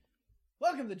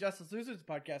Welcome to the Justice Losers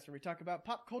podcast, where we talk about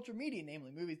pop culture media,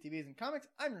 namely movies, TVs, and comics.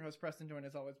 I'm your host, Preston, joined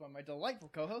as always by my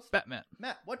delightful co-host, Batman.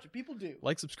 Matt. What should people do?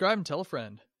 Like, subscribe, and tell a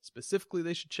friend. Specifically,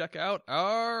 they should check out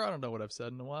our, I don't know what I've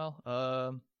said in a while,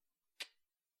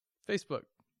 Facebook.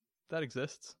 That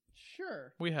exists.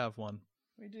 Sure, We have one.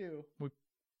 we do.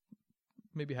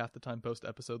 Maybe half the time post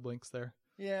episode links there.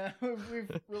 Yeah, we've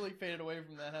really faded away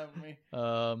from that, haven't we?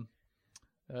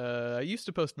 I used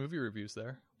to post movie reviews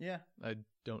there. Yeah. I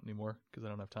don't anymore because I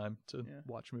don't have time to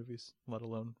watch movies, let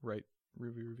alone write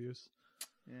movie reviews.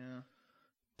 Yeah.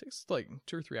 It takes like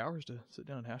 2 or 3 hours to sit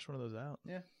down and hash one of those out.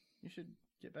 Yeah, you should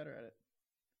get better at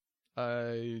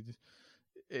it.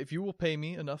 If you will pay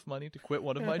me enough money to quit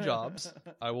one of my jobs,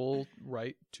 I will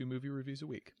write 2 movie reviews a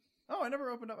week. Oh, I never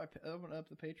opened up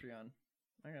the Patreon.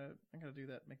 I gotta do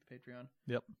that. Make the Patreon.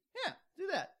 Yep. Yeah, do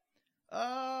that.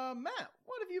 Matt,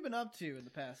 what have you been up to in the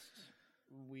past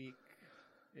week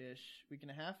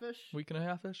and a half-ish? Week and a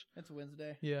half-ish? It's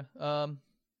Wednesday. Yeah.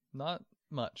 Not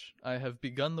much. I have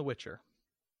begun The Witcher.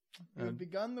 You've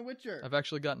begun The Witcher. I've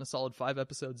actually gotten a solid 5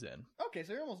 episodes in. Okay,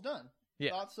 so you're almost done.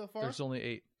 Yeah. Thoughts so far? There's only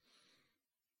 8.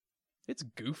 It's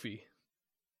goofy.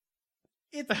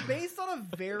 It's based on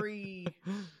a very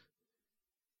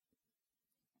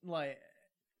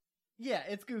yeah,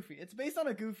 it's goofy. It's based on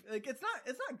a goofy, like, it's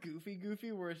not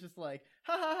goofy where it's just like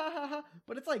ha ha ha ha ha,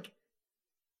 but it's like,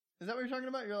 is that what you're talking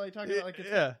about? You're like talking about like,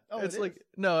 yeah. Oh, it's like is?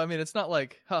 No, I mean it's not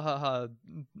like ha ha ha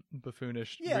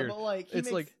buffoonish. Yeah, weird. but like it's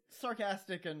makes like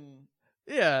sarcastic and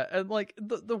yeah, and like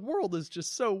the world is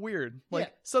just so weird.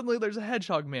 Like suddenly there's a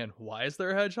hedgehog man. Why is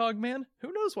there a hedgehog man?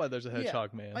 Who knows why there's a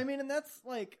hedgehog man? I mean, and that's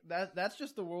like that's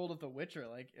just the world of The Witcher.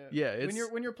 Like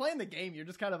it's, when you're playing the game, you're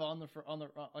just kind of on for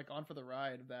the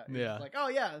ride of that. You're yeah. just like, oh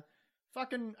yeah,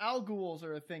 fucking owl ghouls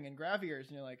are a thing and graviers,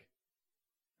 and you're like,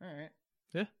 all right.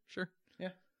 Yeah, sure.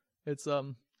 Yeah. It's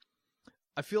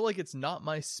I feel like it's not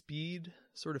my speed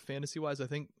sort of fantasy wise. I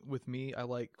think with me I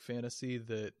like fantasy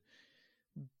that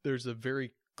there's a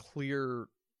very clear,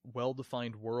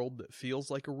 well-defined world that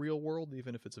feels like a real world,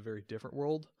 even if it's a very different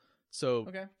world. So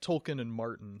Tolkien and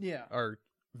Martin are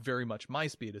very much my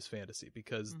speed as fantasy,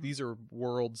 because these are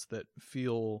worlds that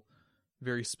feel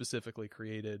very specifically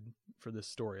created for this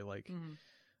story. Like,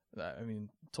 I mean,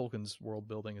 Tolkien's world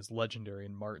building is legendary,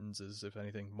 and Martin's is, if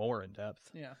anything, more in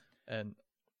depth. Yeah. And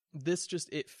this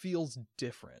it feels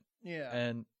different. Yeah.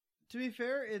 And to be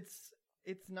fair, it's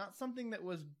not something that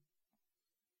was.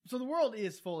 So the world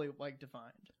is fully like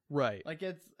defined, right? Like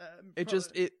it's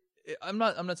I'm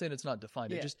not saying it's not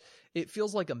defined. Yeah. It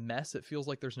feels like a mess. It feels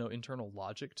like there's no internal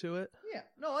logic to it. Yeah,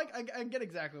 no, I get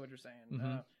exactly what you're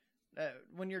saying.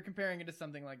 When you're comparing it to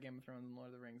something like Game of Thrones and Lord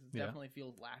of the Rings, it definitely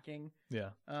feels lacking. Yeah.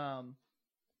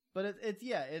 But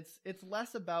it's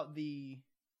less about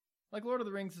like Lord of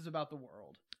the Rings is about the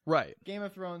world, right? Game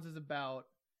of Thrones is about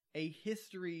a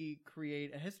historic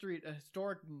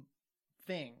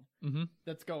thing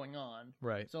that's going on,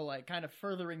 right? So like kind of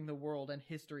furthering the world and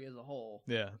history as a whole,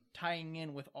 tying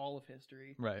in with all of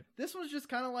history, right? This was just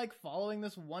kind of like following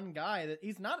this one guy that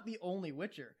he's not the only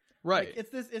Witcher, right? Like,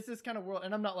 it's this kind of world,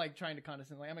 and I'm not like trying to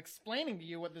condescend, like I'm explaining to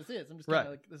you what this is. I'm just kind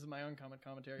of like, this is my own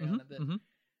commentary on it. That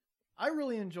I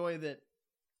really enjoy that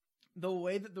the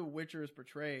way that the Witcher is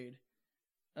portrayed.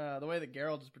 The way that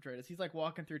Geralt is portrayed is he's like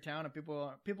walking through town and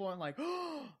people aren't like,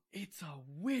 oh, it's a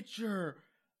Witcher.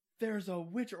 There's a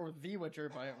Witcher, or the Witcher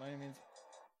by any means.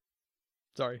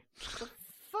 Sorry. What the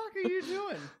fuck are you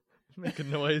doing? Make a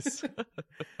noise.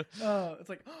 It's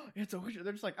like, oh, it's a Witcher.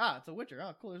 They're just like, it's a Witcher.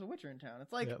 Oh, cool. There's a Witcher in town.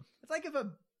 It's like it's like if a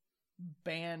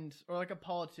band or like a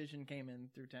politician came in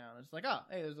through town. It's like,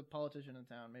 hey, there's a politician in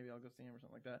town. Maybe I'll go see him or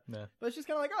something like that. Yeah. But it's just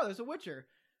kind of like, there's a Witcher.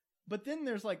 But then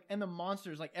there's like, and the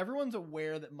monsters, like everyone's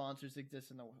aware that monsters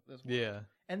exist in this world. Yeah.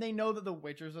 And they know that the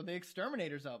Witchers are the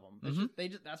exterminators of them.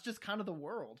 That's just kind of the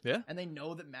world. Yeah. And they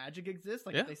know that magic exists.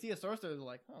 Like if they see a sorcerer, they're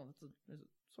like, oh, there's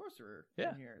a sorcerer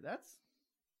in here. That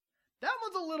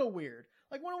one's a little weird.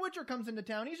 Like when a Witcher comes into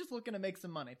town, he's just looking to make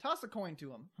some money. Toss a coin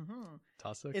to him.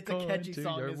 Toss a it's coin a catchy to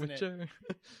song, your isn't Witcher.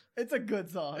 it? It's a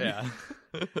good song. Yeah.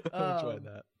 I enjoyed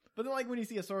that. But then like when you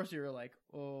see a sorcerer, you're like,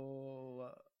 oh,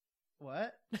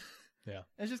 what? Yeah.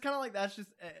 It's just kind of like, that's just,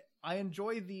 I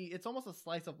enjoy it's almost a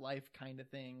slice of life kind of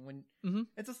thing when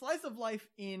it's a slice of life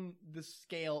in the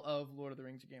scale of Lord of the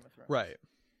Rings or Game of Thrones. Right.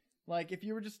 Like if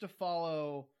you were just to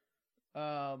follow,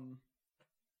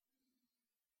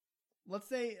 let's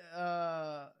say,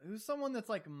 who's someone that's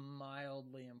like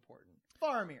mildly important?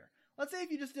 Faramir. Let's say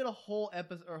if you just did a whole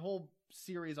episode or whole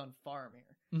series on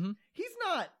Faramir. He's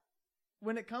not,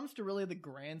 when it comes to really the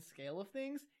grand scale of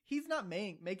things, he's not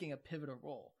making a pivotal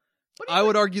role. I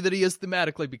would argue that he is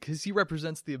thematically because he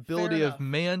represents the ability of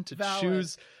man to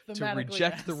choose to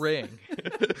reject the ring.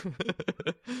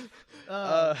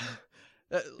 But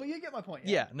you get my point.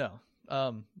 Yeah, no.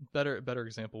 Better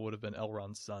example would have been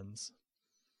Elrond's sons.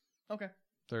 Okay.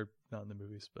 They're not in the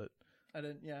movies, but I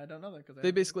don't know that because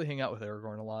they basically hang out with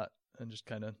Aragorn a lot and just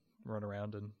kind of run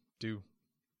around and do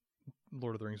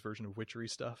Lord of the Rings version of witchery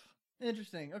stuff.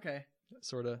 Interesting. Okay.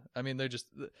 Sort of. I mean,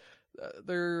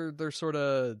 they're sort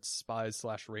of spies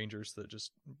 / rangers that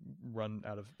just run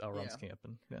out of Elrond's camp,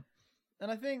 and yeah. And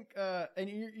I think, and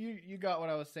you got what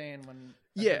I was saying when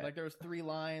I said, like there was 3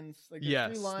 lines. Like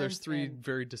there's three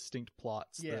very distinct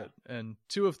plots. And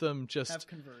 2 of them just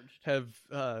have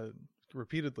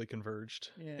repeatedly converged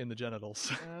in the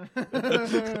genitals.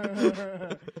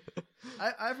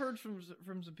 I've heard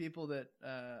from some people that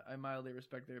I mildly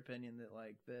respect their opinion that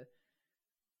like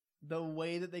the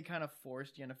way that they kind of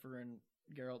forced Yennefer and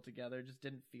Geralt together just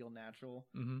didn't feel natural.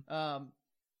 Mm-hmm.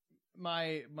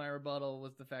 My rebuttal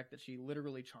was the fact that she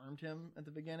literally charmed him at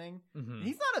the beginning. Mm-hmm. And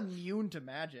he's not immune to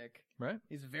magic. Right.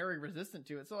 He's very resistant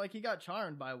to it. So like he got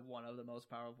charmed by one of the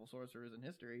most powerful sorcerers in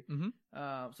history. Mm-hmm.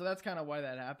 So that's kind of why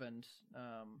that happened.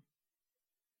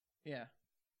 Yeah.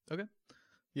 Okay.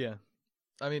 Yeah.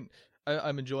 I mean,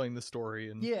 I'm enjoying the story,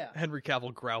 and Henry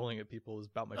Cavill growling at people is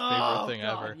about my favorite thing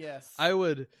ever. Yes. I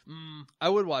would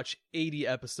watch 80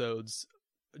 episodes.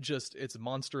 Just it's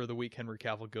Monster of the Week. Henry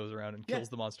Cavill goes around and kills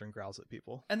the monster and growls at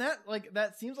people, and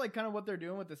that seems like kind of what they're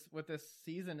doing with this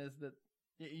season is that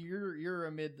you're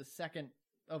amid the second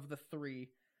of the 3.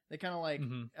 They kind of like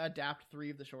adapt 3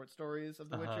 of the short stories of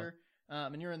The Witcher,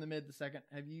 and you're in the mid the second.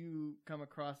 Have you come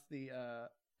across the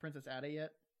Princess Ada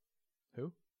yet?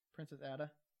 Who? Princess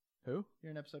Ada. Who?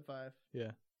 You're in episode 5.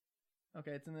 Yeah.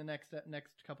 Okay, it's in the next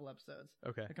couple episodes.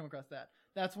 Okay. I come across that.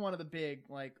 That's one of the big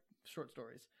like short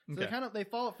stories. So okay. they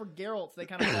follow for Geralt. They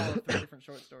kind of follow 3 different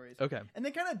short stories. Okay. And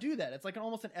they kind of do that. It's like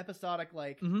almost an episodic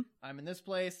like I'm in this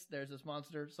place. There's this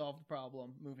monster. Solve the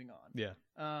problem. Moving on. Yeah.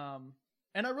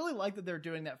 And I really like that they're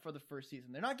doing that for the first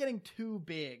season. They're not getting too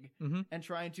big and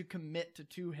trying to commit to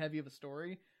too heavy of a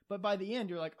story. But by the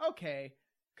end, you're like, okay,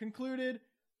 concluded.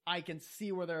 I can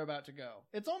see where they're about to go.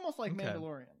 It's almost like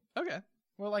Mandalorian. Okay.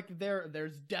 Where like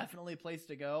there's definitely a place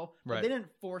to go, but they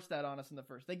didn't force that on us in the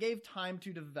first. They gave time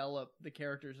to develop the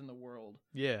characters in the world.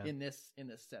 Yeah. In this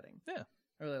setting. Yeah.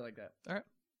 I really like that. All right.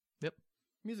 Yep.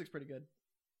 Music's pretty good.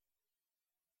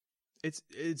 It's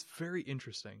very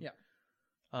interesting. Yeah.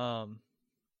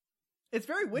 It's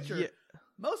very Witcher,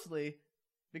 mostly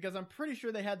because I'm pretty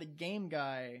sure they had the game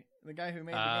guy, the guy who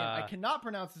made the game. I cannot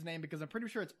pronounce his name because I'm pretty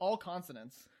sure it's all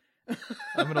consonants.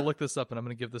 I'm gonna look this up and I'm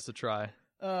gonna give this a try.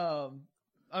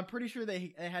 I'm pretty sure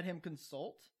they had him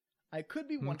consult. I could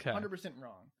be 100%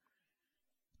 wrong.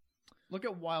 Look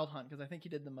at Wild Hunt because I think he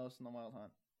did the most in the Wild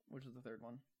Hunt, which is the 3rd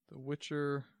one. The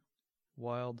Witcher,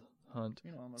 Wild Hunt.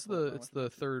 You know, it's the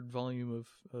 3rd volume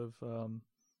of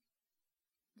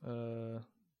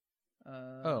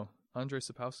Andrei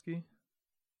Sapkowski.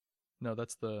 No,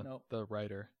 that's the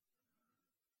writer.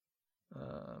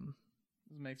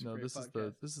 This is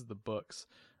the books.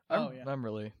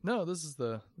 This is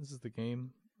the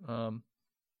game.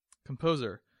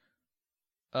 Composer.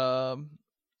 You're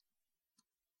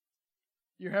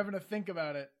having to think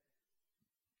about it.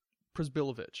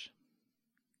 Przbilowicz.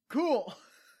 Cool.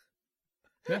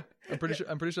 Yeah, I'm pretty sure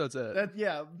that's it.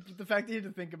 The fact that you had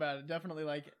to think about it, definitely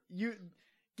like you.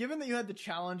 Given that you had the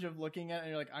challenge of looking at it and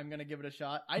you're like, I'm gonna give it a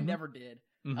shot. I never did.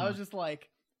 I was just like,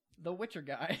 the Witcher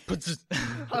guy.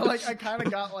 I kind of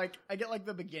got like I get like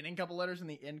the beginning couple letters and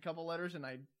the end couple letters, and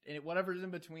whatever's in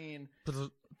between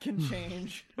can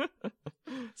change.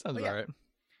 Sounds alright.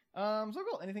 So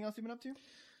cool. Anything else you've been up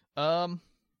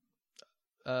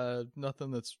to?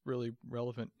 Nothing that's really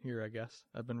relevant here, I guess.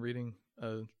 I've been reading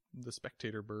The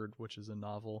Spectator Bird, which is a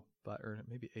novel or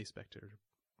maybe A Spectator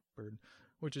Bird,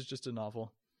 which is just a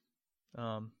novel.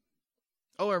 I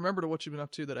remembered what you've been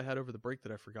up to that I had over the break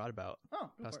that I forgot about.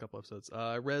 Past couple episodes.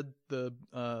 I read the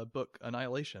book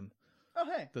Annihilation. Oh,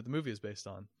 hey. That the movie is based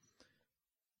on.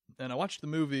 And I watched the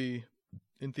movie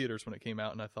in theaters when it came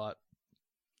out, and I thought,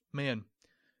 man,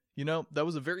 that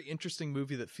was a very interesting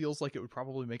movie that feels like it would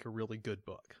probably make a really good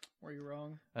book. Were you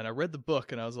wrong? And I read the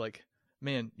book, and I was like,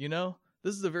 man,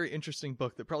 this is a very interesting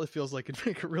book that probably feels like it'd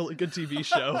make a really good TV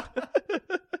show.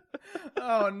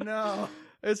 Oh, no.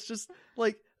 It's just,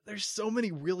 like, there's so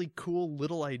many really cool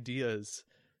little ideas.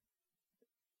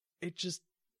 It just,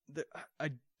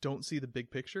 I don't see the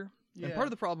big picture. Yeah. And part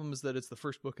of the problem is that it's the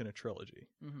first book in a trilogy.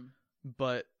 Mm-hmm.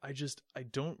 But I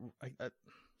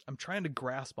I'm trying to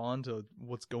grasp onto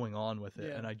what's going on with it,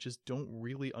 Yeah. and I just don't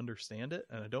really understand it,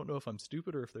 and I don't know if I'm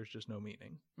stupid or if there's just no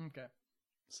meaning. Okay.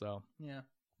 So Yeah.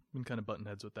 I've been kind of button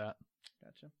heads with that.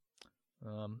 Gotcha.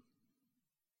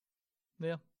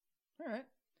 Yeah. All right.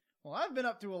 Well, I've been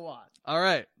up to a lot. All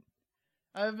right.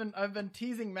 I've been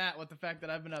teasing Matt with the fact that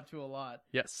I've been up to a lot.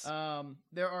 Yes.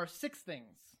 There are 6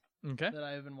 things Okay. that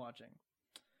I have been watching.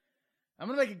 I'm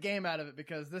going to make a game out of it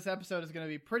because this episode is going to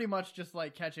be pretty much just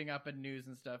like catching up in news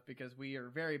and stuff because we are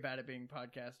very bad at being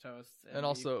podcast hosts. And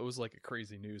also, it was like a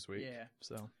crazy news week. Yeah.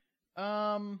 So.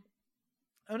 I'm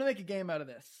going to make a game out of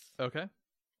this. Okay.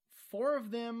 4 of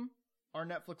them are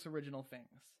Netflix original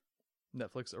things.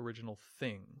 Netflix original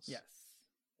things. Yes.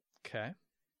 Okay.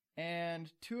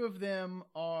 And 2 of them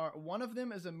are... One of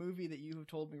them is a movie that you have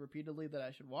told me repeatedly that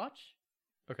I should watch.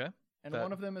 Okay. And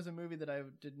one of them is a movie that I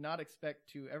did not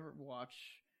expect to ever watch.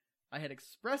 I had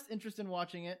expressed interest in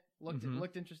watching it,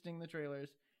 looked interesting in the trailers,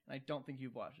 and I don't think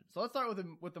you've watched it. So let's start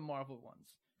with the Marvel ones.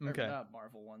 Okay. Not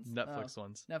Marvel ones. Netflix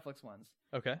ones. Netflix ones.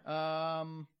 Okay. Why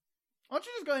don't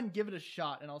you just go ahead and give it a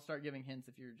shot, and I'll start giving hints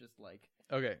if you're just like...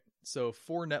 Okay. So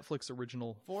 4 Netflix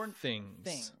original 4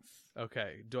 things.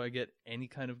 Okay. Do I get any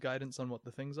kind of guidance on what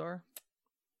the things are?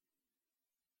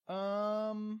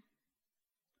 2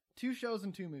 shows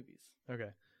and 2 movies.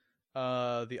 Okay.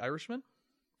 The Irishman?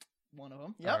 One of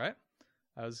them. Yep. All right.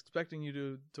 I was expecting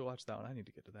you to watch that one. I need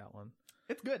to get to that one.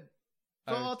 It's good.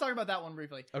 So I'll talk about that one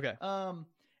briefly. Okay.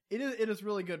 It is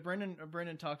really good.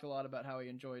 Brendan talked a lot about how he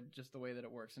enjoyed just the way that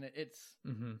it works, and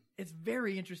it's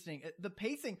very interesting. The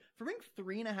pacing for being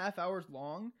 3.5 hours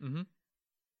long. Mm-hmm.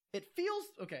 It feels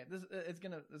okay. This is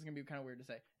gonna be kind of weird to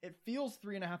say. It feels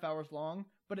 3.5 hours long,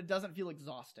 but it doesn't feel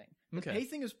exhausting. The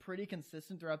pacing is pretty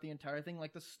consistent throughout the entire thing.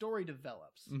 Like the story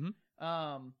develops.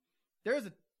 Mm-hmm. There's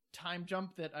a time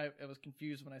jump that I was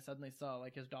confused when I suddenly saw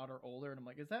like his daughter older, and I'm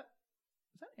like, is that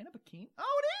Anna Paquin?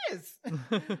 Oh, it is.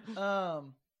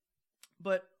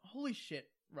 But holy shit,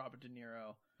 Robert De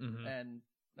Niro and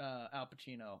Al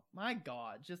Pacino. My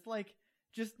God, just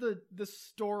the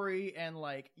story and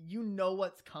like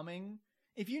what's coming.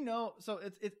 If you know, so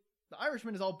it's The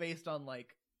Irishman is all based on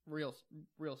like real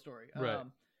story. Right.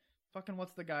 Fucking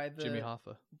what's the guy? Jimmy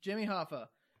Hoffa. Jimmy Hoffa.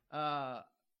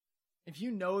 If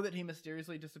you know that he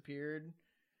mysteriously disappeared,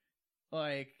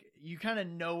 like you kind of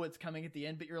know what's coming at the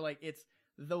end, but you're like, it's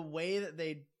the way that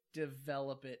they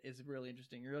develop it is really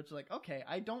interesting. You're just like, okay,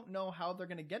 I don't know how they're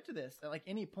gonna get to this at like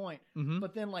any point,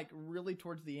 but then like really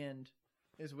towards the end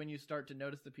is when you start to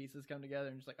notice the pieces come together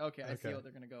and just like, okay, I see what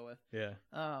they're gonna go with. Yeah.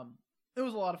 It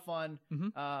was a lot of fun.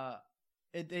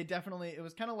 It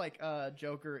was kind of like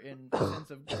Joker in the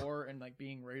sense of gore and like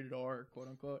being rated R, quote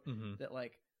unquote. That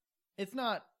like it's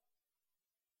not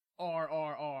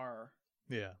RRR.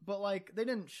 Yeah. But like they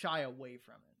didn't shy away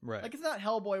from it. Right. Like it's not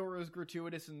Hellboy where it was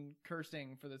gratuitous and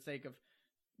cursing for the sake of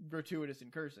gratuitous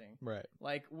and cursing. Right.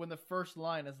 Like when the first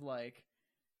line is like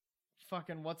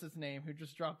fucking what's his name who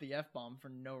just dropped the F-bomb for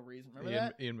no reason. Remember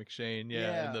that? Ian McShane,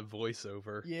 yeah, and the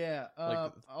voiceover. Yeah.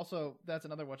 Also, that's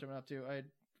another watch I'm up to. I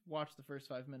watched the first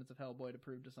 5 minutes of Hellboy to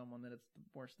prove to someone that it's the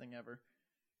worst thing ever.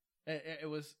 It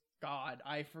was God.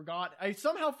 I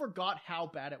somehow forgot how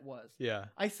bad it was. Yeah.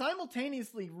 I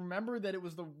simultaneously remember that it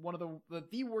was one of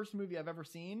the worst movie I've ever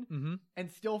seen, and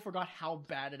still forgot how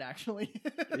bad it actually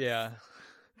is. Yeah.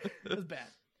 It was bad.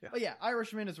 Yeah. But yeah,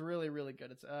 Irishman is really, really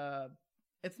good.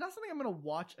 It's not something I'm gonna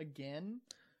watch again.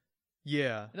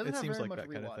 Yeah, it seems very like much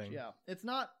that kind of thing. Yeah, it's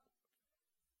not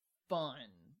fun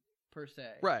per se.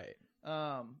 Right.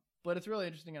 But it's really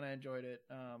interesting and I enjoyed it.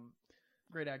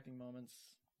 Great acting moments.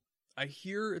 I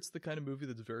hear it's the kind of movie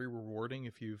that's very rewarding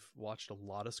if you've watched a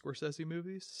lot of Scorsese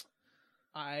movies.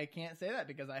 I can't say that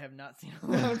because I have not seen a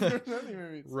lot of Scorsese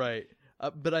movies. Right.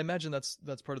 But I imagine that's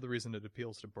part of the reason it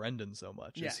appeals to Brendan so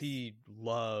much. Yes. Is he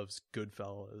loves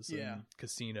Goodfellas and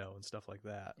Casino and stuff like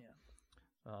that.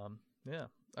 Yeah. Yeah.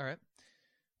 All right.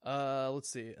 Let's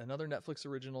see. Another Netflix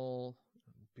original,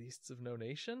 Beasts of No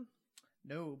Nation?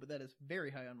 No, but that is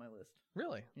very high on my list.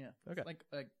 Really? Yeah. Okay.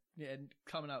 Like yeah,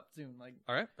 coming out soon. Like,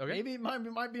 all right. Okay. Maybe it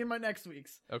might be in my next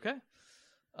week's. Okay.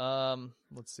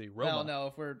 Let's see. Roma. Well, no,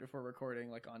 if we're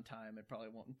recording like on time, it probably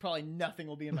won't. Probably nothing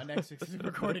will be in my next week's. We're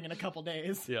recording in a couple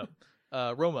days. Yeah.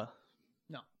 Roma.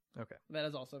 No. Okay. That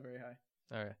is also very high.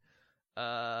 All right.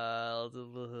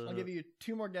 I'll give you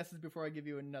 2 more guesses before I give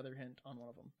you another hint on one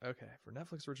of them. Okay. For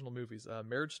Netflix original movies,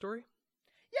 Marriage Story.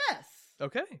 Yes.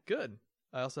 Okay. Good.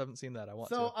 I also haven't seen that. I want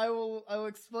to. So I will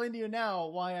explain to you now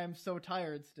why I'm so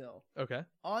tired still. Okay.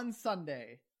 On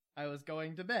Sunday, I was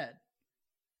going to bed.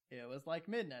 It was like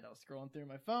midnight. I was scrolling through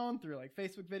my phone, through like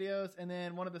Facebook videos, and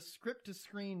then one of the script to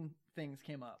screen things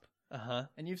came up.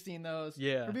 And you've seen those.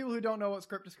 Yeah. For people who don't know what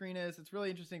Script to Screen is, it's a really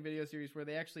interesting video series where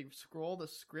they actually scroll the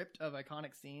script of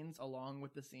iconic scenes along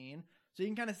with the scene. So you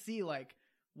can kind of see like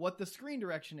what the screen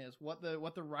direction is, what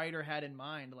the writer had in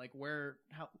mind, like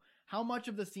how much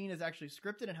of the scene is actually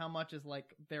scripted and how much is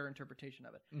like their interpretation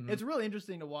of it. It's really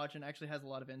interesting to watch and actually has a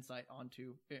lot of insight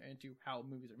into how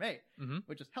movies are made,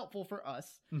 which is helpful for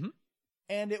us.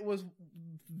 And it was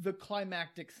the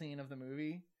climactic scene of the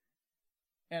movie.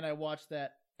 And I watched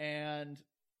that and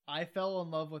I fell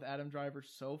in love with Adam Driver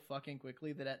so fucking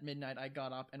quickly that at midnight I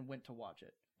got up and went to watch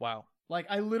it. Wow. Like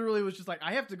I literally was just like,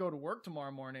 I have to go to work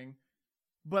tomorrow morning,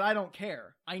 but I don't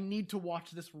care. I need to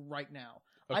watch this right now.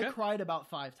 Okay. I cried about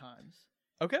 5 times.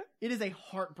 Okay. It is a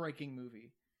heartbreaking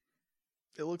movie.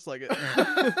 It looks like it.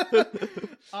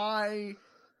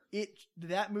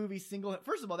 That movie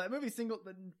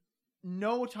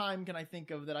no time can I think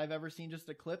of that I've ever seen just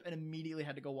a clip and immediately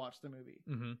had to go watch the movie.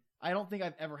 I don't think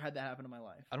I've ever had that happen in my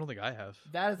life. I don't think I have.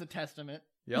 That is a testament.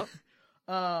 Yep.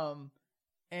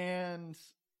 And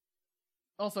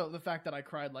also the fact that I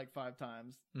cried like 5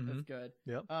 times. That's good.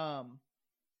 Yep.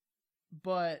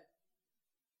 But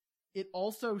it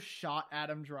also shot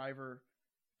Adam Driver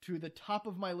to the top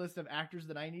of my list of actors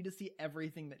that I need to see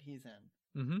everything that he's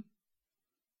in.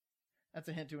 That's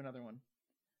a hint to another one.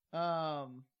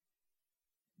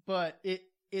 But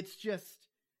it's just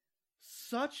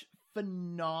such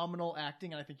phenomenal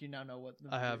acting, and I think you now know what.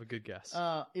 I have a good guess.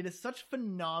 It is such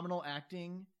phenomenal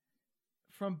acting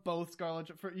from both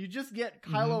Scarlett. You just get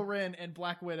Kylo Ren and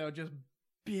Black Widow just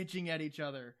bitching at each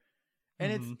other,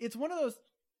 and it's one of those.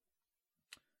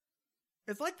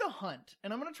 It's like The Hunt,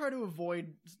 and I'm going to try to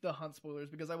avoid the Hunt spoilers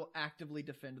because I will actively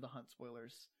defend the Hunt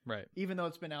spoilers. Right. Even though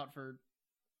it's been out for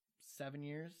 7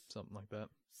 years. Something like that.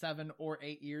 7 or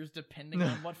 8 years, depending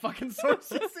on what fucking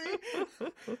source you see.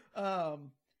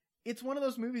 It's one of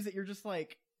those movies that you're just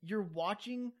like, you're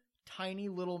watching tiny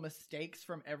little mistakes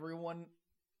from everyone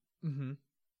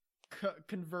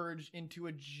converge into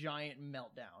a giant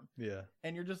meltdown. Yeah.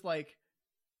 And you're just like,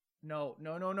 no.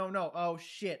 Oh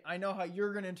shit. I know how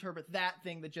you're going to interpret that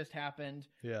thing that just happened.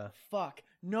 Yeah. Fuck.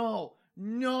 No.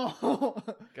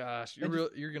 Gosh, you're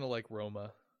going to like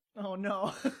Roma. Oh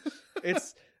no.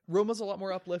 Roma's a lot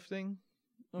more uplifting.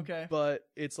 Okay. But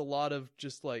it's a lot of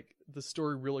just like the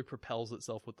story really propels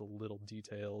itself with the little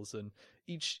details, and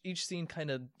each scene kind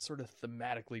of sort of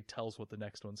thematically tells what the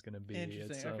next one's going to be.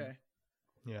 Interesting. Okay.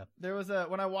 Yeah. There was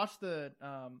when I watched the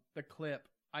clip,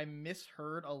 I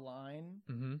misheard a line,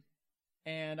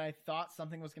 and I thought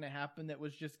something was going to happen that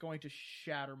was just going to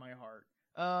shatter my heart.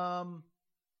 I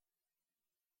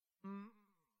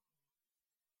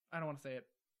don't want to say it.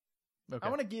 Okay. I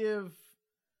want to give.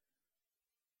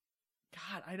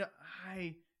 God,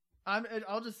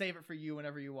 I'll just save it for you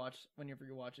whenever you watch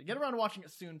it. Get around to watching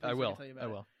it soon. Please, I will. Tell you about I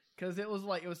will. Because it was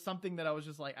something that I was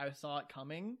just like, I saw it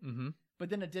coming, but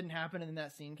then it didn't happen, and then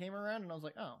that scene came around, and I was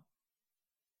like, oh,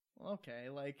 well, okay.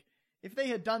 Like if they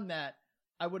had done that,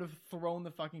 I would have thrown the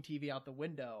fucking TV out the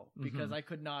window because I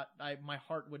could not. My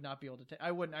heart would not be able to take.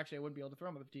 I wouldn't be able to throw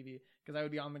him at the TV because I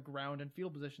would be on the ground in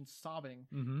fetal position sobbing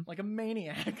like a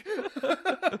maniac.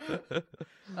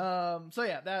 So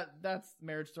yeah, that's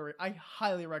Marriage Story. I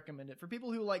highly recommend it for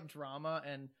people who like drama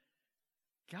and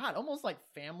God, almost like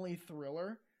family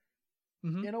thriller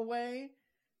in a way.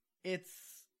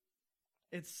 It's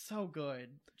so good.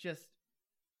 Just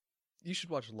you should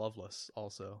watch Loveless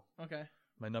also. Okay.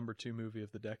 My number 2 movie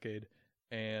of the decade,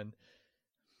 and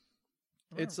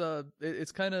it's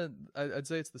kind of I'd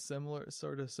say it's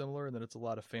sort of similar, and then it's a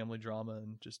lot of family drama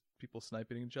and just people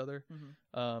sniping each other,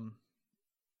 and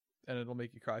it'll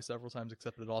make you cry several times.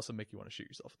 Except it'll also make you want to shoot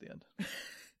yourself at the end.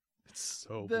 It's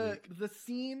so bleak. The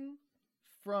scene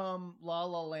from La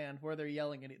La Land where they're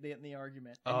yelling in the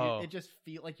argument, and it just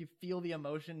you feel the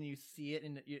emotion, and you see it,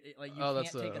 and you can't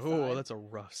take a side. That's a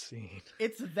rough scene.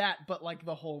 It's that, but like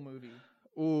the whole movie.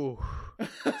 Ooh.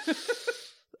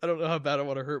 I don't know how bad I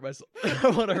want to hurt myself. I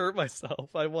want to hurt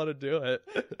myself. I want to do it.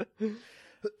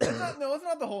 It's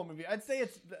not the whole movie. I'd say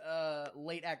it's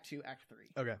late Act 2, Act 3.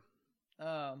 Okay.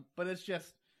 But it's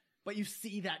just, but you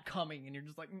see that coming, and you're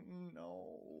just like,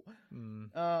 no.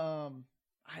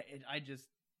 I just,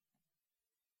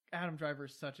 Adam Driver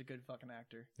is such a good fucking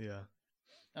actor. Yeah.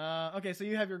 Okay, so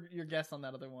you have your guess on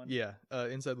that other one. Yeah.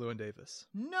 Inside Llewyn Davis.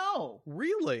 No.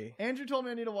 Really? Andrew told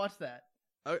me I need to watch that.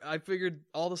 I figured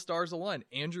all the stars align.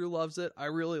 Andrew loves it. I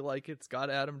really like it. It's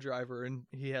got Adam Driver, and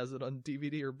he has it on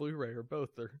DVD or Blu-ray or both.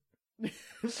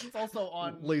 It's also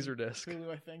on Laserdisc.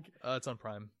 Hulu, I think. It's on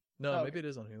Prime. No, maybe it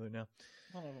is on Hulu now.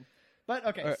 One of them. But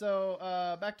okay, right. So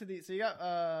back to so you got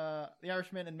The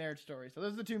Irishman and Marriage Story. So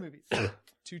those are the 2 movies.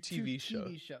 2 TV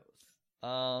shows.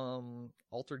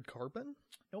 Altered Carbon?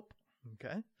 Nope.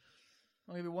 Okay.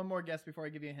 I'll give you one more guess before I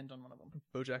give you a hint on one of them.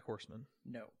 BoJack Horseman.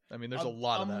 No. I mean, there's a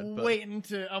lot of that.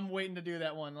 I'm waiting to do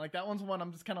that one. Like, that one's one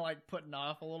I'm just kind of like putting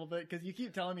off a little bit because you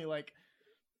keep telling me like,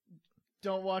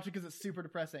 don't watch it because it's super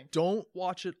depressing. Don't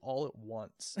watch it all at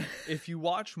once. If you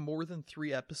watch more than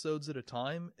 3 episodes at a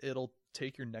time, it'll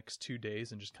take your next 2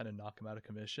 days and just kind of knock them out of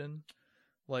commission.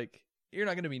 Like, you're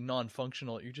not going to be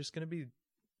non-functional. You're just going to be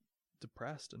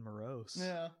depressed and morose.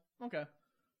 Yeah. Okay.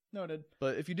 Noted.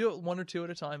 But if you do it 1 or 2 at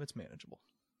a time, it's manageable.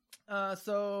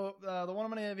 So the one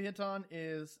I'm going to have a hint on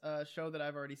is a show that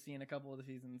I've already seen a couple of the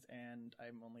seasons, and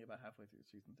I'm only about halfway through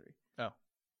season 3.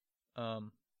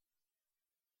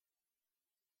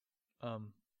 Oh,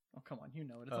 come on. You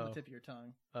know it. It's on the tip of your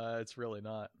tongue. It's really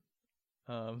not.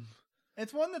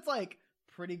 It's one that's like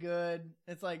pretty good.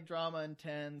 It's like drama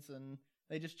intense, and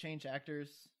they just change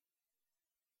actors.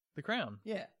 The Crown.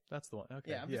 Yeah. That's the one.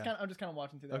 Okay. Yeah, I'm just kind of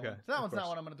watching through that one. So that one's not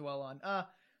what I'm going to dwell on.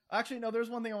 Actually, no, there's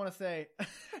one thing I want to say.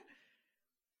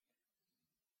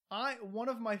 One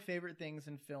of my favorite things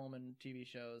in film and TV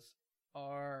shows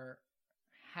are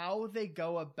how they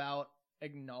go about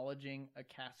acknowledging a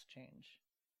cast change.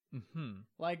 Mm-hmm.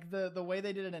 Like the way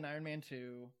they did it in Iron Man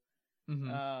 2.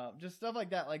 Mm-hmm. Just stuff like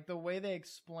that. Like the way they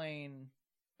explain.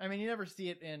 I mean, you never see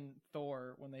it in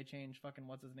Thor when they change fucking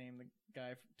what's his name, the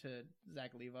guy to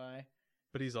Zach Levi.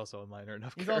 But he's also a minor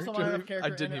enough character. He's also a minor enough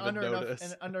character. I didn't even notice.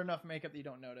 And under enough makeup that you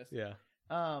don't notice. Yeah.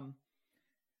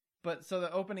 But so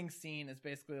the opening scene is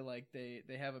basically like they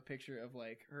have a picture of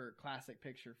like her classic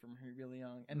picture from her really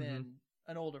young, and then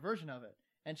an older version of it,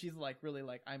 and she's like really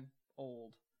like, I'm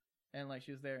old, and like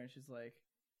she was there, and she's like,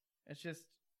 it's just,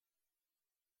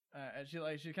 and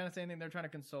she's kind of saying they're trying to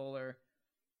console her,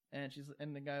 and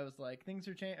the guy was like, things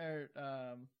are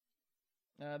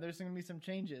there's gonna be some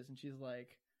changes, and she's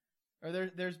like,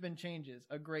 or there's been changes,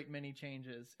 a great many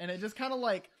changes, and it just kind of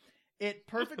like. It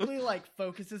perfectly like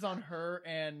focuses on her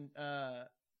and the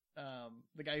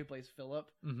guy who plays Philip.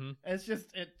 Mm-hmm. It's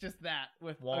just that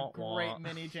with a great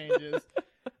many changes,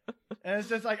 and it's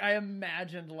just like I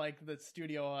imagined like the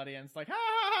studio audience like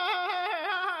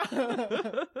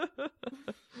so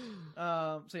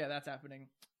yeah, that's happening.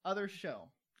 Other show.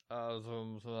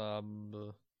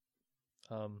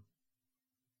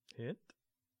 Hint?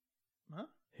 Huh?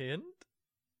 Hint?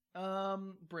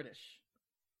 British.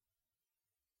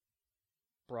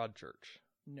 Broadchurch.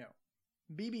 No.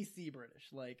 BBC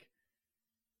British, like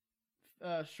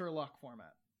Sherlock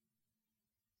format.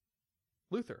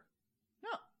 Luther. No,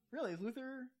 really, is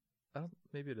Luther?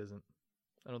 Maybe it isn't.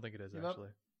 I don't think it is actually.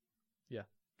 Yeah.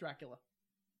 Dracula.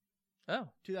 Oh.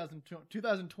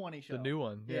 2020 show. The new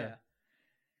one. Yeah.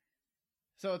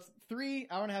 So it's 3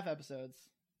 hour-and-a-half episodes.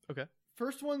 Okay.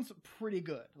 First one's pretty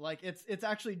good. Like it's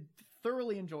actually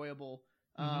thoroughly enjoyable.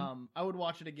 I would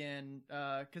watch it again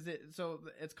because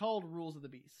it's called Rules of the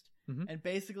Beast, and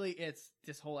basically it's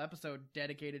this whole episode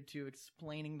dedicated to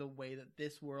explaining the way that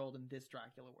this world and this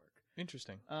Dracula work.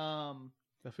 Interesting.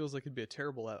 That feels like it'd be a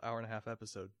terrible hour-and-a-half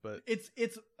episode, but it's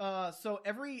so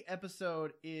every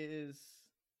episode is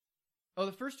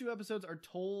the first 2 episodes are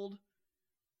told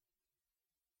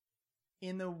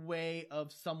in the way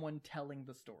of someone telling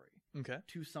the story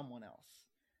to someone else.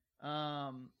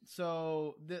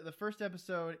 So the first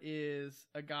episode is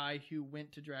a guy who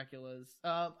went to Dracula's.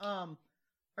 Are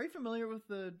you familiar with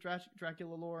the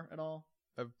Dracula lore at all?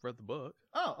 I've read the book.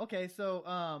 Oh, okay. So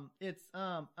it's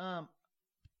oh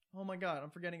my god, I'm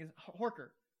forgetting his Horker.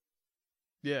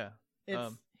 Yeah.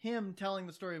 It's him telling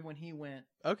the story of when he went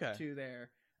to there.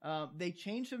 They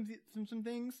changed some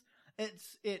things.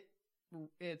 It's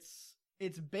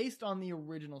based on the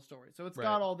original story, so it's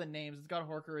got all the names. It's got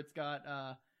Horker. It's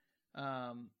got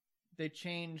they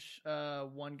change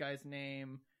one guy's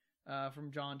name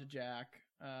from John to Jack.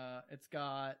 It's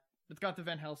got the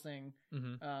Van Helsing.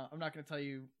 I'm not going to tell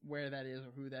you where that is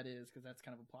or who that is because that's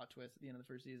kind of a plot twist at the end of the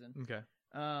first season. Okay.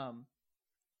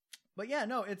 But yeah,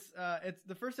 no, it's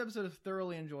the first episode is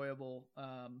thoroughly enjoyable.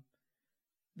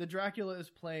 The Dracula is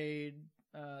played.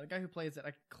 The guy who plays it,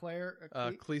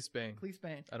 Cleese Bane. Cleese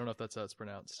Bane. I don't know if that's how it's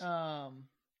pronounced.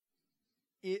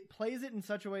 It plays it in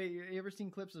such a way. You ever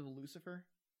seen clips of Lucifer,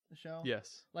 the show?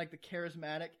 Yes. Like the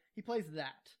charismatic. He plays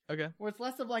that. Okay. Where it's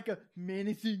less of like a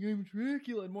menacing I'm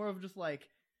Dracula and more of just like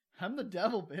I'm the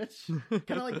devil, bitch.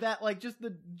 Kind of like that. Like just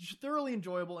thoroughly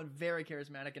enjoyable and very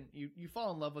charismatic, and you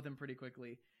fall in love with him pretty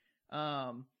quickly.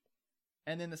 And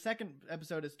then the second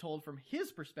episode is told from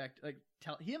his perspective, like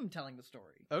him telling the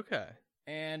story. Okay.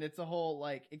 And it's a whole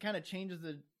like it kind of changes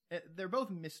they're both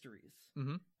mysteries.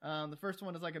 The first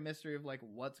one is like a mystery of like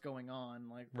what's going on,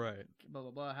 like blah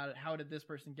blah blah. How did this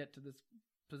person get to this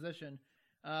position?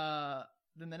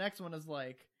 Then the next one is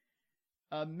like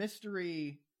a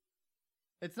mystery.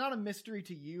 It's not a mystery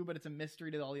to you, but it's a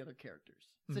mystery to all the other characters.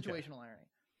 Situational irony.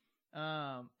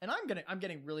 And I'm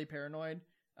getting really paranoid.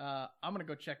 I'm gonna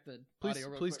go check the audio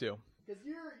real please quick. do. Because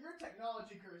your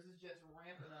technology curse is just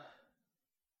ramping up.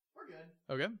 We're good.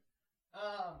 Okay.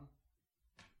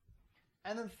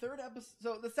 And then third episode.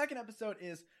 So the second episode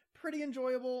is pretty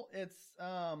enjoyable. It's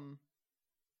not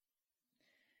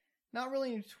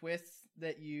really any twists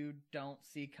that you don't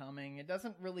see coming. It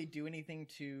doesn't really do anything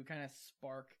to kind of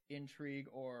spark intrigue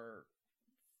or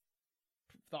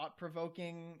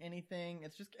thought-provoking anything.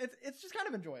 It's just kind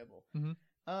of enjoyable. Mm-hmm.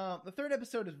 The third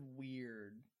episode is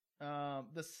weird.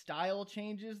 The style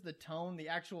changes, the tone, the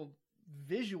actual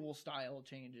visual style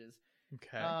changes.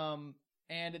 Okay.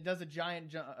 And it does a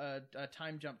giant a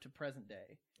time jump to present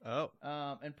day. Oh.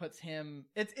 And puts him.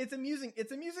 It's amusing.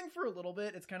 It's amusing for a little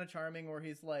bit. It's kind of charming where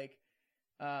he's like,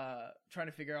 trying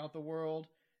to figure out the world.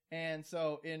 And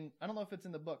so I don't know if it's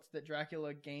in the books that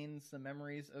Dracula gains the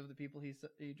memories of the people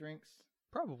he drinks.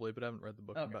 Probably, but I haven't read the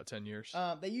book in about 10 years.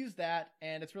 They use that,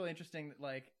 and it's really interesting that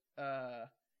like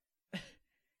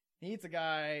he eats a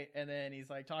guy, and then he's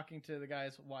like talking to the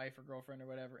guy's wife or girlfriend or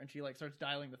whatever, and she like starts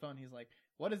dialing the phone. He's like,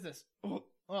 "What is this?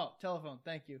 Oh, telephone.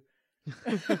 Thank you."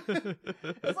 It's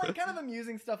like kind of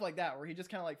amusing stuff like that where he just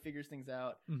kind of like figures things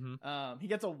out. Mm-hmm. He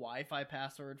gets a Wi-Fi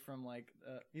password from like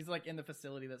he's like in the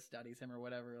facility that studies him or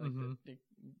whatever. Like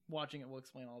watching it will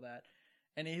explain all that.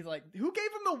 And he's like, "Who gave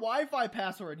him the Wi-Fi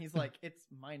password?" And he's like, "It's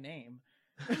my name."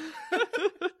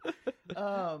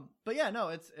 But yeah, no,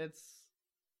 it's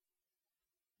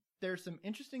there's some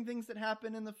interesting things that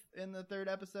happen in the third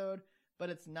episode, but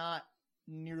it's not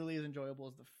nearly as enjoyable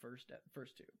as the first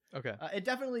two. Okay. It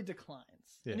definitely declines.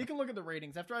 Yeah. And you can look at the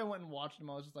ratings. After I went and watched them,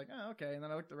 I was just like, "Oh, okay." And then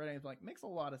I looked at the ratings, like, makes a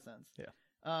lot of sense.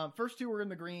 Yeah. First two were in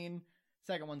the green,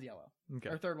 second one's yellow. Okay.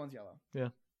 Or third one's yellow. Yeah.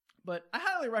 But I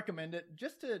highly recommend it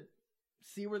just to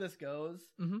see where this goes.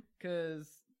 Mm-hmm. Because,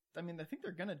 I mean, I think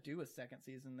they're going to do a second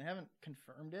season. They haven't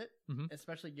confirmed it,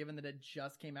 especially given that it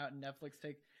just came out and Netflix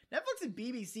and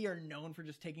BBC are known for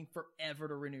just taking forever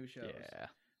to renew shows. Yeah.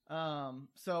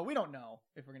 So we don't know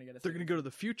if we're going to get They're going to go to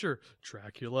the future.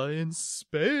 Dracula in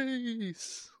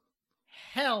space.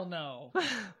 Hell no.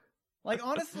 Like,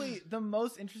 honestly, the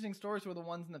most interesting stories were the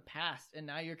ones in the past, and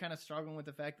now you're kind of struggling with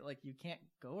the fact that, like, you can't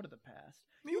go to the past.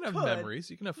 You can have memories.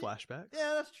 You can have flashbacks.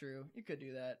 Yeah, that's true. You could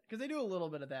do that. Because they do a little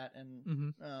bit of that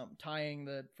and tying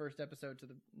the first episode to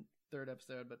the third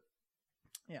episode. But,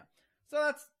 yeah. So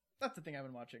that's the thing I've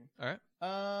been watching. All right.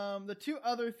 The two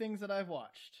other things that I've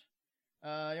watched. You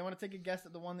want to take a guess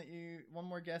at one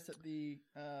more guess at the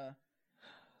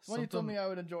one you told me I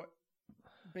would enjoy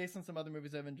based on some other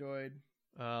movies I've enjoyed.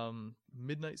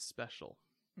 Midnight Special.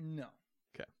 No.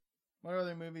 Okay. What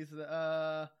other movies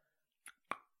that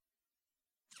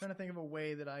trying to think of a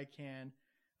way that I can.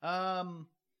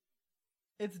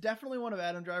 It's definitely one of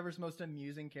Adam Driver's most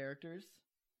amusing characters.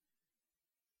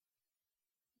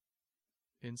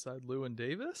 Inside Llewyn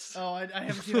Davis? Oh, I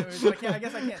haven't seen that movie, so I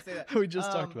guess I can't say that. We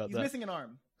just talked about he's that. He's missing an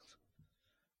arm.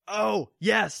 Oh,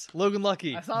 yes! Logan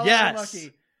Lucky. I saw Logan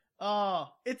Lucky. Oh,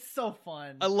 it's so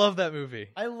fun. I love that movie.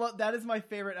 That is my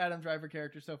favorite Adam Driver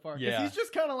character so far. Yeah. He's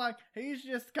just kind of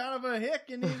a hick,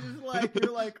 and he's just like,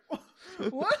 you're like,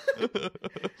 what?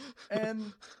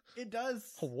 And it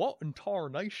does. What in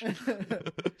tarnation?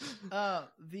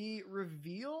 The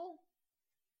reveal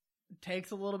takes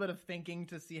a little bit of thinking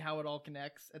to see how it all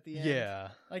connects at the end. Yeah.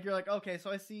 Like, you're like, okay, so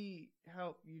I see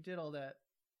how you did all that.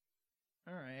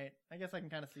 All right, I guess I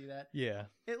can kind of see that. Yeah.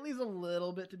 It leaves a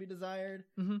little bit to be desired,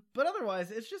 but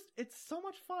otherwise, it's so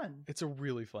much fun. It's a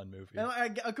really fun movie. And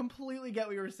I completely get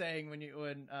what you were saying when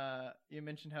you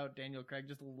mentioned how Daniel Craig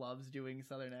just loves doing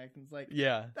Southern accents. Like,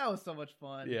 yeah, that was so much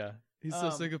fun. Yeah, he's so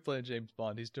sick of playing James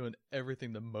Bond. He's doing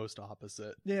everything the most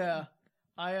opposite. Yeah,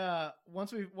 I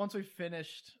once we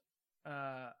finished,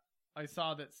 I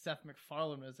saw that Seth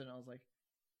MacFarlane was in it. I was like,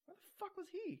 where the fuck was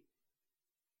he?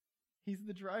 He's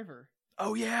the driver.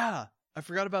 Oh yeah, I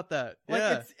forgot about that.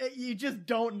 Like, you just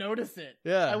don't notice it.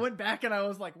 Yeah. I went back and I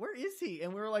was like, where is he?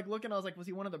 And we were like looking, I was like, was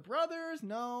he one of the brothers?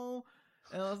 No.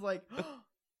 And I was like,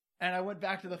 and I went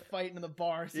back to the fight in the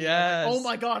bar. Yes. Like, oh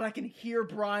my God, I can hear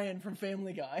Brian from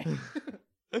Family Guy.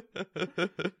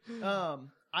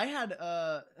 I had,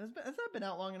 has that been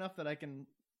out long enough that I can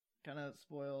kind of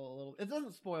spoil a little? It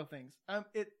doesn't spoil things.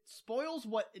 It spoils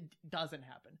what doesn't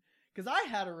happen. Because I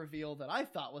had a reveal that I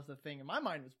thought was the thing, and my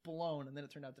mind was blown, and then it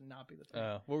turned out to not be the thing.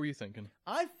 What were you thinking?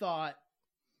 I thought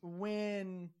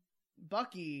when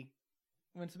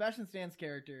Sebastian Stan's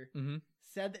character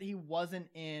said that he wasn't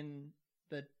in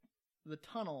the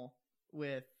tunnel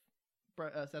with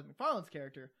Seth MacFarlane's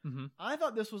character. Mm-hmm. I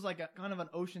thought this was like a kind of an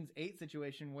Ocean's 8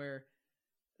 situation where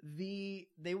they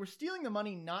were stealing the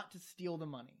money not to steal the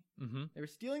money. Mm-hmm. They were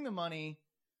stealing the money,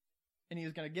 and he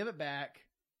was going to give it back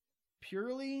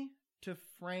purely to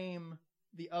frame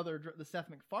the Seth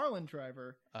MacFarlane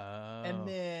driver. And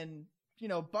then,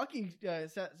 Bucky,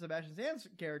 Sebastian Stan's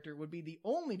character, would be the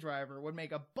only driver, would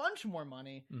make a bunch more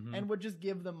money, and would just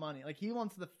give them money. Like, he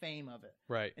wants the fame of it.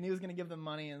 Right. And he was going to give them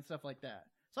money and stuff like that.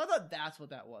 So I thought that's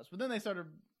what that was. But then they started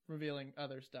revealing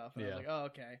other stuff. And I was like, oh,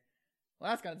 okay.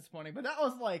 Well, that's kind of disappointing. But that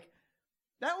was like,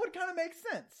 that would kind of make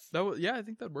sense. Yeah, I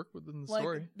think that'd work within the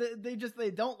story.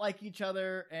 They don't like each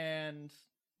other, and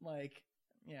like,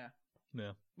 yeah.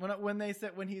 Yeah. When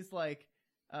he's like,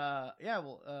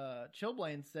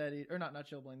 Chilblain said, or not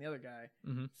Chilblain, the other guy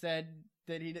said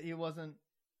that he wasn't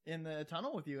in the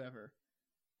tunnel with you ever.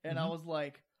 And I was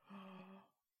like,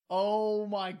 oh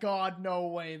my God, no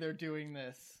way they're doing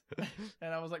this.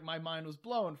 And I was like, my mind was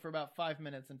blown for about 5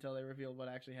 minutes until they revealed what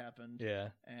actually happened. Yeah.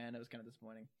 And it was kind of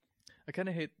disappointing. I kind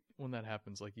of hate when that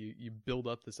happens. Like you build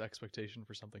up this expectation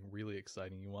for something really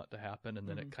exciting you want to happen, and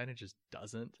then it kind of just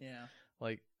doesn't. Yeah.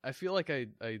 Like I feel like I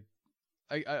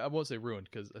won't say ruined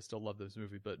because I still love this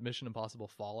movie, but Mission Impossible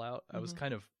Fallout, I was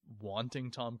kind of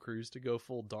wanting Tom Cruise to go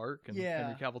full dark and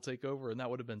Henry Cavill take over, and that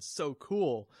would have been so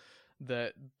cool.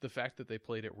 That the fact that they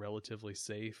played it relatively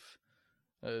safe,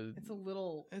 it's a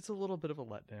little bit of a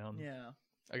letdown. Yeah.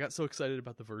 I got so excited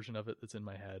about the version of it that's in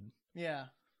my head. Yeah.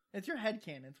 It's your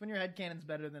headcanon. It's when your headcanon's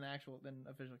better than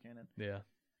official canon. Yeah.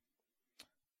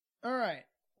 All right.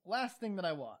 Last thing that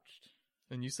I watched.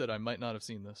 And you said I might not have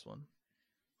seen this one.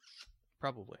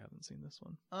 Probably haven't seen this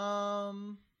one.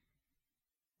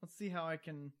 Let's see how I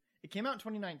can... It came out in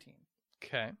 2019.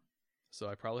 Okay. So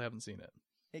I probably haven't seen it.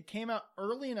 It came out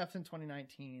early enough in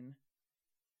 2019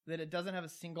 that it doesn't have a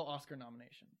single Oscar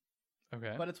nomination.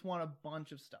 Okay. But it's won a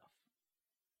bunch of stuff.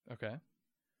 Okay.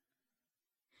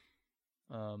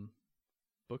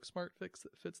 Booksmart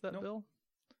fits that bill,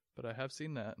 but I have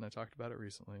seen that, and I talked about it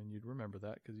recently, and you'd remember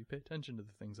that because you pay attention to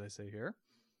the things I say here.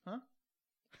 Huh?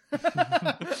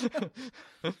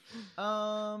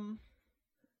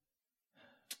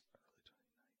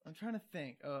 I'm trying to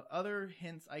think. Other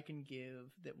hints I can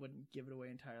give that wouldn't give it away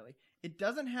entirely. It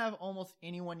doesn't have almost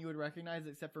anyone you would recognize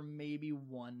except for maybe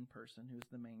one person who's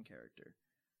the main character.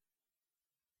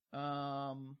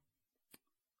 God,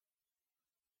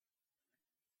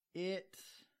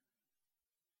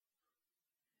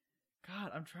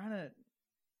 I'm trying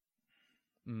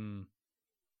to...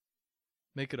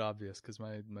 Make it obvious, because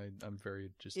I'm very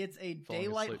just... It's a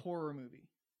daylight horror movie.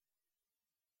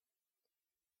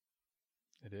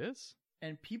 It is?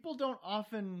 And people don't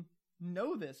often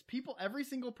know this. Every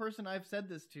single person I've said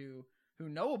this to who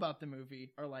know about the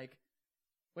movie are like,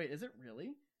 wait, is it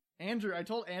really? I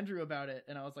told Andrew about it,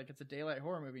 and I was like, it's a daylight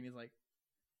horror movie, and he's like,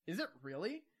 is it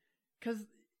really? Because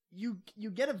you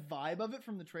get a vibe of it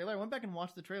from the trailer. I went back and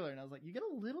watched the trailer, and I was like, you get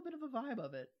a little bit of a vibe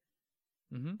of it.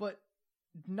 But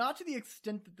not to the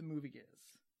extent that the movie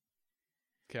is.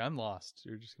 Okay, I'm lost.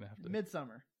 You're just going to have to...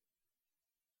 Midsommar.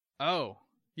 Oh,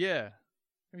 yeah.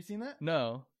 Have you seen that?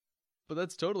 No, but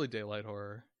that's totally daylight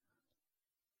horror.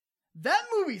 That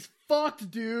movie's fucked,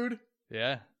 dude.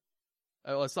 Yeah.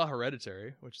 I saw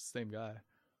Hereditary, which is the same guy.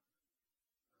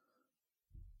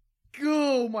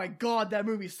 Oh my God, that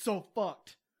movie's so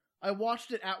fucked. I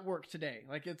watched it at work today.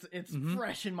 Like it's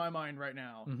fresh in my mind right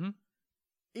now.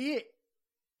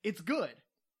 It's good.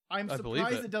 I'm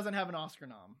surprised it doesn't have an Oscar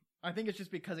nom. I think it's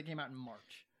just because it came out in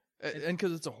March. And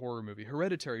because it's a horror movie.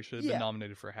 Hereditary should have been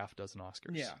nominated for a half dozen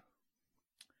Oscars.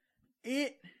 Yeah.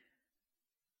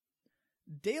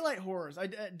 Daylight horrors. I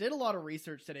did a lot of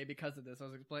research today because of this. I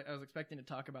was expecting to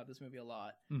talk about this movie a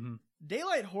lot.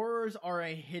 Daylight horrors are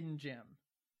a hidden gem.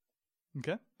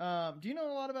 Okay. Do you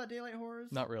know a lot about daylight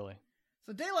horrors? Not really.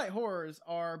 So daylight horrors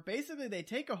are basically they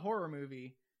take a horror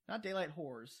movie, not daylight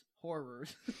horrors.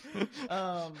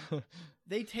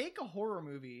 They take a horror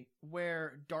movie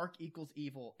where dark equals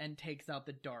evil and takes out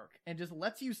the dark and just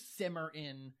lets you simmer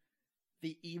in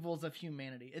the evils of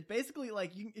humanity. It's basically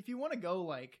like if you want to go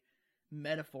like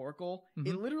metaphorical,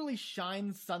 it literally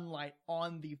shines sunlight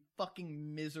on the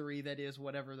fucking misery that is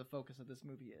whatever the focus of this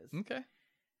movie is. Okay.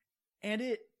 And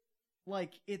it's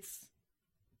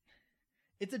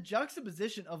a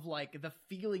juxtaposition of like the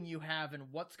feeling you have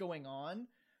and what's going on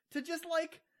to just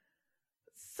like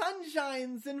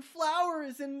sunshines and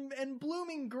flowers and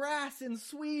blooming grass in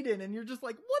Sweden, and you're just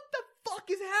like, what the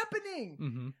fuck is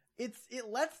happening? It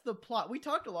lets the plot. We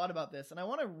talked a lot about this, and I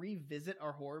want to revisit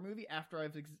our horror movie after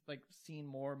I've seen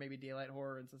more maybe daylight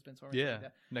horror and suspense horror. Yeah,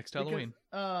 like next Halloween.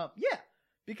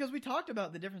 Because we talked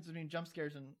about the difference between jump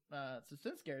scares and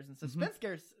suspense scares, and suspense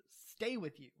scares stay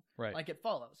with you. Right. Like it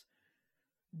follows.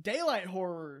 Daylight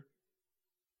horror,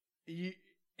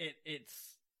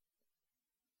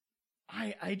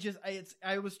 I've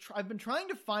been trying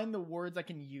to find the words I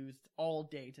can use all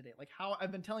day today. Like how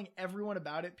I've been telling everyone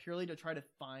about it purely to try to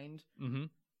find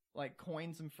like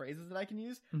coin some phrases that I can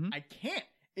use. I can't.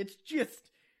 It's just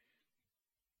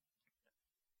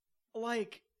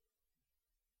like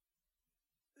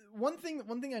one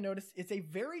thing I noticed, it's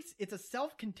a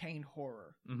self-contained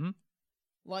horror.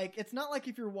 Like, it's not like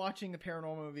if you're watching a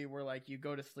paranormal movie where, like, you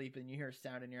go to sleep and you hear a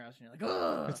sound in your house and you're like,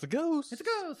 ugh! It's the ghost! It's a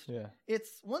ghost! Yeah. It's,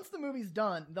 once the movie's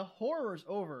done, the horror's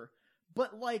over,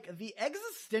 but, like, the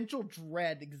existential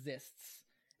dread exists.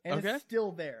 And it's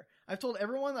still there. I've told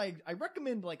everyone, I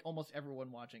recommend, like, almost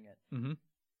everyone watching it.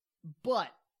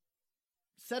 But,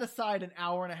 set aside an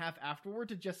hour and a half afterward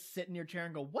to just sit in your chair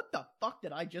and go, what the fuck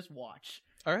did I just watch?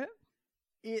 Alright.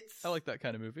 I like that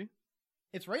kind of movie.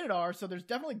 It's rated R, so there's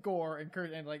definitely gore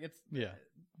and like it's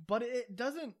but it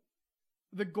doesn't.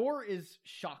 The gore is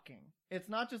shocking. It's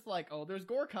not just like, oh, there's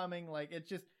gore coming. Like it's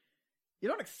just you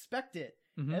don't expect it.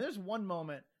 And there's one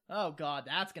moment, oh god,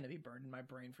 that's gonna be burned in my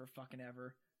brain for fucking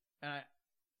ever. And I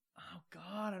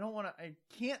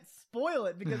can't spoil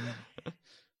it because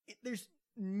there's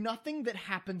nothing that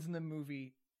happens in the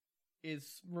movie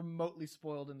is remotely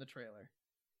spoiled in the trailer.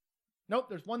 Nope,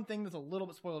 there's one thing that's a little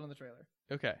bit spoiled in the trailer.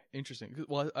 Okay, interesting.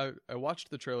 Well, I watched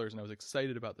the trailers and I was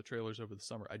excited about the trailers over the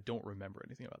summer. I don't remember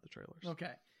anything about the trailers.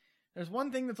 Okay. There's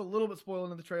one thing that's a little bit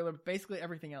spoiled in the trailer, but basically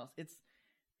everything else.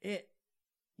 You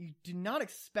do not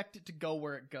expect it to go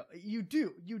where it goes. You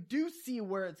do see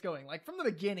where it's going. Like from the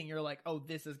beginning, you're like, oh,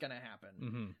 this is going to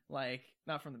happen. Like,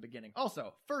 not from the beginning.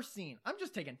 Also, first scene. I'm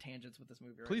just taking tangents with this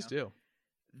movie right now. Please do.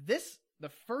 The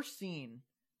first scene,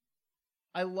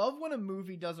 I love when a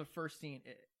movie does a first scene.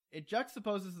 It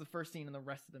juxtaposes the first scene and the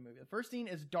rest of the movie. The first scene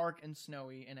is dark and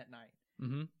snowy and at night.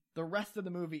 The rest of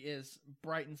the movie is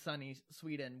bright and sunny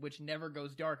Sweden, which never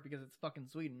goes dark because it's fucking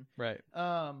Sweden. Right.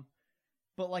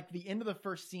 But like the end of the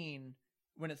first scene,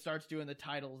 when it starts doing the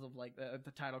titles of like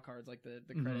the title cards, like the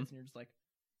credits, and you're just like,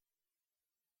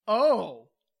 oh,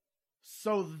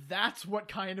 so that's what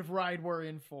kind of ride we're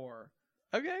in for.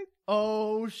 Okay.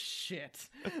 Oh shit.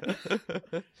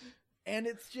 And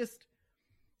it's just,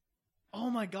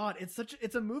 oh my god, it's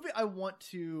a movie I want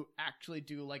to actually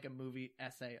do like a movie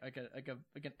essay, like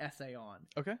an essay on.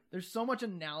 Okay. There's so much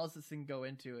analysis that can go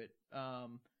into it.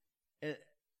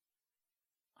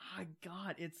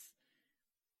 It's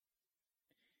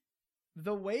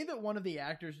the way that one of the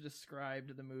actors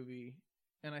described the movie,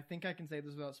 and I think I can say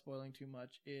this without spoiling too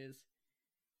much, is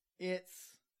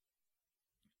it's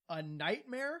a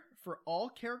nightmare for all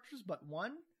characters but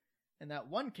one. And that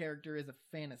one character is a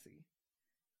fantasy.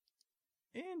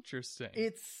 Interesting.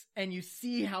 And you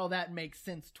see how that makes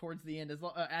sense towards the end, at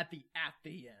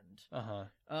the end.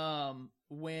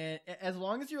 As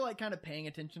long as you're like kind of paying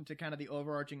attention to kind of the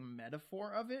overarching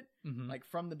metaphor of it, like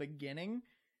from the beginning,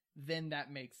 then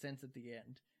that makes sense at the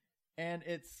end. And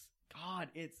it's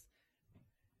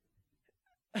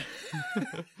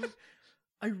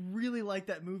I really like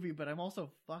that movie, but I'm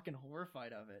also fucking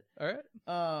horrified of it. All right.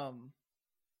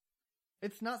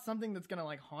 It's not something that's gonna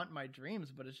like haunt my dreams,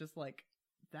 but it's just like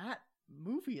that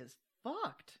movie is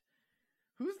fucked.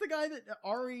 Who's the guy that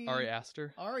Ari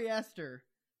Aster? Ari Aster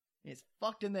is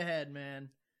fucked in the head, man.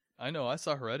 I know. I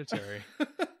saw Hereditary.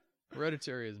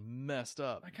 Hereditary is messed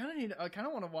up. I kind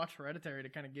of want to watch Hereditary to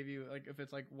kind of give you like if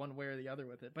it's like one way or the other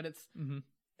with it, but it's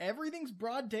everything's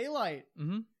broad daylight.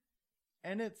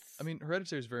 And it's, I mean,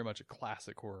 Hereditary is very much a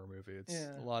classic horror movie. It's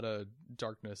a lot of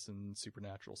darkness and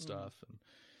supernatural stuff, and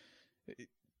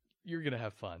you're gonna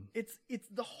have fun. It's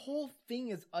the whole thing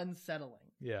is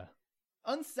unsettling. Yeah.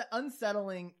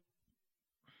 Unsettling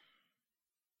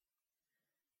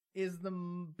is the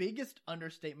biggest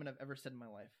understatement I've ever said in my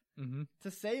life. To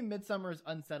say Midsommar is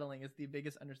unsettling is the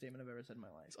biggest understatement I've ever said in my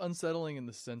life. It's unsettling in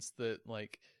the sense that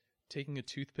like taking a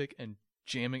toothpick and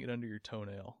jamming it under your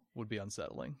toenail would be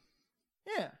unsettling.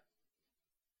 Yeah.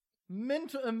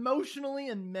 Emotionally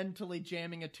and mentally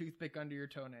jamming a toothpick under your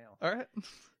toenail. All right.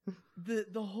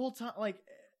 The whole time, like,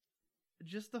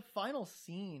 just the final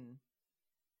scene,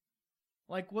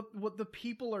 like what the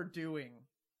people are doing,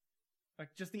 like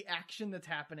just the action that's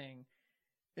happening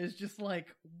is just like,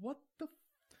 what the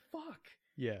fuck?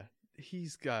 Yeah.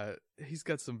 He's got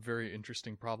some very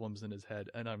interesting problems in his head,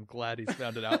 and I'm glad he's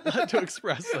found an outlet to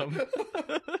express them.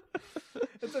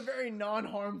 It's a very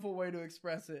non-harmful way to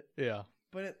express it. Yeah.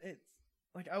 But it's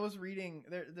like I was reading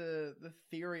the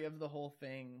theory of the whole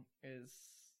thing is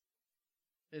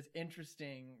is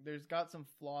interesting. There's got some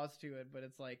flaws to it, but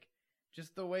it's like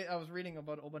just the way I was reading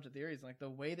about a whole bunch of theories. Like the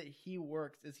way that he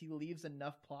works is he leaves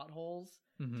enough plot holes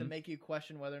to make you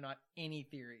question whether or not any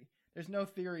theory. There's no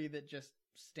theory that just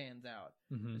stands out.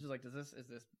 It's just like, did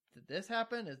this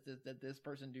happen? Did this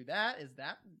person do that? Is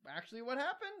that actually what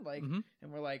happened? Like,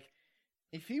 and we're like,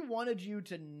 if he wanted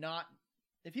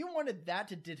that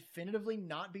to definitively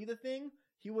not be the thing,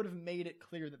 he would have made it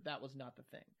clear that was not the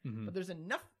thing. But there's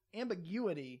enough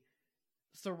ambiguity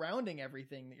surrounding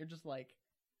everything that you're just like,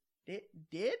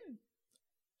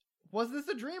 was this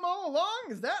a dream all along?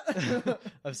 Is that?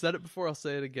 I've said it before. I'll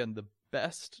say it again. The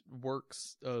best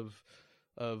works of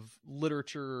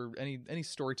literature, any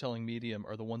storytelling medium,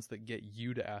 are the ones that get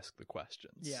you to ask the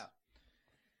questions. Yeah.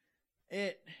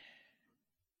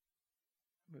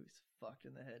 Movie's fucked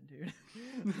in the head, dude.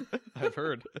 I've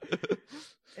heard.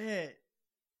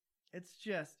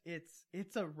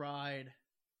 It's a ride.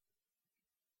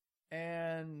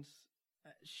 And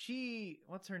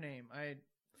what's her name? I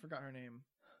forgot her name.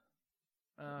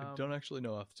 I don't actually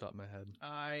know off the top of my head.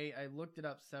 I looked it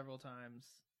up several times,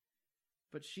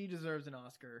 but she deserves an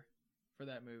Oscar for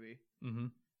that movie.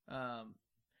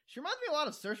 She reminds me a lot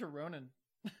of Saoirse Ronan,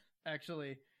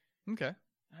 actually. Okay.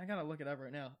 I gotta look it up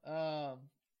right now.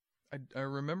 I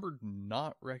remembered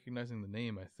not recognizing the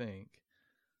name, I think,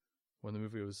 when the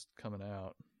movie was coming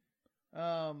out.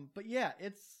 But yeah,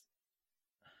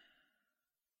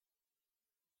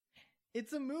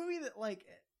 it's a movie that, like,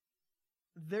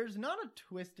 there's not a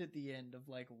twist at the end of,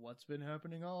 like, what's been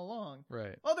happening all along.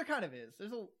 Right. Well, there kind of is.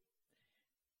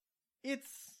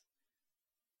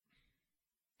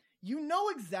 You know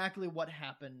exactly what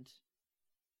happened.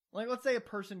 Like, let's say a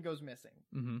person goes missing.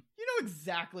 You know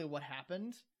exactly what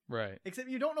happened. Right. Except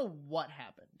you don't know what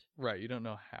happened. Right. You don't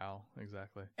know how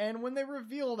exactly. And when they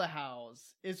reveal the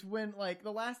hows is when, like,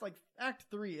 the last, like, Act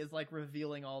 3 is, like,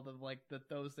 revealing all the, like,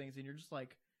 those things, and you're just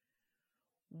like,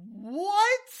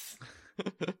 what?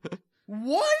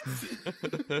 What?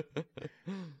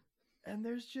 And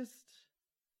there's just,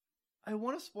 I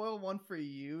want to spoil one for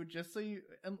you, just so you,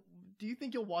 do you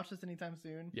think you'll watch this anytime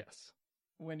soon? Yes.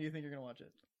 When do you think you're going to watch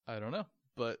it? I don't know,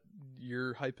 but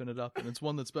you're hyping it up, and it's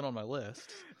one that's been on my list.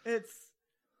 Oh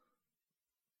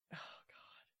God.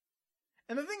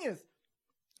 And the thing is,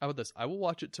 how about this? I will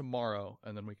watch it tomorrow,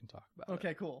 and then we can talk about it.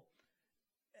 Okay, cool.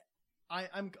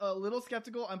 I'm a little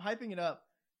skeptical. I'm hyping it up.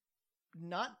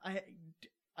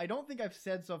 I don't think I've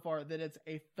said so far that it's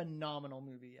a phenomenal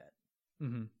movie yet.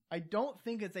 I don't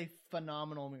think it's a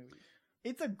phenomenal movie.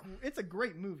 It's a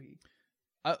great movie.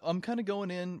 I'm kind of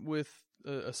going in with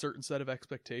a certain set of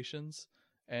expectations,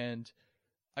 and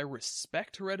I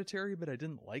respect Hereditary, but I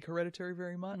didn't like Hereditary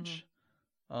very much.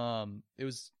 It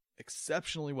was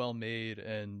exceptionally well made,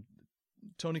 and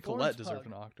Toni Collette deserved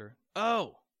an Oscar.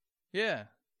 Oh, yeah.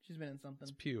 She's been in something.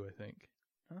 It's Pugh, I think.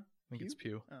 Huh? I think it's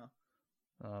Pugh. Oh.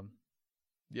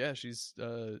 Yeah, she's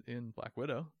in Black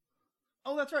Widow.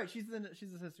 Oh, that's right. She's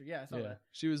the sister. Yeah, I saw that.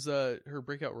 She was her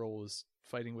breakout role was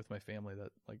Fighting with My Family,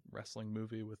 that, like, wrestling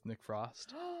movie with Nick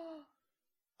Frost.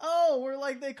 Oh, where,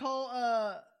 like, The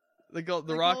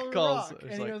Rock calls,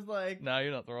 and he was like, "Nah,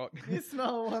 you're not The Rock. You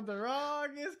smell what The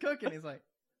Rock is cooking." He's like,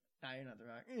 "Nah, you're not The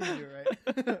Rock. You do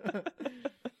it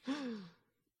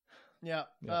right."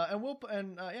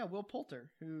 Yeah. Will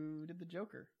Poulter, who did the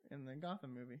Joker in the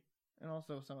Gotham movie, and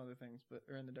also some other things,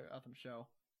 or in the Gotham show.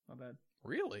 My bad.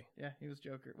 Really? Yeah, he was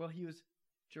Joker. Well, he was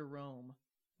Jerome.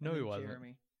 No, he wasn't.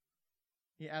 Jeremy.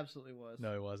 He absolutely was.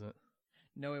 No, he wasn't.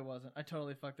 No, he wasn't. I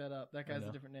totally fucked that up. That guy's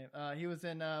a different name. He was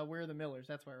in We're the Millers.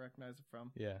 That's where I recognize him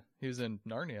from. Yeah, he was in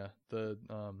Narnia, the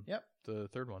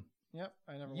third one. Yep,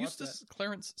 I never watched Eustace that.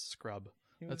 Clarence Scrub.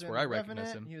 That's where I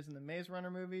recognize him. He was in the Maze Runner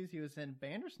movies. He was in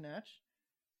Bandersnatch.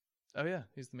 Oh yeah,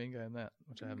 he's the main guy in that,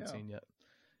 which I haven't seen yet.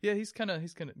 Yeah, he's kind of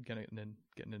getting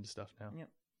into stuff now. Yeah,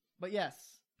 but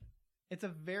yes, it's a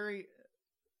very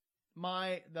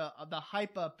the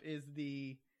hype up is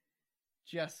the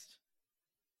just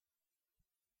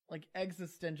like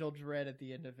existential dread at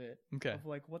the end of it. Okay, of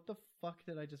like, what the fuck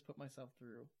did I just put myself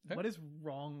through? Okay. What is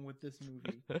wrong with this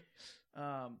movie?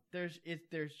 There's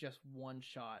just one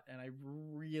shot, and I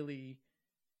really,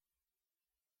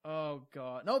 oh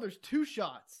god, no, there's two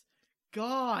shots.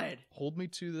 God, hold me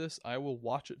to this. I will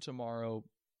watch it tomorrow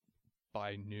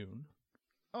by noon.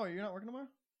 Oh, you're not working tomorrow?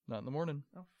 Not in the morning.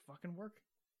 Oh, fucking work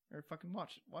or fucking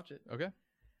watch it. Okay.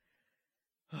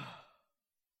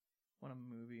 What a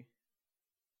movie.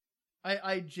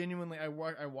 I genuinely I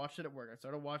watched it at work. I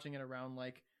started watching it around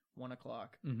like 1:00,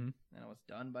 and I was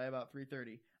done by about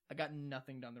 3:30. I got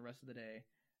nothing done the rest of the day.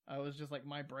 I was just like,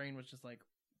 my brain was just like,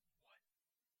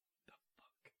 what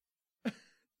the fuck?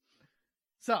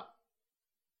 So,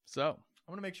 So I'm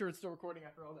gonna make sure it's still recording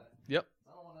after all that. Yep.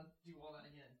 I don't want to do all that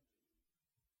again.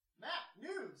 Matt,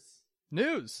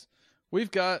 news.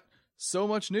 We've got so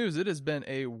much news. It has been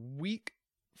a week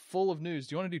full of news.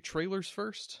 Do you want to do trailers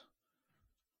first?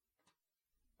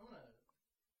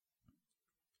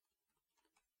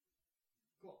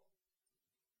 Cool.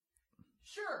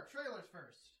 Sure, trailers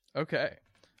first. Okay.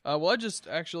 Well, I just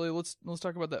actually let's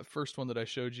talk about that first one that I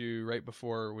showed you right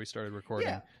before we started recording.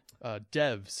 Yeah.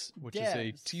 Devs, which is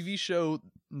a TV show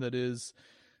that is,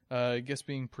 I guess,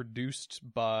 being produced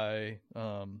by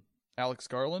Alex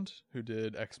Garland, who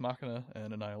did Ex Machina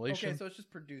and Annihilation. Okay, so it's just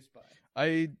produced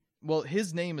by. Well,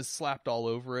 his name is slapped all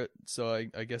over it, so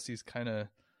I guess he's kind of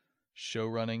show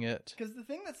running it. Because the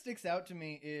thing that sticks out to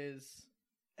me is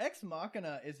Ex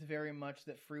Machina is very much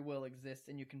that free will exists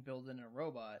and you can build in a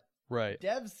robot. Right.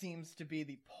 Dev seems to be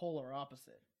the polar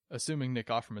opposite. Assuming Nick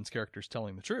Offerman's character is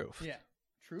telling the truth. Yeah.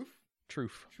 Truth?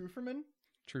 Truferman?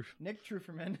 Truth. Nick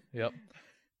Truferman. Yep.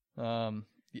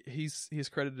 He's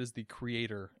credited as the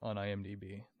creator on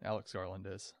IMDb. Alex Garland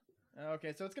is.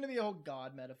 Okay, so it's going to be a whole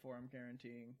god metaphor, I'm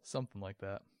guaranteeing. Something like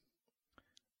that.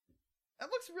 That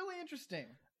looks really interesting.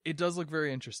 It does look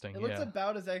very interesting, It looks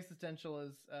about as existential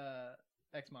as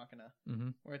Ex Machina. Mm-hmm.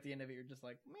 Where at the end of it, you're just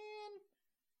like, man,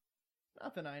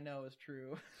 nothing I know is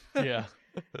true. Yeah.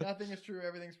 Nothing is true.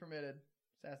 Everything's permitted.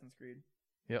 Assassin's Creed.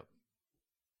 Yep.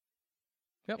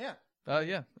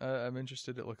 Yeah. I'm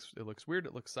interested. It looks weird.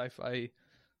 It looks sci-fi.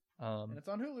 And it's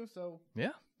on Hulu, so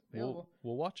yeah, we'll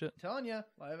watch it. I'm telling you,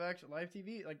 live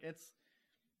TV, like it's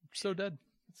so dead.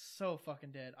 It's so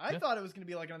fucking dead. I thought it was going to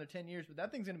be like another 10 years, but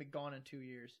that thing's going to be gone in 2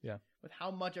 years. Yeah. With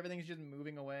how much everything's just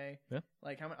moving away. Yeah.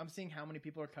 Like I'm seeing how many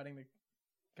people are cutting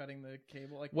the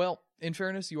cable. Like, well, in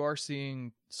fairness, you are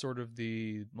seeing sort of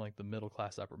the middle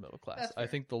class, upper middle class. I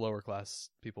think the lower class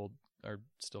people are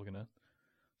still gonna.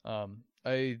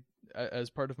 As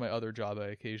part of my other job, I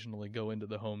occasionally go into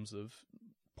the homes of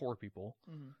poor people,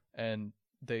 and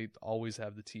they always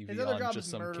have the TV on just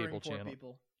some cable channel.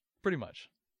 People. Pretty much.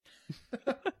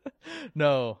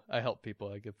 No, I help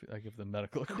people. I give them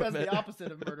medical equipment. That's the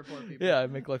opposite of murder poor people. Yeah, I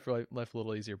make life a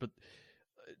little easier, but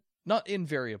not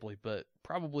invariably, but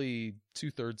probably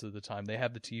 2/3 of the time they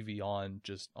have the TV on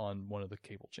just on one of the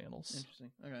cable channels.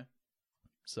 Interesting. Okay.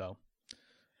 So,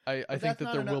 I think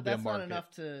that there will be a market. That's not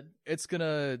enough to. It's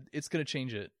gonna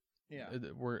change it. Yeah.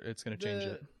 It's gonna change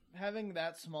it. Having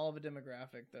that small of a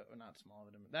demographic,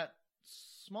 that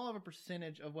small of a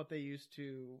percentage of what they used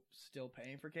to still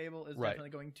paying for cable is definitely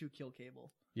going to kill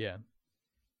cable. Yeah.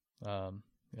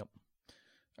 Yep.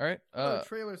 All right.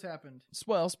 Trailers happened.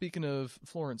 Well, speaking of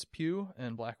Florence Pugh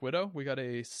and Black Widow, we got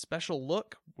a special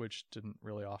look, which didn't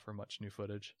really offer much new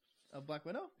footage. Of Black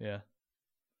Widow? Yeah.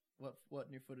 What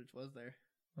new footage was there?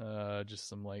 Just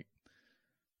some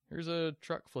here's a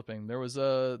truck flipping. There was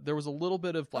a little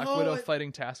bit of Black Widow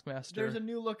fighting Taskmaster. There's a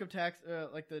new look of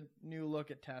the new look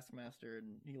at Taskmaster,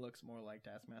 and he looks more like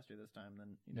Taskmaster this time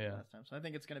than he did last time. So I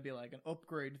think it's gonna be like an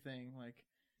upgrade thing.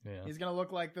 He's gonna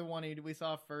look like the one we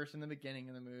saw first in the beginning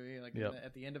of the movie,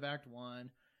 at the end of Act 1,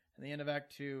 and the end of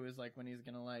Act 2 is when he's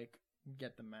gonna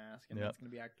get the mask, and that's gonna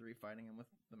be Act 3 fighting him with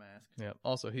the mask. Yeah.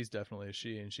 Also, he's definitely a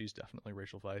she, and she's definitely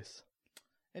Rachel Weisz.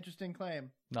 Interesting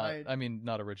claim.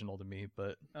 Not original to me,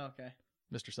 but okay.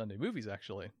 Mr. Sunday Movies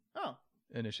actually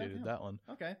initiated that one.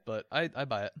 Okay. But I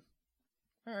buy it.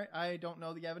 All right. I don't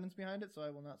know the evidence behind it, so I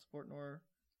will not support nor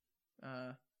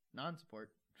non-support.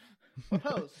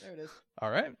 Oppose. There it is. All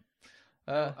right.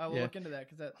 I will look into that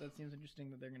because that seems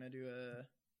interesting that they're going to do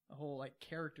a whole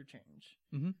character change.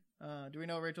 Mm-hmm. Do we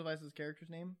know Rachel Weisz's character's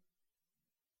name?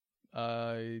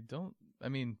 I don't. I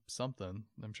mean, something.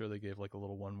 I'm sure they gave a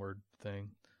little one-word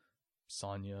thing.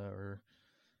 Sonya or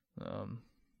I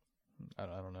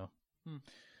don't know.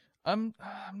 I'm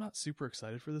not super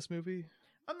excited for this movie.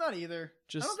 I'm not either.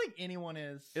 I don't think anyone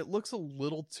is. It looks a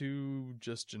little too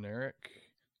just generic.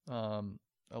 A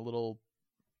little.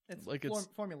 It's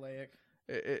formulaic.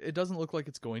 It doesn't look like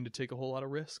it's going to take a whole lot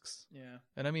of risks. Yeah.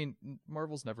 And I mean,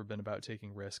 Marvel's never been about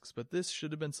taking risks, but this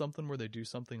should have been something where they do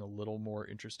something a little more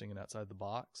interesting and outside the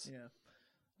box.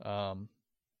 Yeah.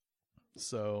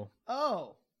 So.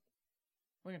 Oh.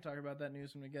 We can talk about that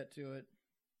news when we get to it.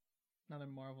 Another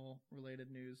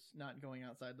Marvel-related news, not going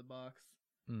outside the box.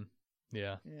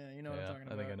 Yeah. Yeah, you know what I'm talking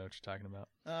about. I think I know what you're talking about.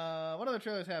 What other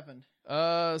trailers happened?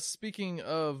 Speaking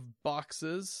of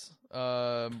boxes,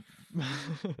 where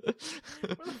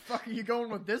the fuck are you going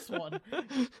with this one?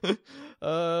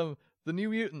 The New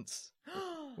Mutants.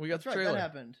 We got the trailer. That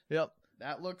happened. Yep.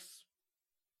 That looks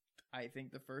I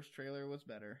think the first trailer was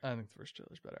better. I think the first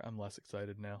trailer's better. I'm less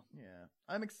excited now. Yeah.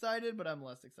 I'm excited, but I'm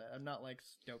less excited. I'm not like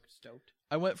stoked.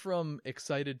 I went from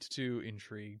excited to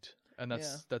intrigued, and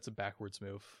that's a backwards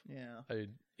move. Yeah.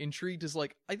 Intrigued is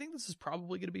like, I think this is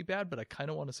probably going to be bad, but I kind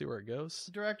of want to see where it goes.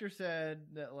 The director said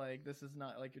that like this is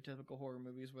not like your typical horror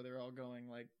movies where they're all going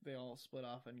like they all split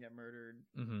off and get murdered.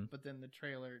 Mm-hmm. But then the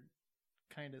trailer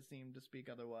kind of seemed to speak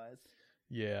otherwise.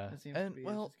 Yeah, and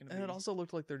it also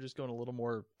looked like they're just going a little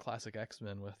more classic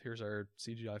X-Men with here's our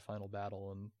CGI final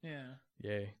battle and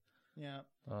yay. Yeah.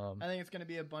 I think it's going to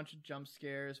be a bunch of jump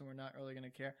scares and we're not really going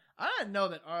to care. I didn't know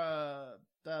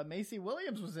that Macy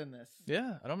Williams was in this.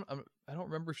 Yeah, I don't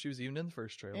remember if she was even in the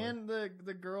first trailer. And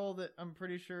the girl that I'm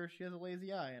pretty sure she has a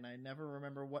lazy eye, and I never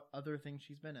remember what other thing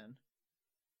she's been in.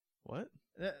 What?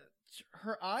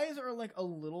 Her eyes are like a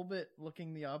little bit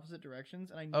looking the opposite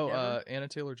directions, and Anna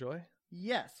Taylor-Joy?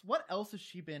 Yes. What else has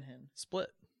she been in? Split.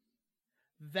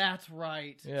 That's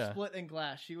right. Yeah. Split and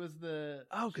Glass. She was the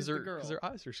because her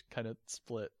eyes are kind of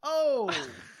split. Oh.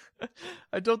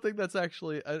 I don't think that's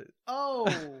actually.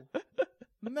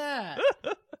 Matt.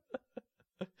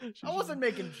 I wasn't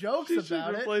making jokes about it. She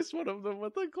should replace one of them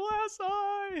with a glass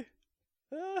eye.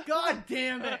 God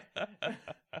damn it.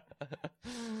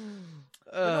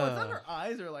 No, it's not her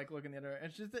eyes are like looking the other way.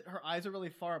 It's just that her eyes are really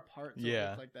far apart. So it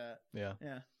looks like that. Yeah.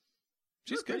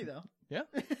 She's pretty though. Yeah.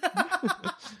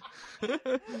 I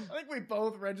think we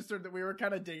both registered that we were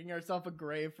kind of digging ourselves a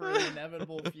grave for an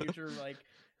inevitable future, like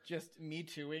just Me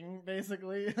Tooing,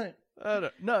 basically.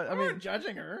 No, I mean,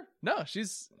 judging her. No,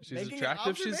 she's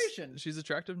attractive. She's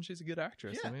attractive and she's a good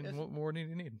actress. Yeah, I mean, what more do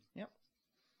you need? Yep.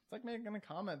 It's like making a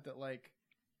comment that like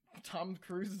Tom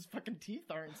Cruise's fucking teeth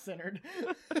aren't centered,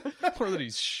 or that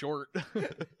he's short.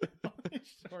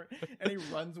 And he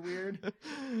runs weird.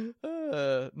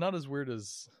 Not as weird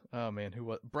as who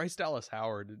was Bryce Dallas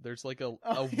Howard? There's like a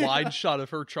wide shot of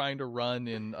her trying to run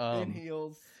in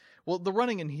heels. Well, the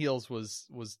running in heels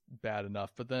was bad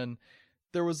enough, but then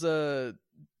there was in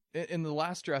the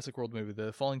last Jurassic World movie,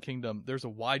 The Fallen Kingdom, there's a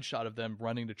wide shot of them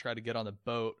running to try to get on the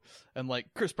boat, and like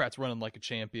Chris Pratt's running like a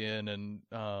champion, and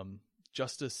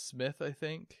Justice Smith, I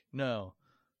think. No,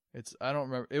 I don't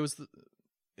remember. It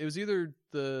was either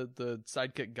the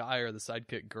sidekick guy or the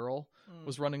sidekick girl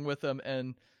was running with them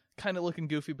and kind of looking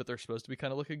goofy, but they're supposed to be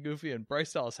kind of looking goofy. And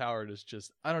Bryce Dallas Howard is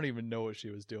just, I don't even know what she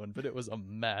was doing, but it was a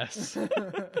mess.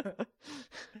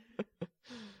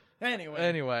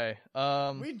 Anyway,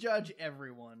 we judge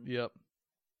everyone. Yep.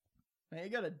 Man, you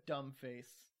got a dumb face.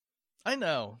 I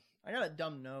know. I got a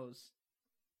dumb nose.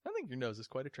 I think your nose is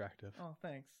quite attractive. Oh,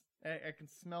 thanks. I can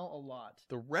smell a lot.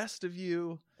 The rest of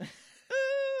you.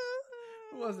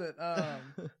 Who was it?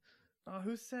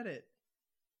 Who said it?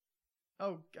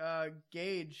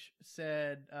 Gage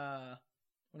said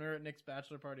when we were at Nick's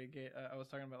bachelor party, I was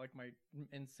talking about like my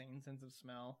insane sense of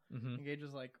smell, and Gage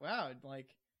was like, "Wow,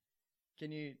 like,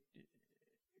 can you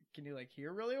like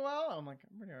hear really well?" And I'm like,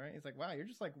 "I'm pretty alright." He's like, "Wow, you're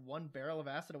just like one barrel of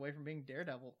acid away from being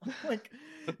Daredevil." Like,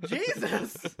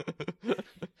 Jesus.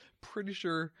 Pretty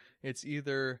sure it's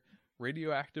either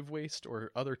radioactive waste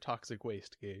or other toxic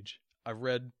waste, Gage. I've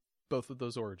read both of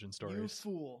those origin stories. You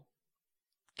fool.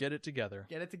 Get it together.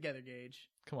 Get it together, Gage.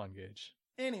 Come on, Gage.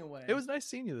 Anyway. It was nice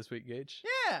seeing you this week, Gage.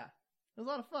 Yeah. It was a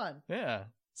lot of fun. Yeah.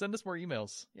 Send us more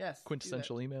emails. Yes.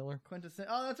 Quintessential emailer.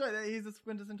 Oh, that's right. He's a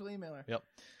quintessential emailer. Yep.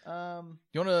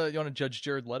 You wanna judge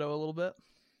Jared Leto a little bit?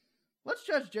 Let's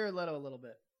judge Jared Leto a little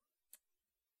bit.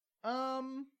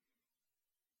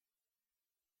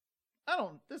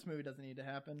 This movie doesn't need to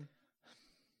happen.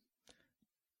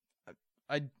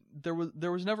 There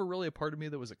was never really a part of me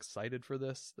that was excited for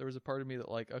this. There was a part of me that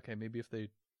like, okay, maybe if they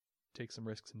take some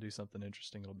risks and do something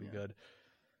interesting, it'll be good.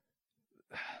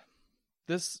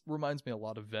 This reminds me a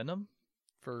lot of Venom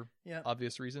for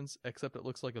obvious reasons, except it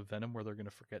looks like a Venom where they're going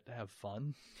to forget to have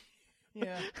fun.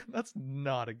 Yeah. That's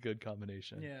not a good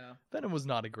combination. Yeah. Venom was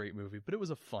not a great movie, but it was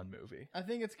a fun movie. I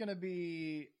think it's going to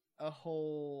be a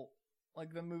whole,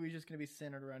 like the movie's just going to be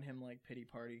centered around him like pity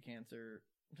party cancer.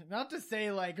 Not to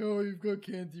say like, oh, you've got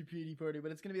cancer pity party,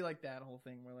 but it's going to be like that whole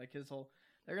thing where like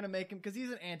they're going to make him, because he's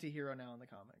an anti-hero now in the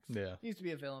comics. Yeah. He used to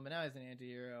be a villain, but now he's an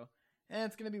anti-hero. And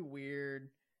it's going to be weird.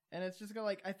 And it's just going to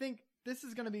like, I think this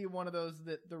is going to be one of those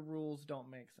that the rules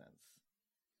don't make sense.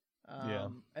 Yeah.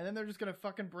 And then they're just going to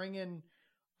fucking bring in,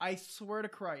 I swear to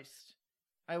Christ,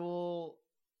 I will,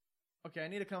 okay, I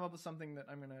need to come up with something that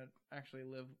I'm going to actually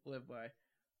live by.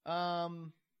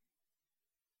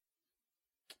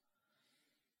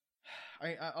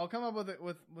 I'll come up with it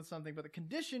with something, but the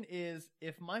condition is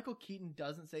if Michael Keaton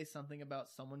doesn't say something about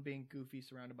someone being goofy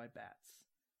surrounded by bats.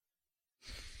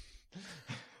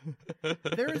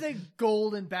 There is a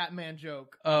golden Batman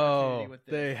joke. Oh, with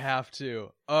this. they have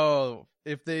to. Oh,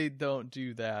 if they don't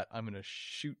do that, I'm gonna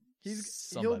shoot.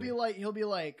 He'll be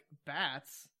like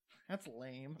bats. That's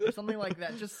lame, or something like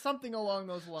that. Just something along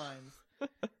those lines.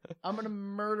 I'm gonna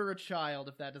murder a child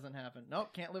if that doesn't happen.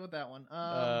 Nope, can't live with that one.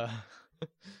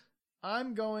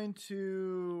 I'm going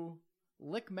to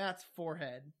lick Matt's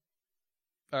forehead.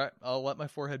 All right, I'll let my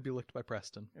forehead be licked by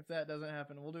Preston. If that doesn't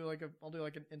happen, I'll do like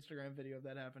an Instagram video of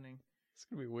that happening. It's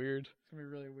gonna be weird. It's gonna be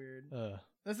really weird.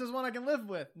 This is one I can live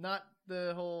with, not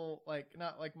the whole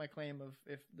not like my claim of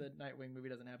if the Nightwing movie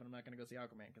doesn't happen, I'm not gonna go see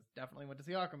Aquaman, because definitely went to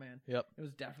see Aquaman. Yep, it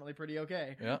was definitely pretty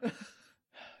okay. Yeah,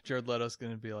 Jared Leto's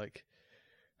gonna be like,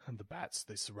 and the bats,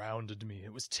 they surrounded me.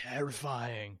 It was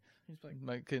terrifying. He's like,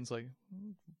 my kid's like,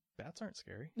 bats aren't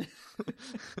scary.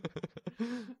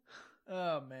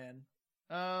 Oh man.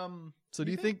 So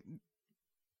do you think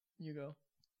you go?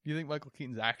 Do you think Michael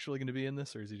Keaton's actually going to be in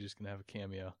this, or is he just going to have a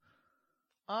cameo?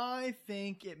 I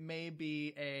think it may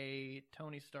be a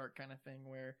Tony Stark kind of thing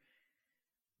where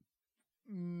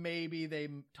maybe they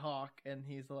talk and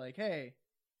he's like, "Hey,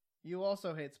 you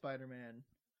also hate Spider-Man.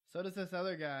 So does this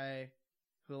other guy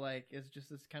who like is just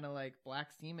this kind of like black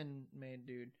semen made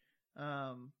dude."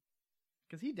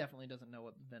 Because he definitely doesn't know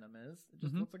what Venom is. It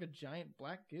just looks like a giant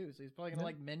black goo. So he's probably gonna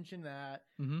like mention that,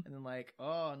 and then like,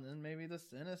 and then maybe the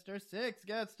Sinister Six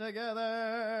gets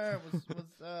together. Was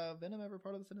Venom ever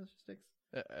part of the Sinister Six?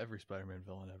 Every Spider-Man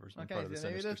villain ever has been part of the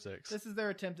Sinister Six. This is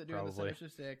their attempt at doing the Sinister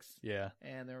Six. Yeah,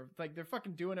 and they're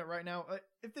fucking doing it right now.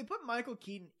 If they put Michael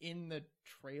Keaton in the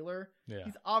trailer,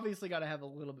 he's obviously got to have a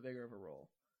little bit bigger of a role.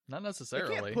 Not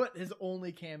necessarily. They can't put his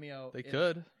only cameo. They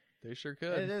could. They sure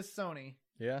could. It is Sony.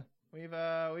 Yeah.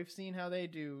 We've seen how they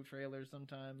do trailers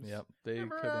sometimes. Yep, they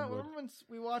remember when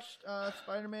we watched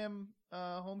Spider-Man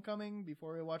Homecoming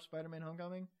before we watched Spider-Man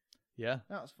Homecoming? Yeah,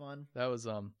 that was fun. That was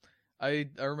I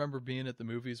remember being at the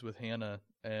movies with Hannah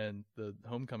and the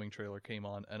Homecoming trailer came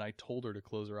on, and I told her to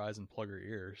close her eyes and plug her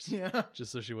ears. Yeah,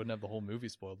 just so she wouldn't have the whole movie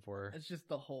spoiled for her. It's just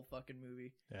the whole fucking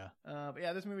movie. Yeah. But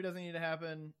yeah, this movie doesn't need to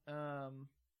happen.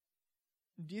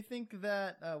 Do you think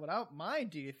that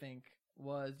do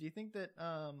you think that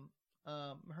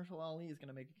Mahershala Ali is going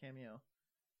to make a cameo?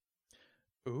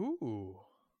 Ooh.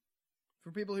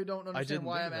 For people who don't understand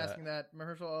why I'm asking that,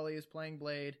 Mahershala Ali is playing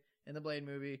Blade in the Blade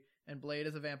movie, and Blade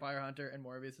is a vampire hunter, and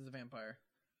Morbius is a vampire.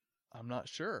 I'm not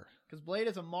sure. Because Blade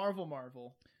is a Marvel,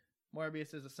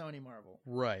 Morbius is a Sony Marvel.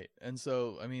 Right. And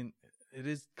so, I mean, it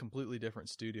is completely different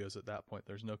studios at that point.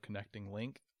 There's no connecting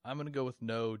link. I'm going to go with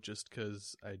no, just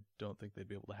because I don't think they'd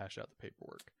be able to hash out the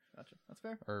paperwork. Gotcha. That's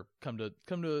fair. Or come to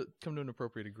an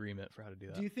appropriate agreement for how to do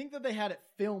that. Do you think that they had it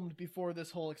filmed before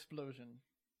this whole explosion?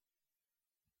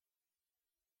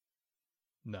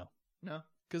 No. No?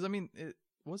 Because, I mean, it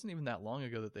wasn't even that long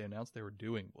ago that they announced they were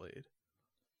doing Blade.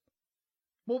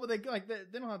 Well, but they don't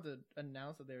have to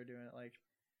announce that they were doing it. Like,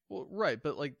 well, right,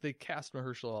 but like they cast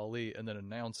Mahershala Ali and then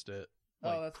announced it.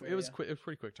 Like, that's fair, it was quick. It was a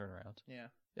pretty quick turnaround. Yeah.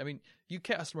 I mean, you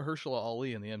cast Mahershala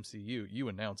Ali in the MCU. You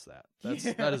announce that.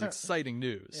 That is exciting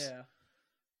news. Yeah.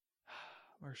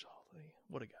 Mahershala Ali,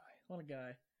 what a guy. What a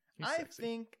guy. He's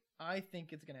sexy. I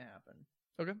think it's gonna happen.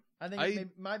 Okay. I think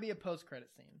it might be a post-credit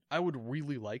scene. I would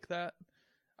really like that.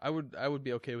 I would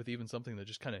be okay with even something that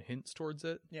just kind of hints towards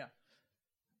it. Yeah.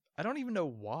 I don't even know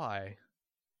why.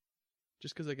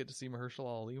 Just because I get to see Mahershala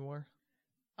Ali more.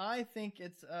 I think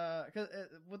it's because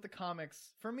with the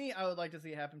comics, for me, I would like to see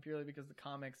it happen purely because the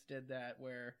comics did that,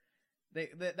 where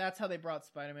that's how they brought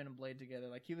Spider-Man and Blade together.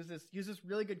 Like he was this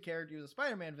really good character. He was a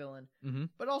Spider-Man villain,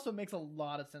 but it also makes a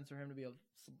lot of sense for him to be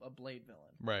a Blade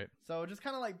villain. Right. So just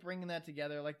kind of like bringing that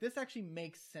together, like this actually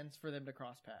makes sense for them to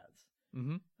cross paths.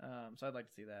 Mm-hmm. So I'd like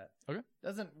to see that. Okay.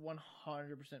 Doesn't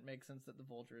 100% make sense that the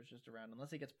Vulture is just around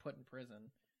unless he gets put in prison.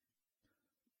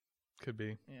 Could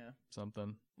be. Yeah.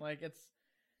 Something. Like it's.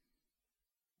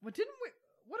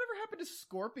 Whatever happened to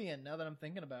Scorpion? Now that I'm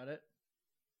thinking about it,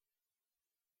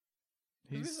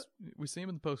 we see him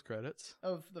in the post credits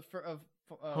of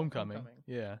Homecoming.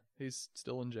 Yeah, he's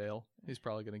still in jail. He's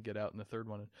probably going to get out in the third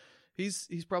one.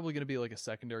 He's probably going to be like a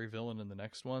secondary villain in the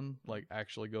next one, like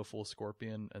actually go full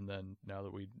Scorpion, and then now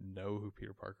that we know who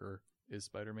Peter Parker is,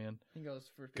 Spider-Man, he goes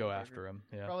for Peter Parker. After him.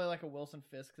 Yeah, probably like a Wilson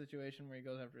Fisk situation where he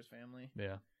goes after his family.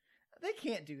 Yeah. They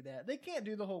can't do that. They can't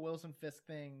do the whole Wilson Fisk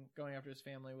thing going after his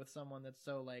family with someone that's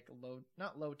so like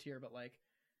not low tier, but like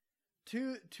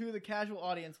to the casual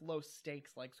audience, low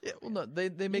stakes like Scorpion. Yeah, well, no,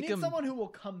 they make him someone who will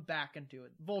come back and do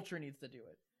it. Vulture needs to do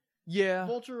it. Yeah,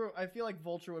 Vulture. I feel like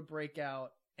Vulture would break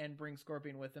out and bring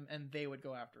Scorpion with him, and they would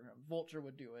go after him. Vulture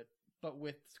would do it, but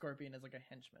with Scorpion as like a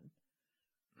henchman.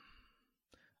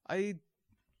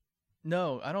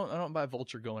 No, I don't buy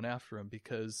Vulture going after him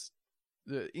because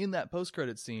in that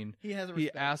post-credit scene, he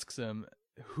asks him,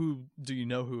 "Who do you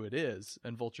know who it is?"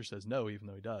 And Vulture says no, even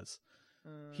though he does.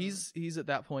 He's at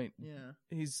that point. Yeah.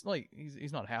 He's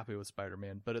not happy with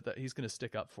Spider-Man, but he's going to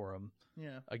stick up for him.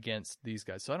 Yeah. Against these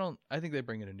guys. So I think they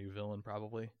bring in a new villain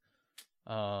probably.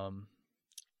 I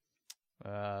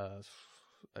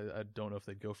don't know if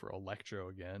they'd go for Electro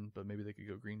again, but maybe they could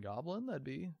go Green Goblin. That'd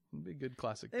be a good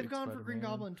classic. They've gone Spider-Man. for Green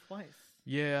Goblin twice.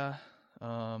 Yeah.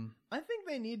 I think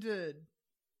they need to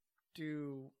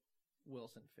do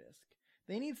Wilson Fisk.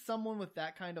 They need someone with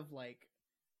that kind of like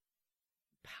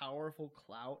powerful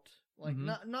clout, like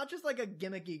not just like a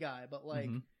gimmicky guy, but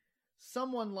like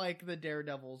someone like the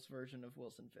Daredevil's version of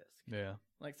Wilson Fisk. Yeah,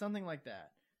 like something like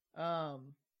that.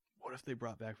 What if they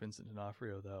brought back Vincent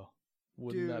D'Onofrio though?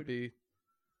 Wouldn't that be?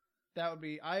 That would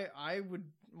be. I would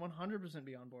 100%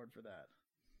 be on board for that.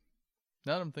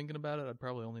 Now that I'm thinking about it, I'd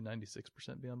probably only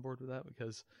 96% be on board with that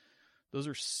because those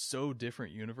are so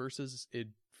different universes.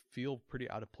 It'd feel pretty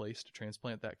out of place to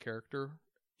transplant that character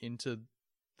into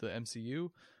the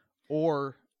MCU,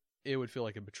 or it would feel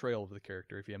like a betrayal of the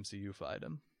character if you MCU-fied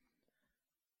him.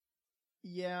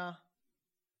 Yeah.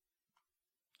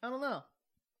 I don't know.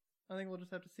 I think we'll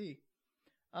just have to see.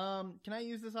 Can I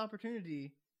use this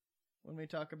opportunity when we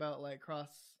talk about like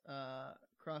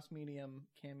cross-medium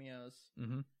cameos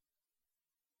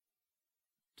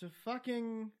to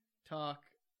fucking talk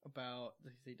about the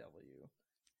CW?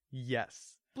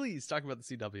 Yes. Please talk about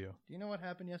the CW. Do you know what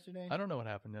happened yesterday? I don't know what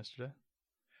happened yesterday.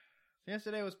 So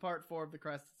yesterday was part 4 of the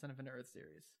Crisis on Infinite Earth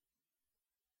series.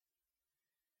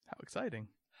 How exciting.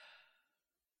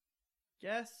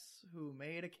 Guess who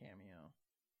made a cameo?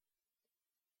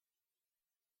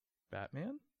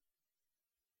 Batman?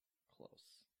 Close.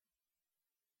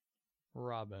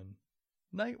 Robin.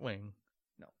 Nightwing.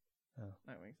 No. Oh.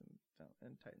 Nightwing's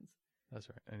and Titans. That's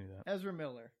right. I knew that. Ezra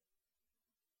Miller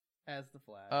as the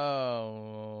Flash.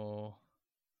 Oh.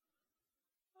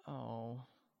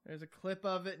 There's a clip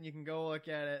of it, and you can go look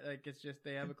at it. Like it's just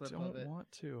they have a clip of it. I don't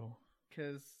want to.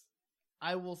 Because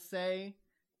I will say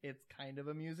it's kind of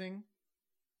amusing.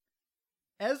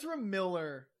 Ezra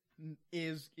Miller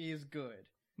is good.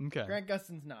 Okay. Grant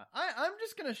Gustin's not. I'm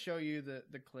just gonna show you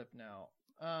the clip now.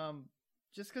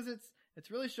 Just because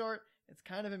it's really short. It's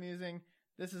kind of amusing.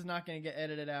 This is not gonna get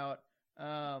edited out.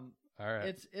 All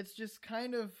right. It's just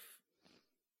kind of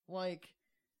like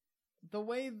the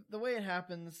way it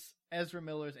happens. Ezra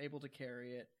Miller is able to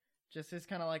carry it. Just his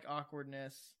kind of like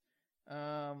awkwardness.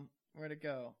 Where'd it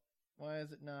go? Why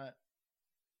is it not?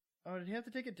 Oh, did he have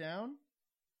to take it down?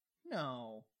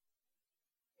 No.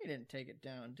 He didn't take it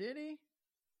down, did he?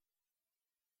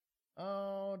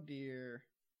 Oh dear.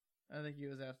 I think he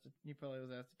probably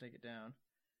was asked to take it down.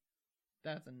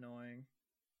 That's annoying.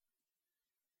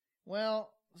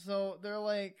 Well, so they're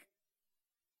like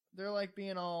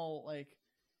being all like,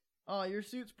 oh, your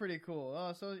suit's pretty cool.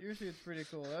 Oh, so your suit's pretty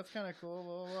cool. That's kind of cool.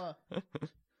 Blah, blah, blah.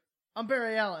 I'm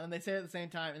Barry Allen, and they say it at the same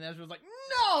time, and Ezra's like,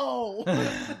 no!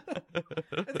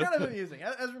 It's kind of amusing.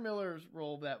 Ezra Miller's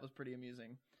role of that was pretty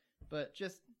amusing. But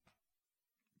just,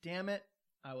 damn it,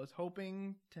 I was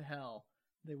hoping to hell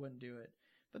they wouldn't do it.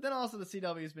 But then also the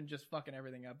CW has been just fucking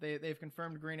everything up. They've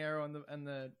confirmed Green Arrow and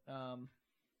the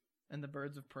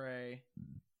Birds of Prey,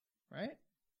 right?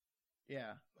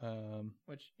 Yeah.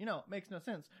 Which, makes no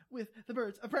sense with the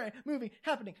Birds of Prey movie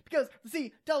happening because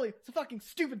the CW is a fucking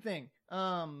stupid thing.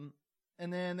 And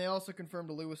then they also confirmed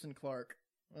a Lewis and Clark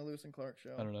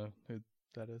show. I don't know who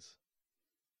that is.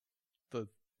 The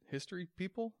History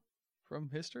people from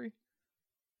History?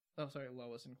 Oh, sorry,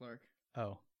 Lois and Clark.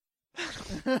 Oh.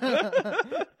 Is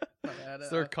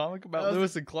there a comic about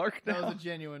Lewis and Clark now? That was a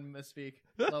genuine misspeak.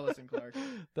 Lois and Clark.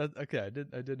 Okay, I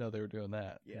did know they were doing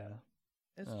that. Yeah.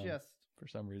 It's just for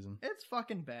some reason. It's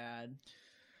fucking bad.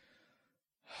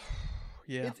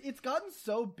 Yeah. It's gotten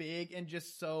so big and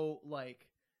just so like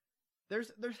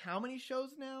there's how many shows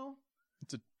now?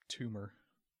 It's a tumor.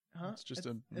 Huh? It's just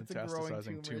a it's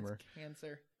metastasizing tumor. It's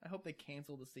cancer. I hope they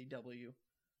cancel the CW.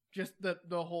 Just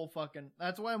the whole fucking.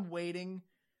 That's why I'm waiting.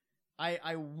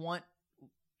 I want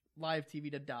live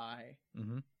TV to die.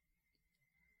 Mm-hmm.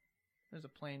 There's a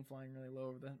plane flying really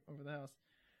low over the house.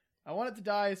 I want it to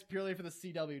die purely for the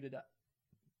CW to die.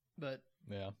 But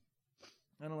yeah,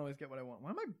 I don't always get what I want. Why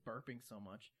am I burping so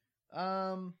much?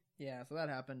 Yeah, so that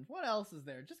happened. What else is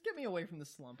there? Just get me away from the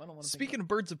slump. I don't want to. Speaking of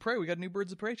Birds of Prey, we got a new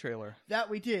Birds of Prey trailer. That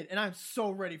we did, and I'm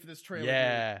so ready for this trailer.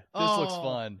 Yeah, this looks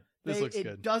fun. This looks good.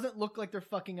 It doesn't look like they're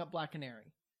fucking up Black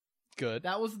Canary. good.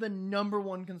 That was the number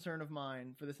one concern of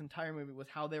mine for this entire movie, was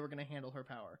how they were going to handle her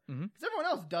power. Because everyone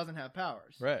else doesn't have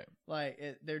powers. Right. Like,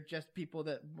 they're just people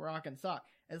that rock and sock.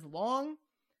 As long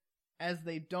as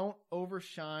they don't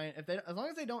overshine, as long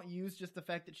as they don't use just the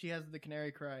fact that she has the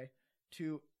canary cry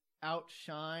to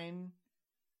outshine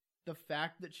the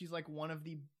fact that she's like one of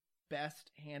the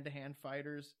best hand-to-hand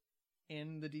fighters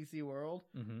in the DC world,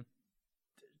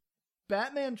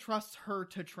 Batman trusts her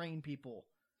to train people.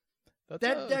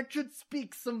 That should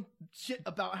speak some shit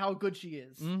about how good she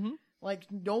is. Like,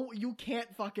 no, you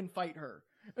can't fucking fight her.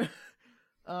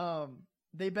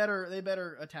 They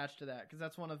better attach to that, because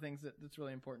that's one of the things that's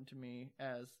really important to me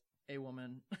as a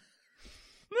woman.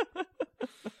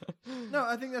 No,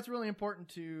 I think that's really important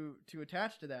to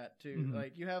attach to that too.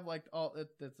 Like, you have like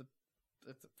it's a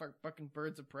fucking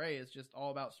Birds of Prey is just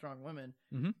all about strong women.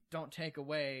 Don't take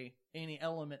away any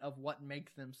element of what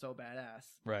makes them so badass.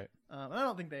 Right. I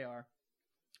don't think they are.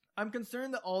 I'm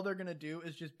concerned that all they're gonna do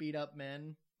is just beat up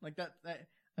men like that.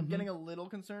 I'm getting a little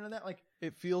concerned of that. Like,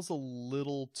 it feels a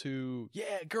little too,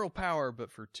 girl power,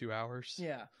 but for 2 hours.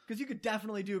 Yeah, because you could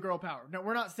definitely do girl power. No,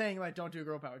 we're not saying like don't do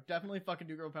girl power. Definitely fucking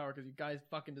do girl power, because you guys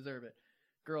fucking deserve it.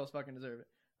 Girls fucking deserve it.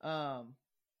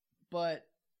 But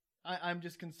I'm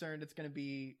just concerned it's going to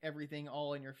be everything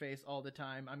all in your face all the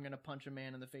time. I'm going to punch a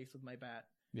man in the face with my bat.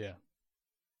 Yeah.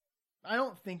 I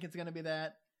don't think it's going to be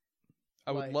that.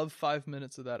 I would love 5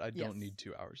 minutes of that. I don't need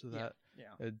 2 hours of that. Yeah.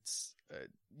 It's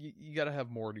you got to have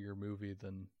more to your movie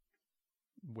than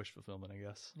wish fulfillment, I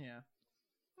guess. Yeah.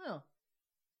 No.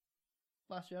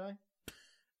 Last Jedi,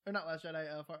 or not Last Jedi.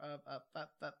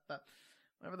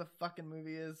 Whatever the fucking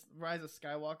movie is, Rise of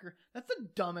Skywalker. That's the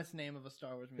dumbest name of a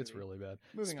Star Wars movie. It's really bad.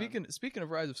 Speaking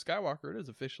of Rise of Skywalker, it has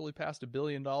officially passed $1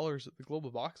 billion at the global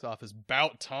box office.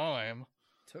 About time.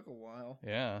 Took a while.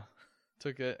 Yeah.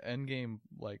 Took an Endgame,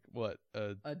 like, what?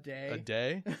 A day? A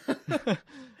day?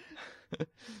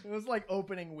 It was like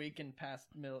opening weekend past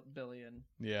billion.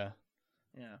 Yeah.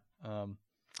 Yeah.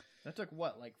 That took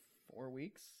what, like 4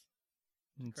 weeks?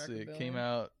 Let's see. It came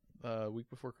out a week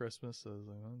before Christmas. So I was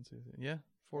like, 1, 2, 3. Yeah.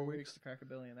 4 weeks to crack $1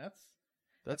 billion.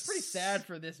 That's pretty sad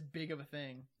for this big of a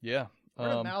thing. Yeah. Word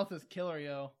of mouth is killer,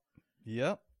 yo.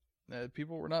 Yep.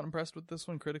 People were not impressed with this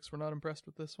one. Critics were not impressed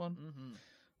with this one.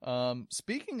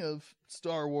 Speaking of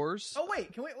Star Wars. Oh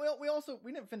wait, can we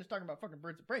didn't finish talking about fucking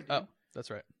Birds of Prey, dude. Oh,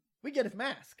 that's right. We get his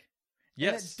mask.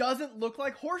 Yes. And it doesn't look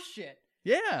like horse shit.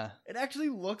 Yeah. It actually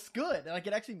looks good. Like,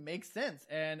 it actually makes sense.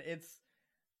 And it's,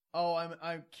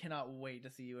 I cannot wait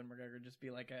to see Ewan McGregor just be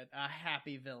like a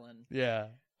happy villain. Yeah.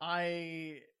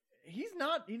 He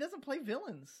doesn't play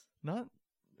villains. Not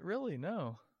really,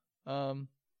 no.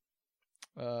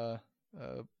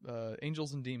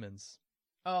 Angels and Demons.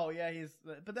 Oh yeah,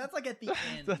 but that's like at the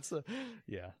end.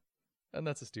 And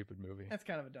that's a stupid movie. That's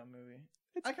kind of a dumb movie.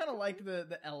 I kind of like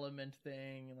the element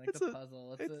thing and like the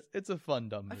puzzle. It's a fun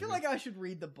dumb movie. I feel like I should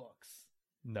read the books.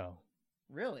 No.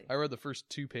 Really? I read the first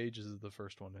 2 pages of the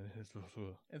first one.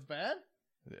 It's bad?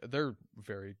 They're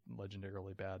very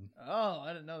legendarily bad. Oh,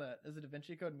 I didn't know that. Is the Da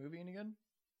Vinci Code movie any good?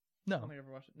 No. I don't think I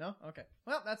ever watched it. No? Okay.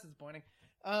 Well, that's disappointing.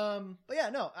 But yeah,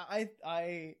 no.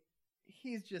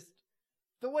 He's just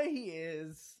the way he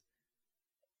is.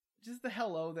 Just the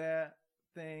hello that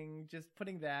thing. Just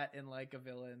putting that in like a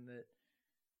villain that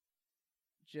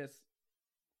just,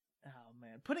 oh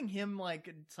man, putting him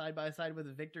like side by side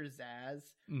with Victor Zsasz,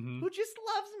 who just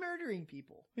loves murdering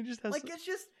people. He just has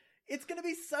it's gonna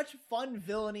be such fun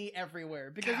villainy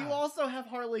everywhere, because you also have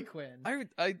Harley Quinn.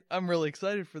 I'm really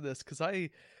excited for this, because I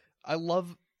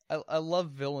love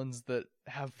villains that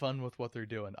have fun with what they're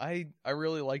doing. I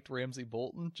really liked Ramsay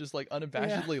Bolton, just like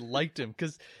unabashedly liked him,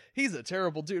 because he's a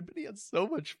terrible dude, but he had so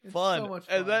much fun.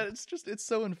 And it's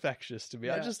so infectious to me.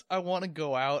 Yeah. I want to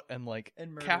go out and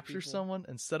capture someone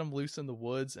and set them loose in the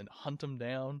woods and hunt them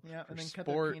down. Yeah, and then cut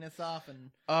their penis off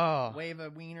and wave a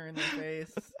wiener in their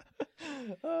face.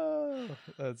 Man.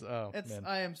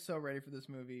 I am so ready for this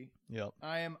movie. Yep.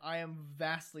 I am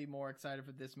vastly more excited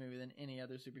for this movie than any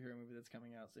other superhero movie that's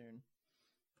coming out soon.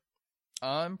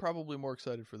 I'm probably more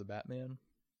excited for the Batman.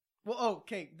 Well,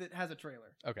 okay, that has a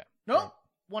trailer. Okay. Nope. Right.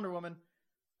 Wonder Woman.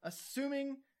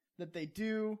 Assuming that they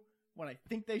do what I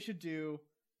think they should do.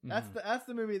 That's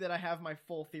the movie that I have my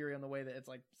full theory on, the way that it's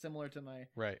like similar to my.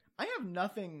 Right. I have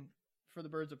nothing for the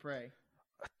Birds of Prey.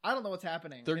 I don't know what's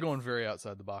happening. They're going very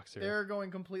outside the box here. They're going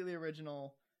completely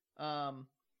original.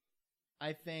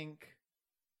 I think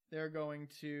they're going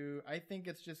to. I think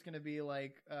it's just going to be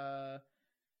like.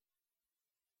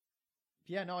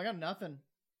 Yeah, no, I got nothing.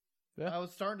 Yeah. I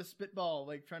was starting to spitball,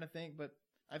 trying to think, but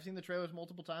I've seen the trailers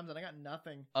multiple times and I got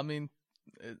nothing. I mean,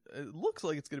 it looks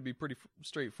like it's going to be pretty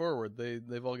straightforward.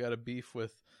 They've all got a beef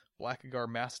with Blackagar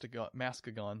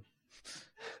Maskagon.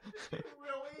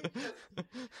 Really?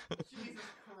 Jesus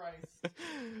Christ.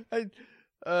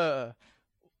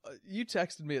 You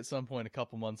texted me at some point a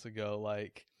couple months ago,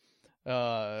 like,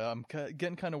 I'm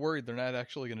getting kind of worried they're not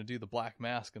actually going to do the Black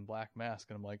Mask and Black Mask.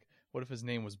 And I'm like, what if his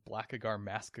name was Blackagar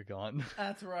Maskagon?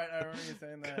 That's right. I remember you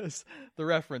saying that. Because the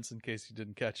reference, in case you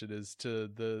didn't catch it, is to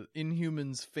the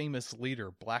Inhumans' famous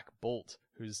leader, Black Bolt,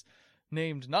 who's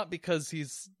named not because he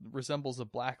resembles a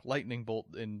black lightning bolt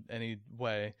in any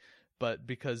way, but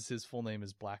because his full name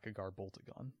is Blackagar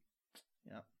Boltagon.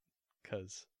 Yeah.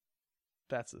 Because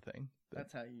that's the thing.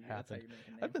 That's how you make a name.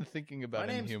 I've been thinking about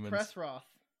My Inhumans. name's Pressroth.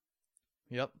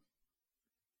 Yep.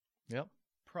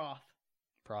 Proth.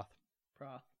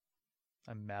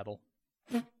 I'm Maddle.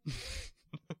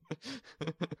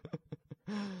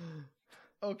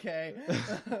 Okay.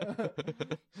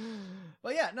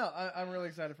 But yeah, no, I'm really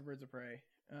excited for Birds of Prey.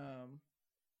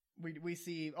 We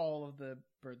see all of the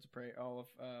Birds of Prey, all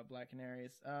of Black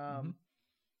Canaries.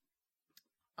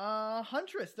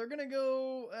 Huntress, they're gonna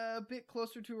go a bit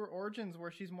closer to her origins,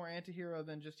 where she's more anti-hero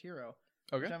than just hero.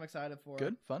 Okay, which I'm excited for.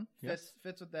 Good, fun.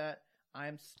 Fits with that.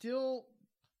 I'm still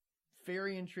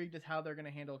very intrigued as how they're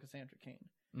gonna handle Cassandra Cain,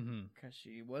 because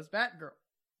she was Batgirl.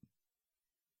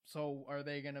 So are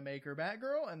they gonna make her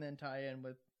Batgirl and then tie in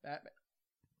with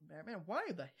Batman?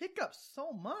 Why the hiccups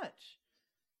so much?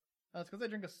 Oh, it's because I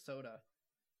drink a soda.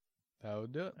 That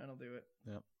would do it. That'll do it.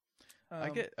 Yeah. I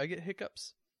get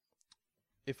hiccups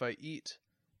if I eat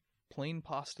plain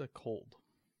pasta cold.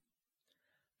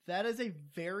 That is a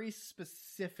very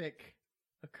specific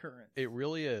occurrence. It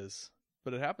really is.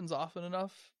 But it happens often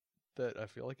enough that I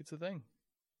feel like it's a thing.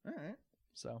 All right.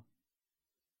 So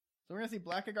we're going to see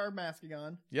Blackagar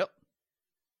Maskagon. Yep.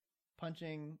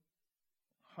 Punching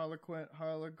Harleen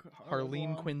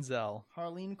Quinzel.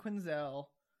 Harleen Quinzel.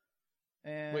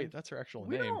 And wait, that's her actual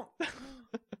name.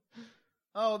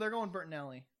 Oh, they're going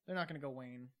Bertinelli. They're not going to go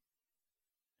Wayne.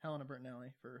 Helena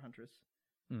Bertinelli for Huntress.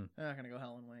 They're not going to go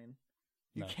Helen Wayne.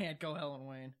 You can't go Helen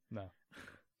Wayne. No.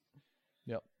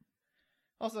 Yep.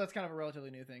 Also, that's kind of a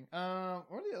relatively new thing. What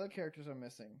are the other characters I'm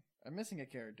missing? I'm missing a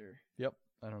character. Yep.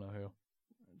 I don't know who.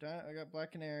 I got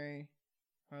Black Canary,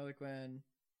 Harley Quinn,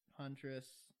 Huntress,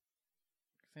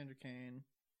 Cassandra Cain.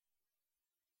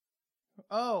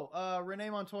 Oh,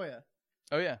 Renee Montoya.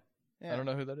 Oh, yeah. I don't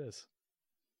know who that is.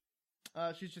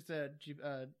 She's just a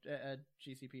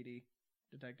GCPD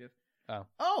detective.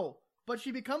 Oh, but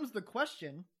she becomes the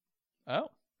Question.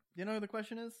 Oh, you know who the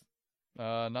Question is?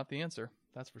 Not the answer.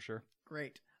 That's for sure.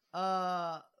 Great.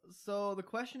 So the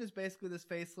Question is basically this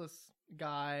faceless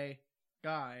guy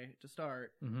to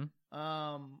start.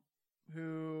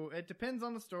 Who, it depends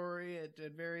on the story. It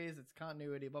varies. It's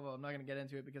continuity. Blah blah. I'm not going to get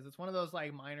into it because it's one of those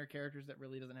like minor characters that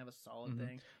really doesn't have a solid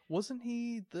thing. Wasn't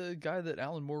he the guy that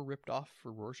Alan Moore ripped off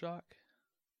for Rorschach?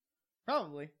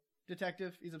 Probably.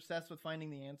 Detective. He's obsessed with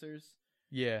finding the answers.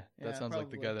 Yeah, that sounds like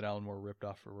the guy that Alan Moore ripped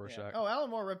off for Rorschach. Yeah. Oh, Alan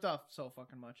Moore ripped off so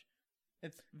fucking much.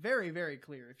 It's very, very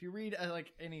clear. If you read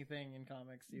like anything in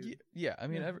comics, I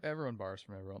mean, everyone borrows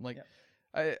from everyone. Like,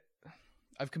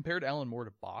 I've compared Alan Moore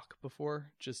to Bach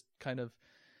before. Just kind of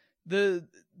the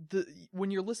when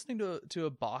you're listening to a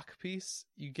Bach piece,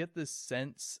 you get this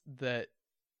sense that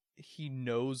he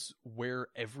knows where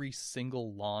every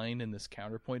single line in this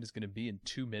counterpoint is going to be in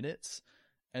 2 minutes.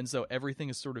 And so everything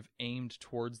is sort of aimed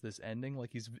towards this ending.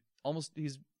 Like he's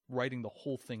writing the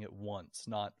whole thing at once,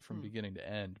 not from beginning to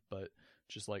end, but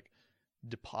just like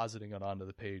depositing it onto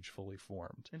the page fully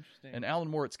formed. Interesting. And Alan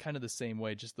Moore, it's kind of the same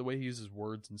way, just the way he uses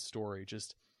words and story,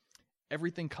 just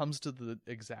everything comes to the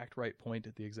exact right point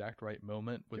at the exact right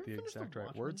moment with the exact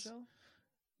right words. Show?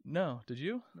 No, did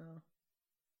you? No.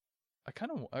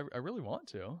 I really want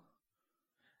to.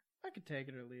 I could take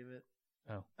it or leave it.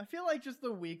 Oh. I feel like just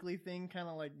the weekly thing kind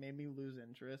of like made me lose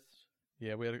interest.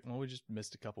 Yeah, we just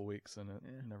missed a couple weeks and it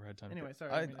never had time. Anyway,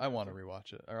 sorry. I want to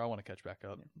rewatch it, or I want to catch back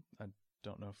up. Yeah. I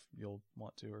don't know if you'll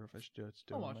want to, or if I should do it.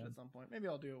 I'll watch it at some point. Maybe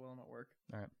I'll do it while I'm at work.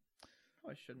 All right.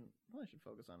 Probably should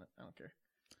focus on it. I don't care.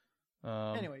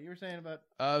 Anyway, you were saying about.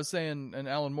 I was saying, and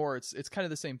Alan Moore, it's kind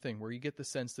of the same thing where you get the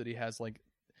sense that he has like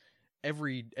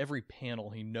every panel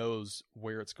he knows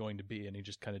where it's going to be, and he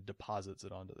just kind of deposits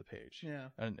it onto the page. Yeah.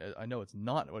 And I know it's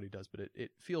not what he does, but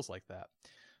it feels like that.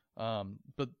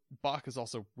 But Bach is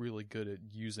also really good at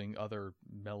using other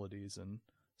melodies and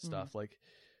stuff. Like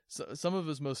some of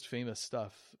his most famous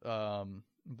stuff,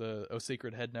 the "O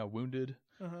Sacred Head Now Wounded,"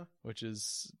 which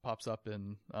pops up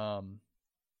in I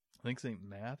think St.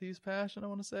 Matthew's Passion, I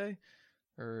want to say,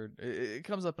 or it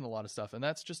comes up in a lot of stuff, and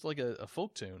that's just like a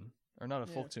folk tune, or not a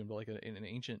folk tune, but like an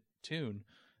ancient tune,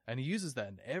 and he uses that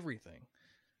in everything,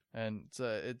 and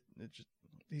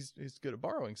he's good at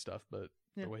borrowing stuff, but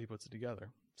Yeah. the way he puts it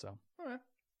together. So All right.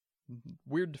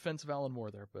 weird defense of Alan Moore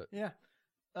there, but Yeah.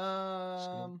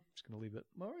 just gonna leave it.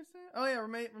 What were we saying? Oh yeah,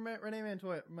 Renee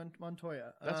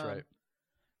Montoya. That's right.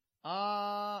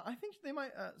 I think they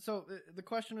might. So the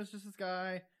question was just this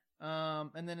guy.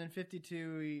 And then in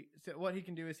 52, what he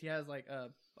can do is he has like I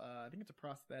think it's a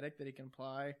prosthetic that he can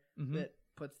apply that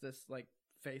puts this like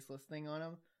faceless thing on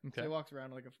him. Okay. So he walks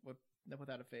around like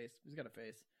without a face. He's got a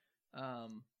face.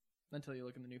 Until you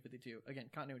look in the New 52. Again,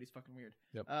 continuity's fucking weird.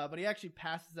 Yep. But he actually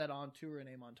passes that on to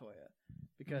Renee Montoya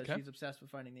because Okay. she's obsessed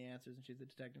with finding the answers and she's a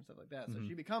detective and stuff like that. So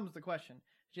she becomes the question.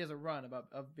 She has a run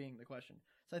of being the question.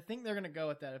 So I think they're gonna go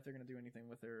with that if they're gonna do anything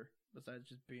with her besides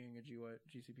just being a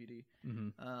GCPD.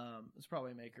 It's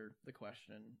probably make her the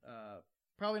question.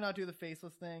 Probably not do the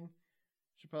faceless thing.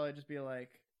 Should probably just be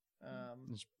like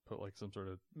just put like some sort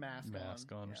of mask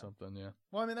on or something. Yeah.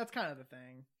 Well, I mean that's kind of the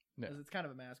thing. Yeah. It's kind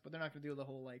of a mask, but they're not gonna do the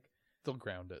whole like. They'll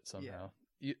ground it somehow.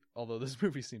 Although this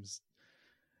movie seems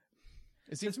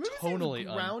This movie tonally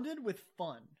seems grounded with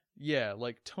fun. Yeah,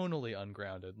 like tonally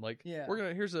ungrounded. Like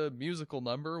here's a musical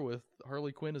number with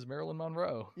Harley Quinn as Marilyn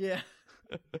Monroe. Yeah.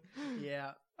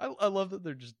 Yeah. I love that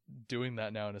they're just doing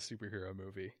that now in a superhero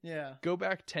movie. Yeah. Go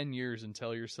back 10 years and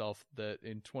tell yourself that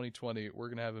in 2020 we're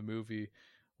going to have a movie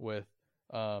with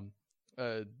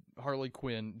Harley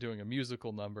Quinn doing a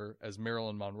musical number as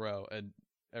Marilyn Monroe, and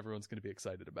everyone's going to be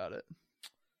excited about it.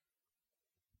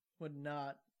 Would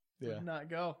not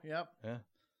go. Yep. Yeah.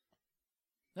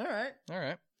 All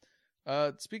right.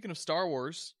 Speaking of Star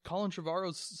Wars, Colin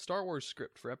Trevorrow's Star Wars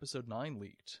script for Episode 9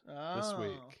 leaked this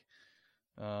week.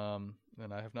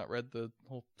 And I have not read the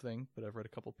whole thing, but I've read a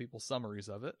couple people's summaries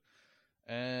of it.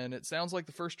 And it sounds like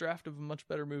the first draft of a much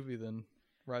better movie than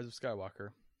Rise of Skywalker.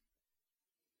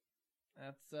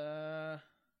 That's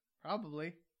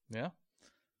probably. Yeah.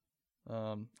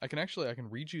 I can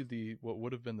read you what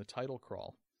would have been the title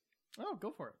crawl. Oh,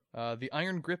 go for it. The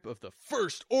iron grip of the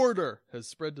First Order has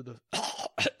spread to the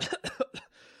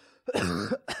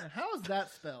How is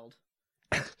that spelled?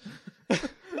 Houghk. Houghk.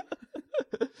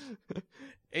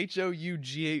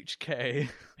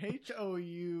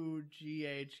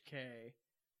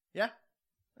 Yeah,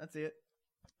 that's it.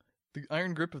 The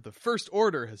iron grip of the First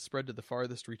Order has spread to the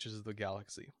farthest reaches of the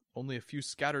galaxy. Only a few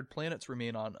scattered planets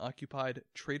remain unoccupied.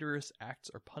 Traitorous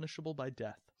acts are punishable by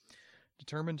death.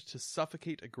 Determined to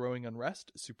suffocate a growing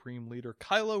unrest, Supreme Leader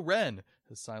Kylo Ren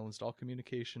has silenced all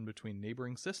communication between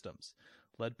neighboring systems.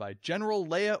 Led by General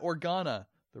Leia Organa,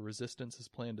 the Resistance has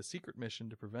planned a secret mission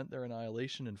to prevent their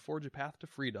annihilation and forge a path to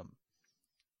freedom.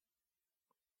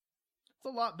 It's a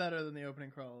lot better than the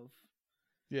opening crawl of...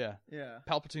 Yeah. Yeah.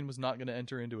 Palpatine was not going to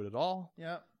enter into it at all.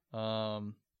 Yeah.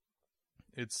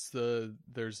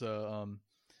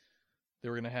 They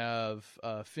were going to have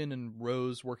Finn and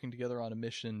Rose working together on a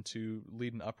mission to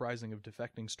lead an uprising of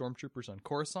defecting stormtroopers on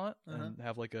Coruscant and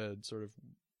have like a sort of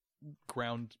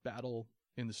ground battle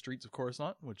in the streets of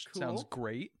Coruscant, which sounds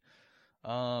great.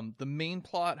 The main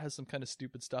plot has some kind of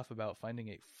stupid stuff about finding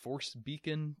a force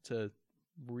beacon to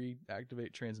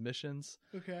reactivate transmissions.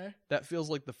 Okay. That feels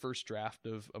like the first draft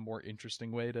of a more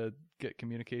interesting way to get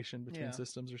communication between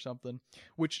systems or something,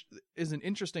 which is an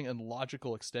interesting and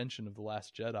logical extension of The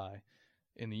Last Jedi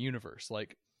in the universe.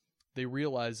 Like, they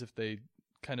realize if they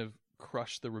kind of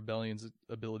crush the rebellion's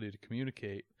ability to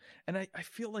communicate, and I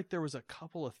feel like there was a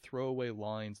couple of throwaway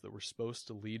lines that were supposed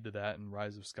to lead to that in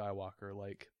Rise of Skywalker.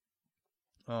 Like,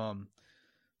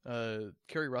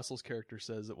 Kerry Russell's character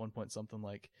says at one point something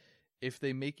like, if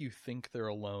they make you think they're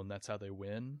alone, that's how they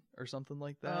win, or something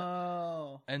like that.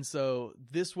 Oh. And so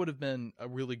this would have been a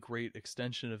really great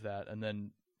extension of that, and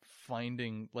then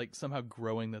finding, like, somehow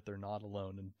growing that they're not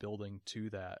alone and building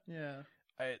to that. Yeah.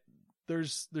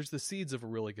 There's the seeds of a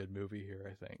really good movie here,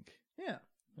 I think. Yeah.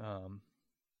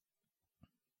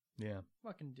 Yeah.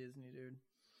 Fucking Disney, dude.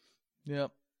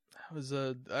 Yep. I was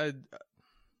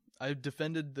I had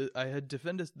defended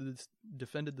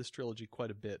this trilogy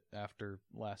quite a bit after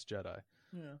Last Jedi.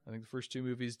 Yeah. I think the first two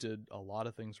movies did a lot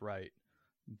of things right,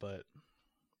 but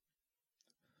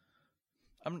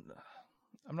I'm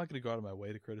not going to go out of my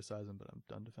way to criticize them, but I'm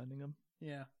done defending them.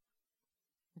 Yeah.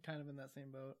 I'm kind of in that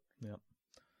same boat. Yep.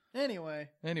 Anyway.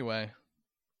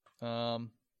 What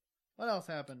else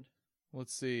happened?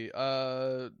 Let's see.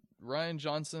 Rian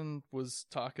Johnson was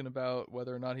talking about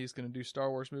whether or not he's going to do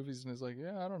Star Wars movies, and he's like,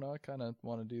 yeah, I don't know. I kind of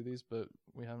want to do these, but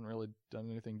we haven't really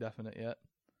done anything definite yet.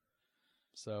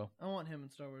 So I want him in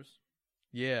Star Wars.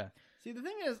 Yeah. See, the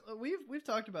thing is, we've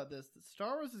talked about this.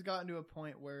 Star Wars has gotten to a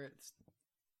point where it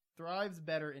thrives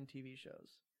better in TV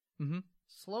shows. Mm-hmm.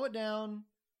 Slow it down.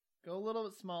 Go a little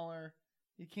bit smaller.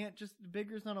 You can't just...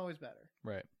 Bigger's not always better.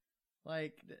 Right.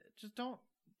 Like, just don't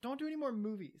do any more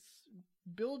movies.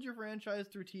 Build your franchise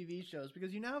through TV shows,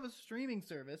 because you now have a streaming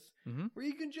service where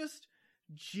you can just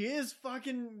jizz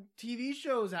fucking TV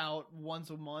shows out once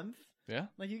a month. Yeah.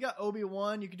 Like, you got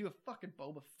Obi-Wan, you can do a fucking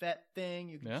Boba Fett thing.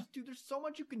 You can just do, there's so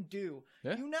much you can do.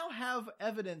 Yeah. You now have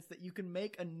evidence that you can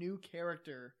make a new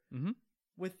character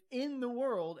within the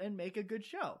world and make a good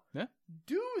show. Yeah.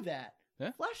 Do that.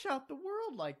 Yeah. Flesh out the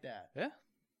world like that. Yeah.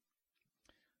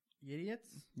 Idiots.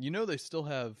 You know, they still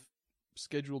have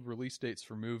scheduled release dates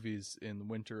for movies in the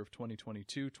winter of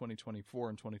 2022, 2024,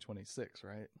 and 2026,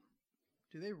 right?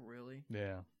 Do they really?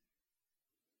 Yeah.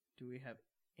 Do we have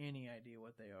any idea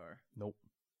what they are? Nope.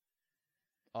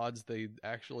 Odds they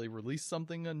actually release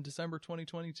something in December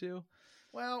 2022?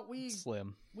 Well,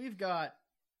 slim. We've got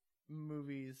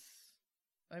movies.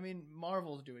 I mean,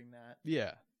 Marvel's doing that.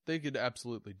 Yeah, they could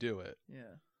absolutely do it.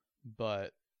 Yeah.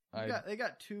 But they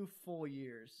got 2 full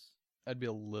years. I'd be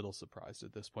a little surprised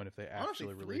at this point if they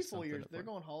actually release 3 full years. something. They're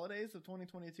going holidays of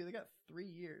 2022. They got 3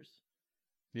 years.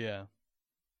 Yeah.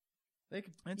 They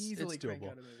could easily crank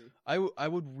out a movie. I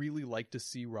would really like to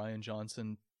see Rian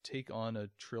Johnson take on a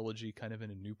trilogy kind of in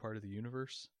a new part of the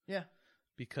universe. Yeah.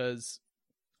 Because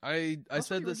I said this.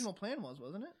 The original plan was,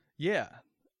 wasn't it? Yeah.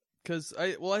 Because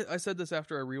I said this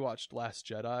after I rewatched Last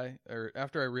Jedi, or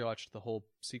after I rewatched the whole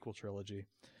sequel trilogy.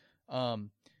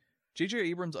 J.J.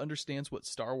 Abrams understands what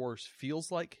Star Wars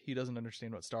feels like. He doesn't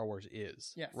understand what Star Wars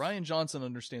is. Yes. Rian Johnson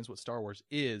understands what Star Wars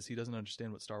is. He doesn't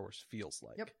understand what Star Wars feels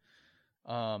like. Yep.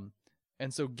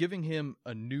 And so giving him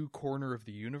a new corner of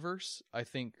the universe, I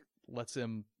think, lets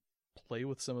him play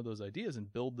with some of those ideas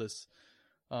and build this,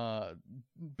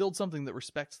 build something that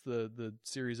respects the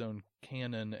series' own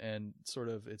canon and sort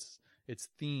of its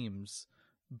themes,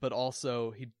 but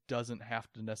also he doesn't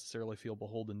have to necessarily feel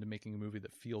beholden to making a movie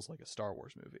that feels like a Star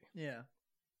Wars movie. Yeah.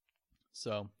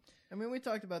 So, I mean, we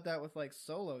talked about that with like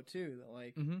Solo too. That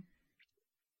like,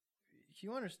 if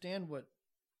you understand what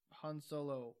Han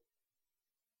Solo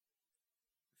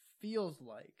feels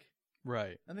like,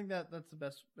 right? I think that's the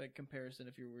best comparison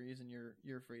if you were using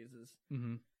your phrases.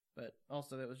 But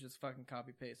also, that was just fucking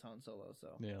copy paste Han Solo. So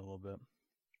yeah, a little bit.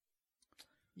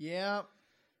 Yeah.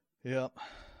 Yep.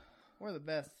 We're the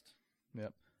best.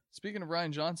 Yep. Speaking of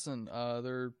Rian Johnson,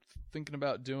 they're thinking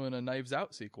about doing a Knives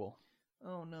Out sequel.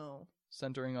 Oh no.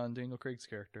 Centering on Daniel Craig's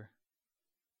character.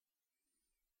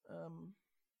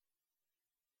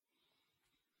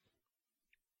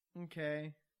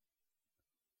 Okay.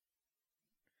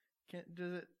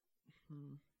 Does it?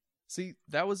 See,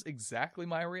 that was exactly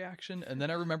my reaction, and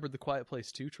then I remembered the Quiet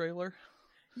Place 2 trailer.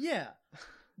 Yeah.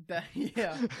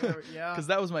 Yeah. Because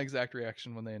that was my exact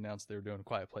reaction when they announced they were doing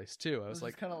Quiet Place 2. I was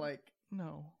like, kind of like,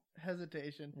 no.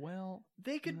 Hesitation. Well,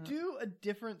 they could do a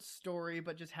different story,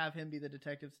 but just have him be the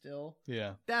detective still.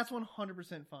 Yeah. That's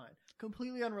 100% fine.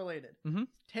 Completely unrelated.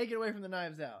 Take it away from the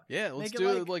Knives Out. Yeah, let's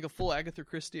do like a full Agatha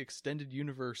Christie extended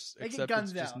universe, except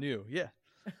it's just new. Yeah.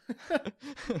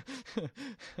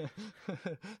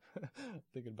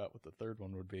 Thinking about what the third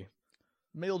one would be.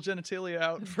 Male genitalia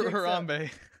out for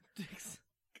Harambe.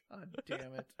 God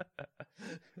damn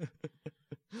it.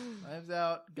 Knives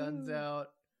out, guns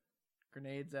out,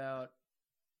 grenades out,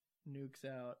 nukes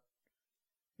out.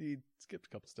 He skipped a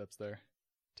couple steps there.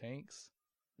 Tanks?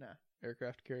 Nah.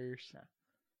 Aircraft carriers? Nah.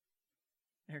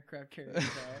 Aircraft carriers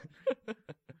out.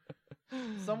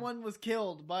 Someone was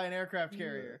killed by an aircraft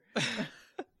carrier.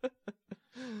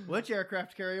 Which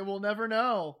aircraft carrier? We'll never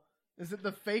know. Is it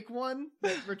the fake one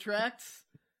that retracts?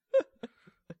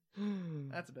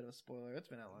 That's a bit of a spoiler. It's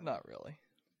been out long. Not really.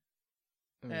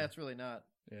 Yeah, it's really not.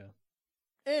 Yeah.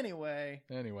 Anyway.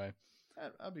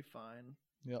 I'll be fine.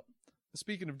 Yep.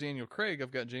 Speaking of Daniel Craig,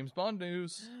 I've got James Bond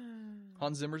news.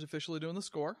 Hans Zimmer's officially doing the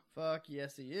score. Fuck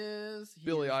yes, he is.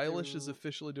 Billie Eilish is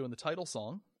officially doing the title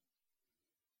song.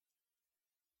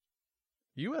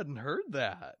 You hadn't heard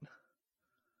that.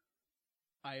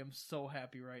 I am so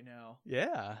happy right now.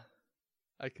 Yeah.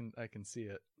 I can see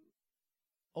it.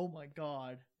 Oh my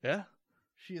god. Yeah?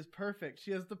 She is perfect.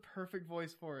 She has the perfect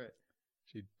voice for it.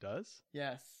 She does?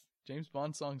 Yes. James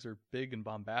Bond songs are big and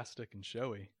bombastic and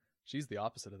showy. She's the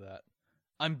opposite of that.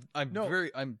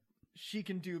 She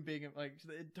can do big and like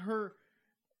her.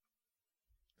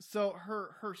 So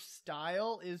her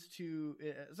style is to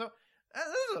so this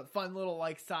is a fun little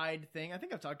like side thing. I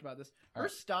think I've talked about this. Her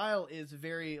style is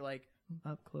very like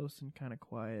up close and kind of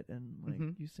quiet and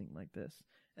like you sing like this,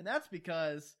 and that's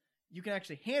because you can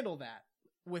actually handle that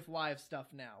with live stuff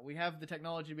now. We have the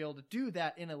technology to be able to do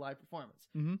that in a live performance.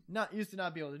 Not used to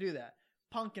not be able to do that.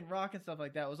 Punk and rock and stuff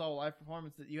like that was all live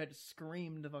performance that you had to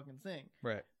scream to fucking sing.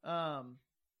 Right.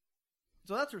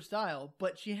 So that's her style,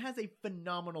 but she has a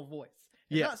phenomenal voice.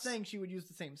 I'm Yes. not saying she would use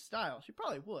the same style. She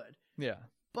probably would. Yeah.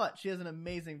 But she has an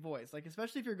amazing voice. Like,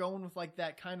 especially if you're going with like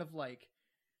that kind of like,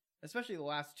 especially the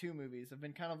last two movies have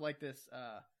been kind of like this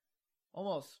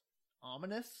almost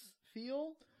ominous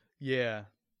feel. Yeah.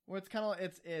 Where it's kind of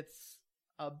it's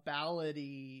a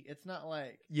ballady. It's not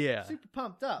like super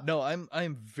pumped up. No,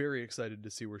 I'm very excited to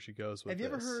see where she goes with Have you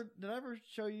this. ever heard? Did I ever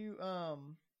show you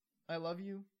 "I Love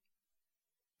You"?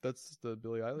 That's the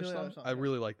Billie Eilish song? I yeah.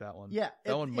 really like that one. Yeah,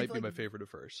 that one might be like, my favorite at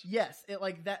first. Yes, it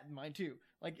like that. Mine too.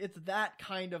 Like it's that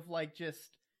kind of like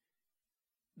just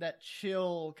that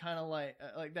chill kind of like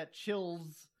that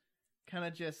chills kind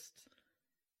of just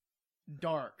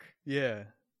dark. Yeah,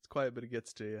 it's quiet, but it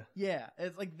gets to you. Yeah,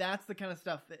 it's like that's the kind of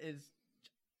stuff that is.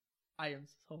 I am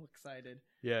so excited.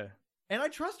 Yeah. And I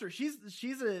trust her. She's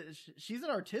an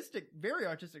artistic, very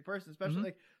artistic person, especially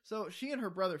like so. She and her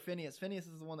brother Phineas. Phineas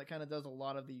is the one that kind of does a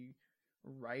lot of the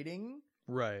writing,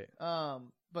 right?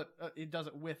 But it does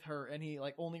it with her, and he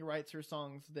like only writes her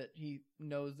songs that he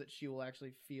knows that she will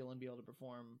actually feel and be able to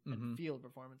perform and feel the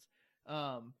performance.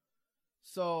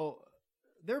 So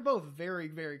they're both very,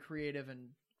 very creative and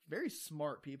very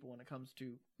smart people when it comes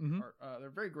to art. They're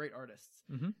very great artists,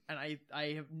 and I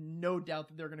have no doubt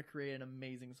that they're going to create an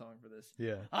amazing song for this.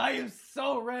 Yeah, I am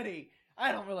so ready.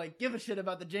 I don't really give a shit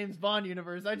about the James Bond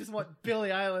universe. I just want Billie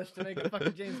Eilish to make a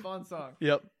fucking James Bond song.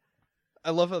 Yep. I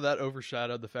love how that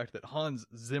overshadowed the fact that Hans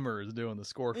Zimmer is doing the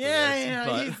score for this.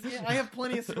 Yeah. I have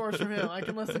plenty of scores from him. I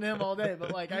can listen to him all day,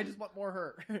 but like, I just want more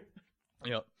her.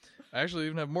 Yep. I actually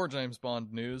even have more James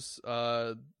Bond news.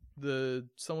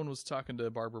 Someone was talking to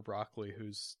Barbara Broccoli,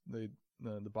 who's the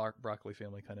Broccoli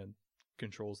family kind of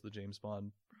controls the James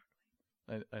Bond.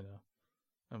 I know.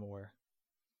 I'm aware.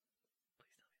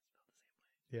 Please tell me it's spelled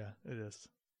the same way. Yeah, it is.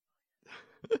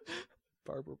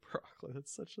 Barbara Broccoli.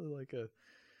 That's such a like a.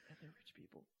 Yeah, they're rich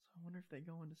people, so I wonder if they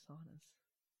go into saunas.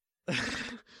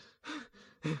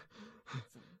 Some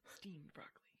steamed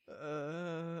broccoli.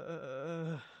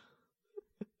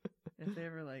 If they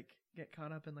ever like get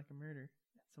caught up in like a murder,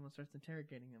 someone starts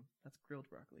interrogating them. That's grilled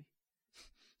broccoli.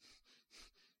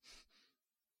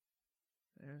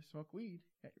 There, smoke weed.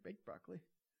 Got your baked broccoli.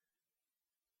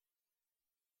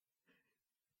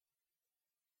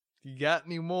 You got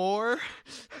any more?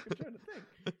 I'm trying to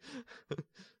think.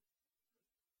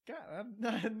 God,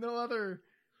 I no other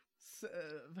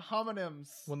homonyms.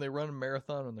 When they run a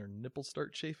marathon and their nipples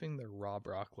start chafing, they're raw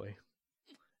broccoli.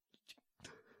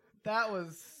 That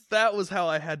was how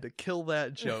I had to kill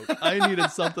that joke. I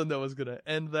needed something that was going to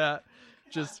end that.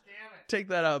 Just take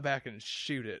that out back and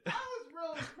shoot it. I was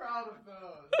really proud of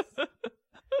those.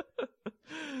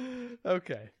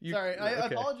 Okay. Sorry, I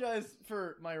apologize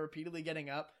for my repeatedly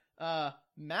getting up.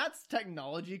 Matt's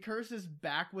technology curse is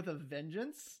back with a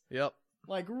vengeance. Yep.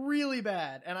 Like, really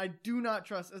bad. And I do not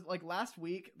trust... Like, last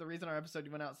week, the reason our episode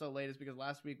went out so late is because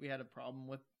last week we had a problem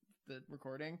with the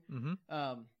recording.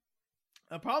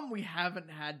 A problem we haven't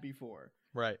had before.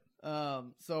 Right.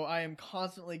 So I am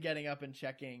constantly getting up and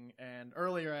checking. And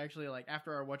earlier, actually, like,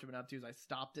 after our What You Been Up To's, I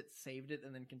stopped it, saved it,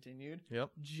 and then continued.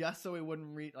 Yep. Just so we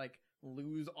wouldn't,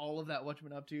 lose all of that What You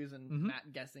Been Up To's and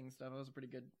Matt guessing stuff. It was a pretty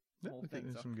good whole thing.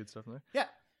 There's some good stuff in there. Yeah.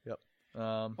 Yep.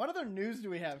 What other news do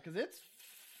we have? Because it's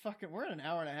fucking... We're in an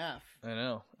hour and a half. I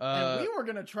know. And we were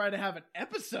going to try to have an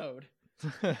episode.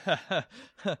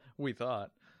 We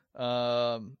thought.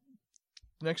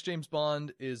 Next James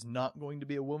Bond is not going to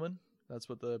be a woman. That's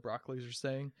what the Broccolis are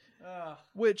saying.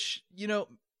 Which,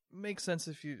 makes sense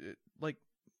if you,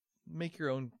 make your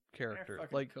own character.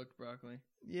 Cooked broccoli.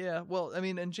 Yeah, well, I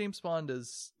mean, and James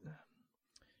Bond's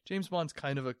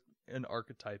kind of an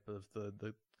archetype of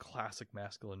the classic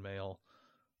masculine male.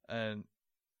 And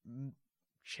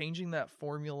changing that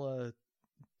formula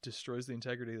destroys the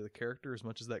integrity of the character as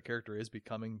much as that character is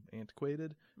becoming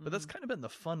antiquated. But that's kind of been the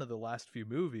fun of the last few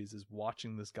movies, is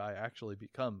watching this guy actually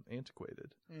become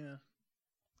antiquated. Yeah.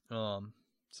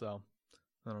 So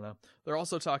I don't know. They're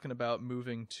also talking about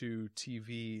moving to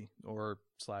TV or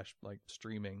 /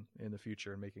 streaming in the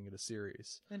future and making it a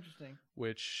series. Interesting.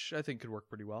 Which I think could work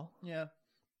pretty well. Yeah.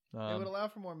 It would allow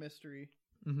for more mystery.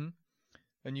 Mm-hmm.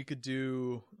 And you could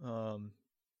do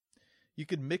you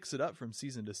could mix it up from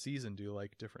season to season, do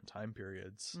different time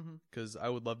periods. Because I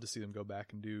would love to see them go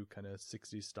back and do kind of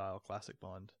 60s style classic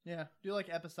Bond. Yeah, do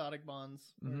episodic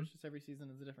Bonds, where it's just every season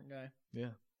is a different guy. Yeah,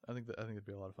 I think it'd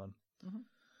be a lot of fun.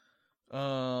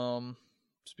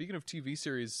 Speaking of TV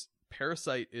series,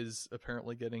 Parasite is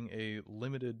apparently getting a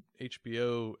limited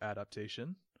HBO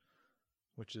adaptation,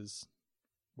 which is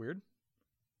weird.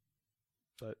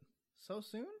 But so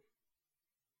soon?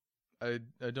 I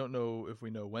don't know if we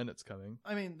know when it's coming.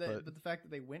 I mean, but the fact that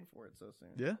they went for it so soon.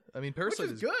 Yeah, I mean, Parasite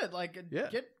which is good. Like, yeah.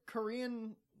 Get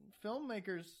Korean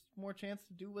filmmakers more chance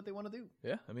to do what they want to do.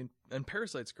 Yeah, I mean, and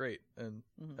Parasite's great, and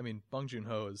I mean, Bong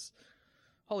Joon-ho is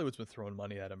Hollywood's been throwing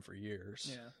money at him for years.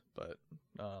 Yeah, but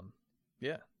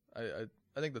yeah, I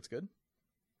think that's good.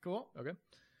 Cool. Okay.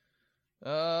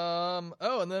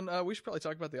 And then we should probably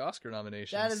talk about the Oscar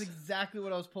nominations. That is exactly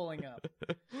what I was pulling up.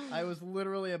 I was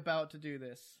literally about to do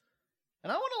this.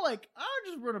 And I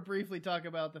just want to briefly talk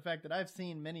about the fact that I've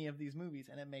seen many of these movies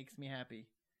and it makes me happy.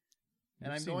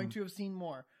 And I'm going to have seen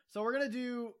more. So we're going to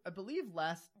do, I believe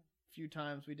last few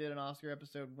times we did an Oscar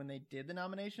episode when they did the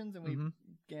nominations and we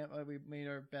made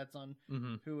our bets on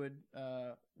who would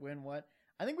win what.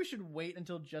 I think we should wait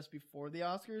until just before the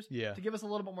Oscars to give us a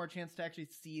little bit more chance to actually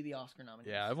see the Oscar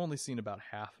nominations. Yeah, I've only seen about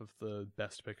half of the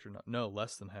Best Picture. No,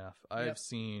 less than half. I've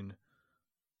seen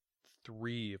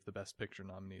 3 of the Best Picture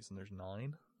nominees, and there's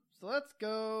 9. So let's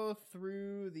go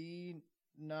through the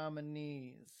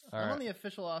nominees. I'm on the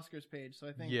official Oscars page, so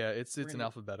I think... Yeah, it's in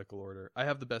alphabetical order. I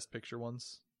have the Best Picture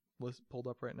ones pulled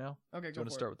up right now. Okay, go. Do you want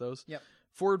to start with those? Yep.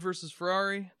 Ford vs.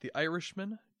 Ferrari, The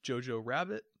Irishman, Jojo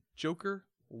Rabbit, Joker,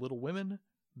 Little Women,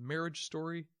 Marriage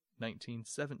Story,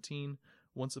 1917,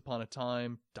 Once Upon a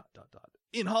Time, ...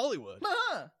 in Hollywood,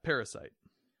 Parasite.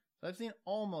 So I've seen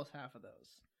almost half of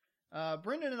those.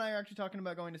 Brendan and I are actually talking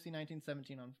about going to see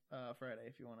 1917 on Friday,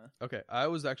 if you want to. Okay, I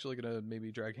was actually going to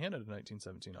maybe drag Hannah to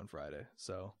 1917 on Friday,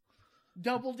 so...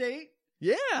 Double date?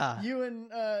 Yeah! You and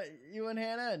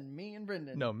Hannah and me and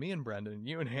Brendan. No, me and Brendan,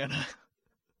 you and Hannah.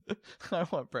 I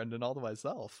want Brendan all to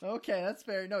myself. Okay, that's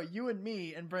fair. No, you and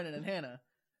me and Brendan and Hannah.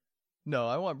 No,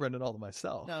 I want Brendan all to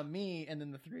myself. No, me and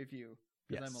then the 3 of you.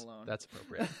 Because I'm alone. That's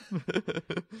appropriate.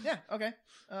 Yeah, okay.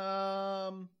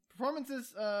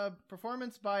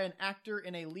 Performance by an actor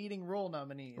in a leading role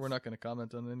nominees. We're not going to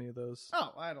comment on any of those.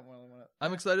 Oh, I don't really want to.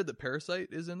 I'm excited that Parasite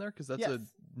is in there because that's a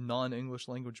non-English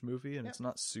language movie and it's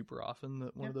not super often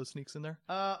that one of those sneaks in there.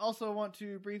 Also want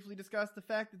to briefly discuss the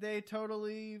fact that they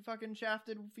totally fucking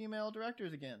shafted female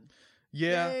directors again.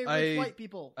 Yeah, rich white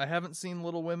people. I haven't seen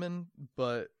Little Women,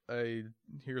 but I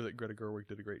hear that Greta Gerwig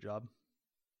did a great job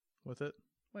with it.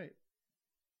 Wait,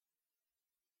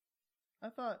 I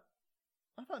thought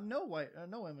no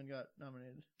women got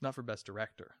nominated. Not for Best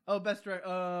Director. Oh, Best Director.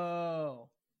 Oh.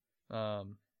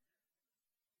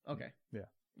 Okay. Yeah.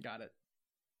 Got it.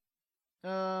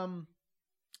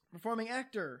 Performing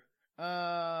actor.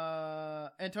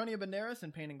 Antonio Banderas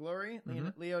in Pain and Glory.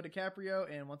 Leo DiCaprio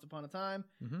in Once Upon a Time. ...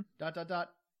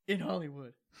 in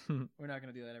Hollywood. We're not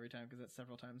going to do that every time because that's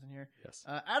several times in here. Yes.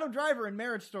 Adam Driver in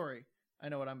Marriage Story. I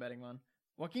know what I'm betting on.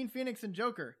 Joaquin Phoenix in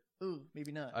Joker. Ooh,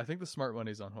 maybe not. I think the smart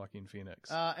money's on Joaquin Phoenix.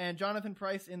 And Jonathan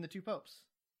Pryce in The Two Popes.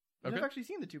 I've actually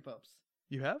seen The Two Popes.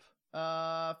 You have?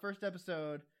 First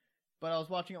episode, but I was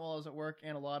watching it while I was at work,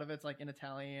 and a lot of it's like in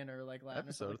Italian or like Latin.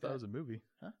 Episode? I thought it was a movie.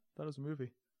 Huh? I thought it was a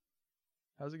movie.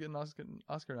 How's it getting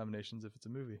Oscar nominations if it's a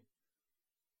movie?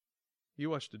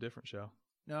 You watched a different show.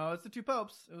 No, it's The Two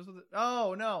Popes. It was.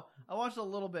 Oh no, I watched a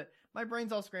little bit. My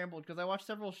brain's all scrambled because I watched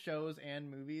several shows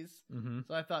and movies.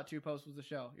 So I thought Two Popes was a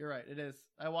show. You're right, it is.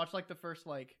 I watched like the first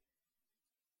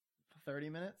 30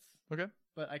 minutes. Okay.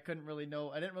 But I couldn't really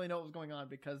know. I didn't really know what was going on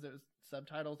because there was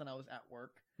subtitles and I was at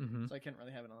work, so I couldn't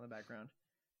really have it on the background.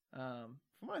 From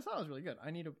what I saw, it was really good.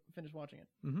 I need to finish watching it.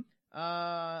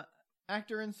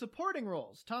 Actor in supporting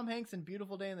roles: Tom Hanks in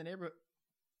Beautiful Day in the Neighborhood.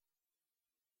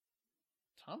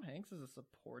 Tom Hanks is a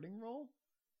supporting role?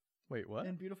 Wait, what?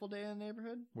 In Beautiful Day in the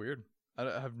Neighborhood? Weird.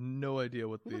 I have no idea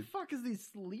what Who the fuck is the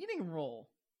leading role?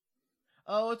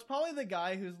 Oh, it's probably the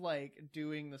guy who's like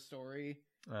doing the story.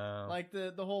 Like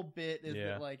the whole bit is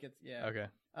that like it's Okay.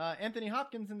 Anthony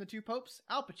Hopkins in The Two Popes,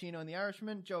 Al Pacino in The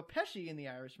Irishman, Joe Pesci in The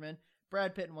Irishman,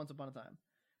 Brad Pitt in Once Upon a Time.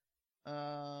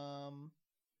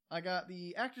 I got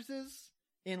the actresses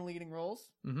in leading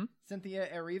roles. Cynthia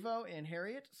Erivo in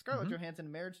Harriet, Scarlett Johansson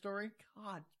in Marriage Story.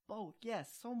 God, both.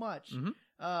 Yes, so much.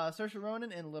 Saoirse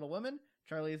Ronan in Little Women,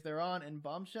 Charlize Theron in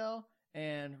Bombshell,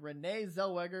 and Renee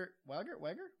Zellweger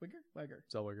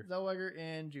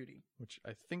in Judy. Which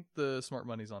I think the smart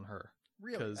money's on her.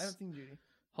 Really? I haven't seen Judy.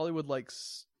 Hollywood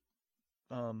likes,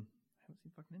 I haven't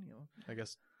seen fucking any of them. I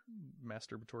guess,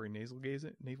 masturbatory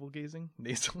navel gazing.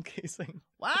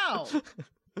 Wow!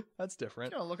 That's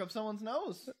different. I'm gonna look up someone's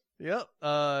nose. Yep.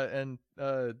 And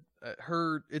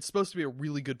it's supposed to be a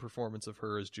really good performance of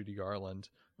her as Judy Garland.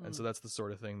 And so that's the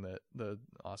sort of thing that the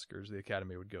Oscars, the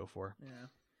Academy would go for. Yeah.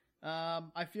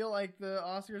 I feel like the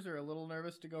Oscars are a little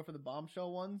nervous to go for the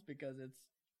Bombshell ones because it's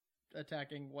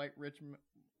attacking white rich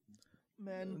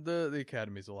men. The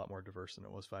Academy's a lot more diverse than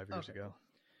it was 5 years ago.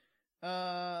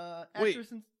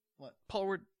 Actress in... What?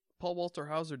 Paul Walter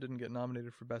Hauser didn't get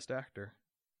nominated for Best Actor.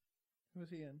 Who was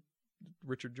he in?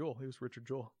 Richard Jewell. He was Richard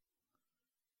Jewell.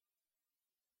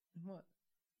 What?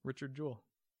 Richard Jewell.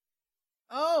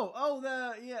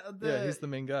 Yeah, he's the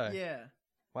main guy. Yeah.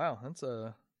 Wow, it's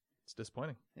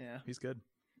disappointing. Yeah. He's good.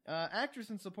 Actress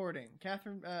in supporting: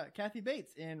 Kathy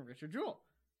Bates in Richard Jewell,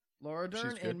 Laura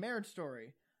Dern in Marriage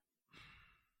Story.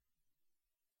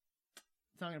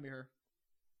 It's not gonna be her.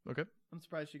 Okay. I'm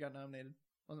surprised she got nominated.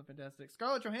 Wasn't fantastic.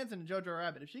 Scarlett Johansson in Jojo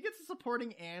Rabbit. If she gets a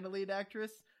supporting and a lead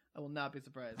actress, I will not be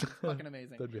surprised. It's fucking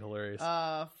amazing. That'd be hilarious.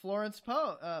 Florence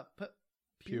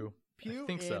Pugh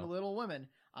in so. Little Women.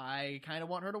 I kind of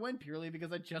want her to win purely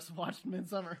because I just watched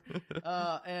Midsommar.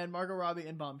 And Margot Robbie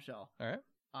in Bombshell. All right.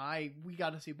 We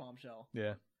got to see Bombshell.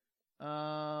 Yeah.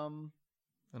 And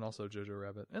also Jojo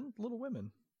Rabbit and Little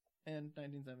Women. And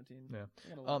 1917. Yeah.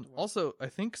 Also, I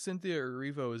think Cynthia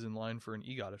Erivo is in line for an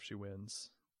EGOT if she wins.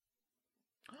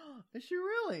 Is she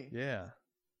really? Yeah.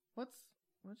 What'd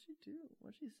she do?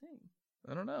 What'd she sing?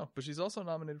 I don't know, but she's also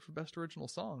nominated for Best Original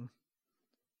Song.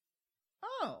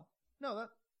 Oh no, that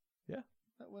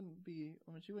wouldn't be.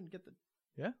 I mean, she wouldn't get the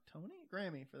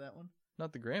Grammy for that one.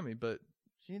 Not the Grammy, but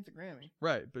she needs a Grammy,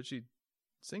 right? But she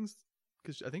sings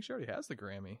because I think she already has the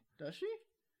Grammy. Does she?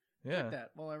 Yeah. Check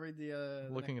that while I read the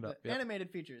looking it up. Yep. Animated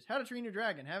features: How to Train Your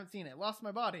Dragon. Haven't seen it. Lost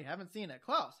My Body. Haven't seen it.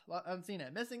 Klaus. Haven't seen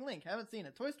it. Missing Link. Haven't seen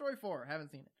it. Toy Story 4. Haven't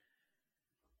seen it.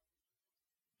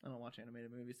 I don't watch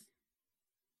animated movies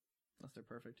unless they're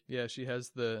perfect. Yeah, she has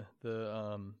the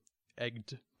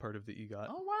egged part of the EGOT.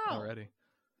 Oh wow! Already.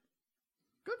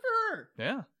 Good for her.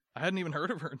 Yeah, I hadn't even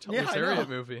heard of her until this Harriet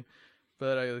movie,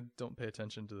 but I don't pay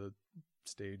attention to the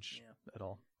stage at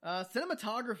all.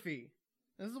 Cinematography.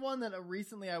 This is one that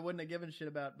recently I wouldn't have given a shit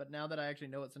about, but now that I actually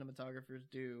know what cinematographers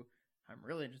do, I'm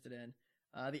really interested in.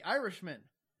 The Irishman.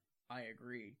 I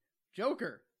agree.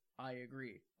 Joker. I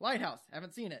agree. Lighthouse.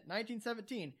 Haven't seen it.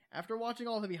 1917. After watching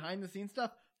all the behind the scenes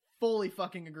stuff, fully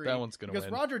fucking agree. That one's gonna win.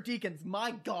 Because Roger Deakins,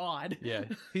 my god. Yeah,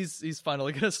 he's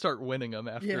finally gonna start winning them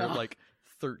after like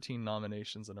 13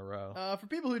 nominations in a row. For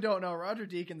people who don't know, Roger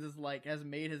Deakins has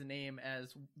made his name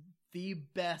as the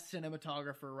best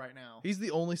cinematographer right now. He's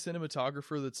the only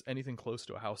cinematographer that's anything close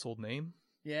to a household name.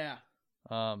 Yeah.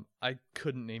 I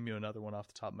couldn't name you another one off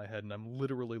the top of my head, and I'm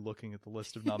literally looking at the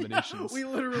list of nominations. We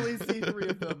literally see 3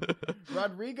 of them.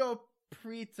 Rodrigo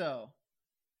Prieto.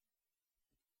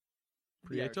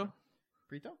 Prieto?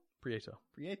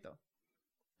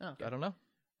 Oh, okay. I don't know.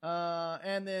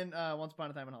 And then Once Upon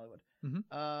a Time in Hollywood.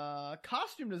 Mm-hmm.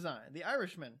 Costume design, The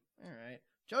Irishman. All right.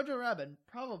 Jojo Rabbit,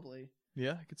 probably.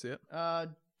 Yeah, I could see it.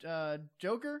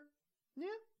 Joker.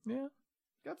 Yeah.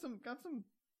 Got some costumes.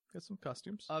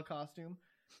 Costume.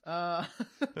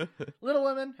 Little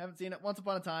Women. Haven't seen it. Once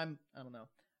Upon a Time. I don't know.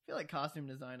 I feel like costume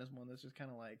design is one that's just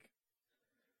kind of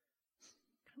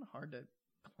hard to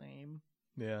claim.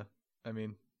 Yeah. I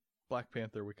mean, Black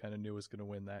Panther we kind of knew was going to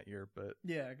win that year, but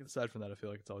aside from that, I feel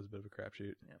like it's always a bit of a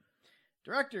crapshoot. Yeah.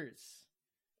 Directors: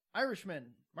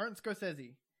 Irishman, Martin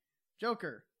Scorsese.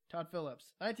 Joker, Todd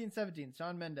Phillips. 1917,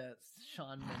 Shawn Mendes.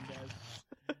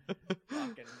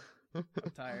 Fucking, I'm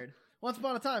tired. Once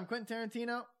Upon a Time, Quentin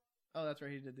Tarantino. Oh, that's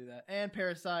right, he did do that. And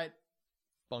Parasite.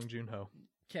 Bong Joon-ho.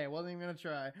 Okay, wasn't even gonna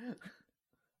try.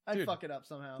 I'd fuck it up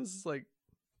somehow. This is like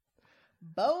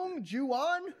Bong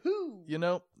Joon-ho. You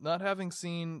know, not having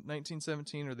seen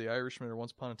 1917 or The Irishman or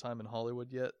Once Upon a Time in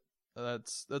Hollywood yet,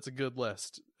 that's a good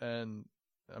list. And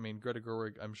I mean, Greta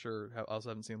Gerwig, I'm sure, also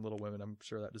haven't seen Little Women. I'm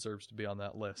sure that deserves to be on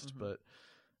that list. Mm-hmm. But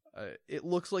it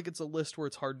looks like it's a list where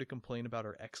it's hard to complain about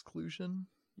our exclusion.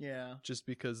 Yeah. Just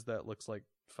because that looks like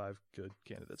 5 good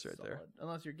candidates right there.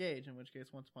 Unless you're Gage, in which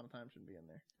case Once Upon a Time shouldn't be in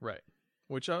there. Right.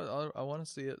 Which I want to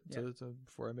see it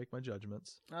before I make my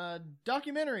judgments.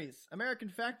 Documentaries: American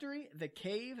Factory, The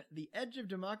Cave, The Edge of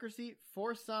Democracy,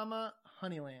 For Sama,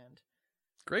 Honeyland.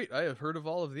 Great. I have heard of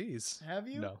all of these. Have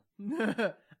you? No.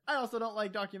 I also don't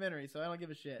like documentaries, so I don't give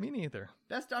a shit. Me neither.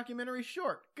 Best documentary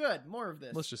short. Good. More of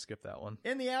this. Let's just skip that one.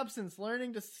 In the Absence,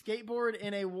 learning to skateboard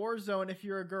in a war zone if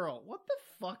you're a girl. What the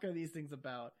fuck are these things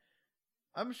about?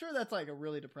 I'm sure that's like a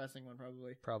really depressing one,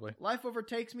 probably. Probably. Life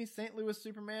Overtakes Me, St. Louis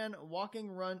Superman, Walk,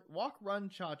 Run,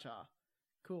 Cha-Cha.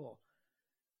 Cool.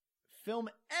 Film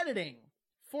editing: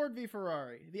 Ford v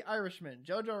Ferrari, The Irishman,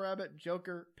 Jojo Rabbit,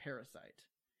 Joker, Parasite.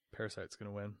 Parasite's going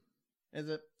to win. Is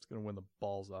it? It's going to win the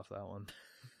balls off that one.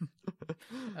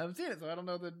 I haven't seen it, so I don't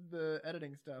know the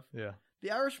editing stuff. Yeah.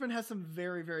 The Irishman has some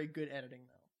very, very good editing,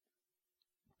 though.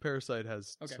 Parasite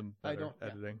has some better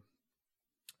editing.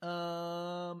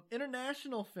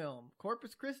 International film: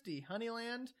 Corpus Christi,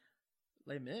 Honeyland,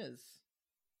 Les Mis.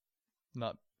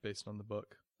 Not based on the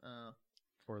book.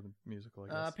 for the musical, I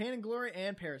guess. Pain and Glory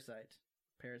and Parasite.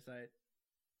 Parasite.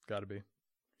 Gotta be.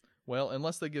 Well,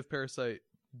 unless they give Parasite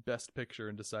Best Picture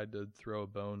and decide to throw a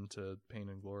bone to Pain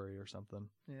and Glory or something.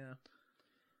 Yeah.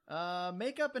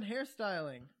 Makeup and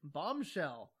hairstyling.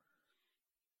 Bombshell.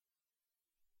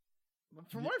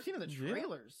 From what I've seen of the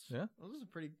trailers. Yeah. Well, this is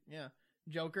pretty, yeah.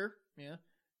 Joker. Yeah.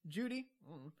 Judy.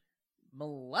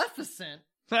 Maleficent.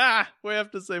 We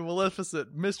have to say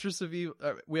Maleficent, Mistress of Evil.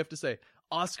 We have to say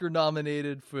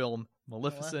Oscar-nominated film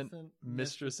Maleficent,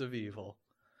 Mistress of Evil.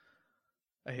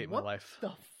 I hate my life.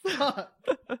 What the fuck?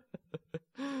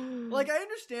 Like, I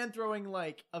understand throwing,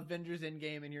 like, Avengers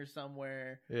Endgame in here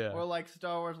somewhere. Yeah. Or, like,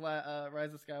 Star Wars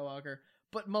Rise of Skywalker.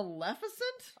 But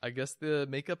Maleficent? I guess the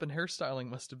makeup and hairstyling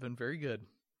must have been very good.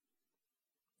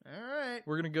 All right.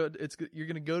 We're gonna go. You're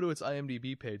gonna go to its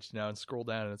IMDb page now and scroll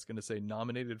down, and it's gonna say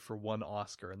nominated for 1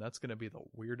 Oscar, and that's gonna be the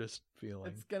weirdest feeling.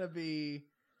 It's gonna be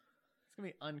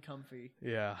uncomfy.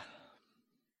 Yeah.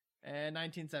 And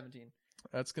 1917.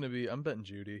 That's gonna be. I'm betting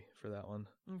Judy for that one.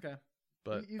 Okay.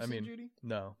 But You've I seen mean, Judy?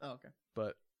 no. Oh, okay.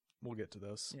 But we'll get to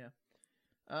those. Yeah.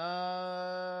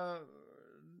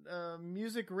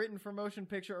 Music written for motion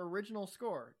picture original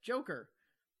score. Joker.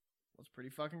 Was pretty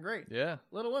fucking great. Yeah.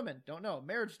 Little Women. Don't know.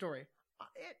 Marriage Story.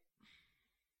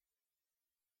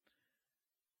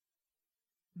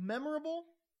 Memorable.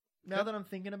 Now that I'm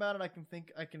thinking about it, I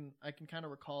can kind of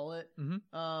recall it.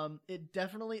 Mm-hmm. It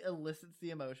definitely elicits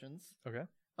the emotions. Okay.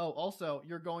 Oh, also,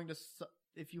 you're going to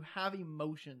if you have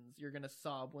emotions, you're gonna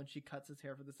sob when she cuts his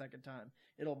hair for the second time.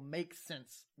 It'll make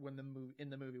sense when in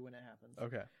the movie when it happens.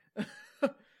 Okay.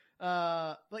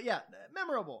 But yeah,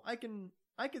 memorable. I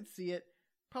could see it.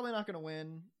 Probably not gonna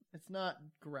win. It's not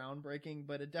groundbreaking,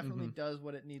 but it definitely does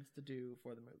what it needs to do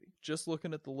for the movie. Just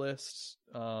looking at the list.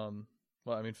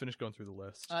 Well, I mean, finish going through the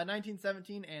list.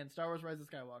 1917 and Star Wars: Rise of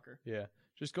Skywalker. Yeah.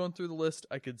 Just going through the list,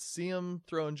 I could see him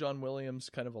throwing John Williams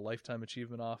kind of a Lifetime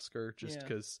Achievement Oscar just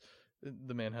because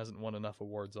the man hasn't won enough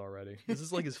awards already. This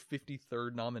is like his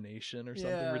 53rd nomination or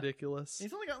something ridiculous.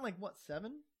 He's only gotten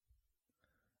 7?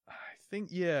 I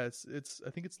think I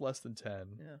think it's less than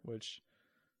 10, which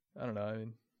I don't know. I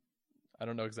mean, I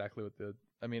don't know exactly what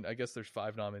I guess there's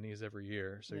 5 nominees every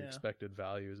year, so your expected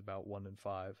value is about 1 in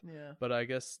 5. Yeah. But I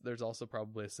guess there's also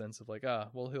probably a sense of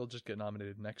well, he'll just get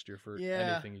nominated next year for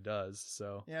anything he does.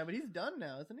 So yeah, but he's done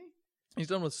now, isn't he? He's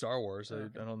done with Star Wars.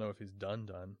 Okay. I don't know if he's done.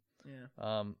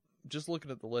 Yeah. Just looking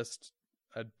at the list,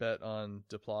 I'd bet on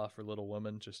Duplass for Little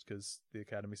Women just because the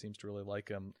Academy seems to really like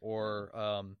him, or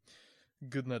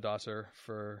Gudnadottir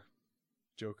for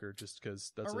Joker just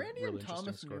because that's Randy a really and interesting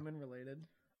Thomas score. Newman related?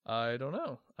 I don't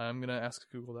know. I'm gonna ask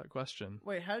Google that question.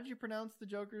 Wait, how did you pronounce the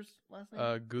Joker's last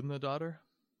name? Gudnadottir.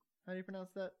 How do you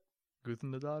pronounce that?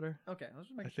 Gudnadottir. Okay, let's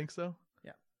just make I think so.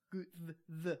 Yeah,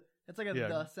 it's like a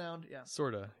the sound. Yeah,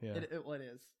 sorta. Yeah, it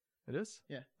is. It is.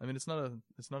 Yeah, I mean, it's not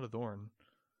a thorn.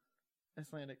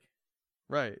 Icelandic.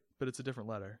 Right, but it's a different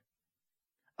letter.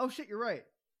 Oh shit, you're right.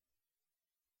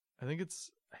 I think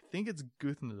it's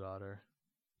Gudnadottir.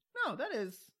 No, that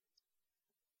is.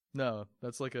 No,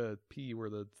 that's like a P where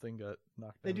the thing got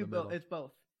knocked down. They do both. It's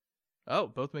both. Oh,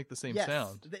 both make the same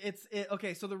sound.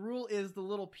 Okay, so the rule is the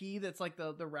little P that's like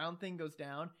the round thing goes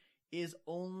down is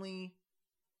only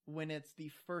when it's the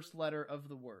first letter of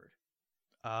the word.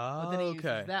 Ah, but then he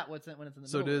uses that when it's in the middle.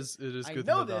 So it is I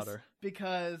know this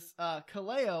because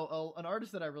Kaleo, an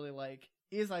artist that I really like,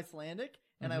 is Icelandic,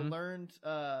 and I learned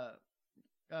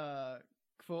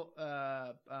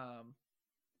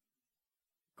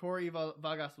Kori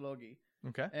Vagaslogi.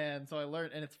 Okay. And so I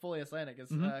learned, and it's fully Icelandic.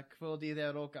 It's Kvil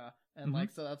Dide Roka. And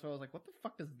so that's why I was like, what the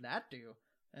fuck does that do?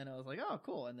 And I was like, oh,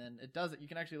 cool. And then it does it. You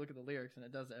can actually look at the lyrics, and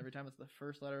it does it. Every time it's the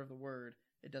first letter of the word,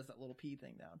 it does that little P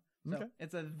thing down. So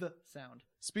it's a the sound.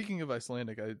 Speaking of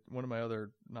Icelandic, one of my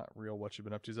other, not real what you've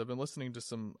been up to, is I've been listening to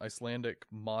some Icelandic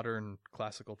modern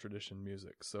classical tradition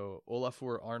music. So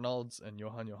Olafur Arnalds and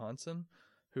Jóhann Jóhannsson,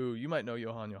 who you might know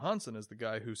Jóhann Jóhannsson as the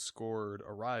guy who scored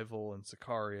Arrival and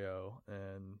Sicario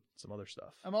and some other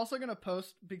stuff. I'm also going to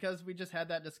post, because we just had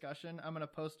that discussion, I'm going to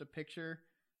post a picture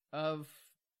of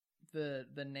the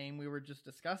name we were just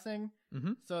discussing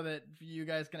so that you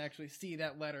guys can actually see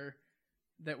that letter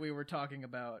that we were talking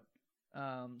about.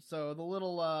 So the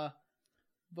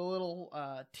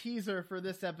little teaser for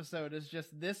this episode is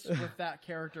just this with that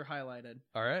character highlighted.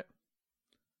 All right.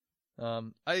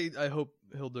 I hope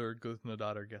Hildur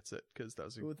Gudnadottir gets it because that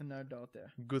was a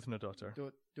Gudnadottir. Gudnadottir.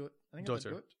 I think it's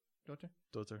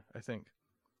Daughter. I think.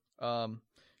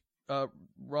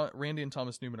 Randy and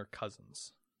Thomas Newman are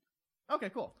cousins. Okay,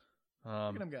 cool.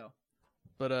 Look at them go.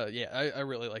 But I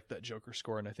really like that Joker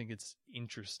score, and I think it's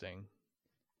interesting.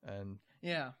 And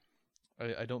yeah,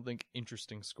 I don't think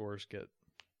interesting scores get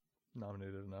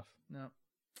nominated enough. No.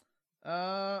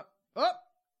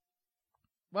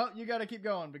 Well, you got to keep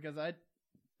going because I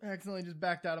accidentally just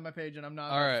backed out of my page and I'm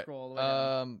not All going to right. scroll all the way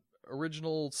down.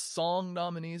 Original song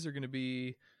nominees are going to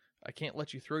be I Can't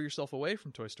Let You Throw Yourself Away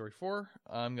from Toy Story 4.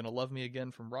 I'm Gonna Love Me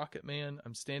Again from Rocket Man.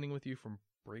 I'm Standing With You from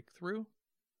Breakthrough,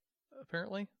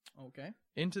 apparently. Okay.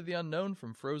 Into the Unknown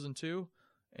from Frozen 2.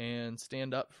 And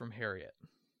Stand Up from Harriet.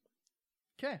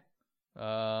 Okay.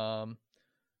 All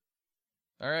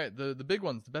right, the big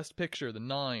ones. The Best Picture, the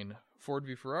 9. Ford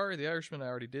v Ferrari, The Irishman. I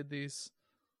already did these.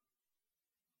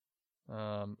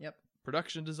 Yep.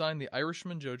 Production design, The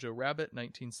Irishman, Jojo Rabbit,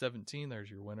 1917.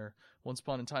 There's your winner. Once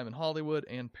Upon a Time in Hollywood,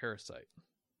 and Parasite.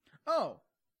 Oh,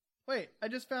 wait. I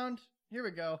just found. Here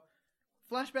we go.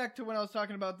 Flashback to when I was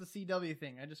talking about the CW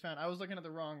thing. I was looking at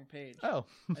the wrong page. Oh.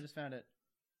 I just found it.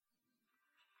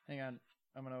 Hang on.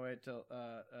 I'm gonna wait till.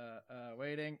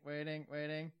 Waiting.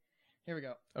 Here we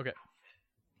go. Okay.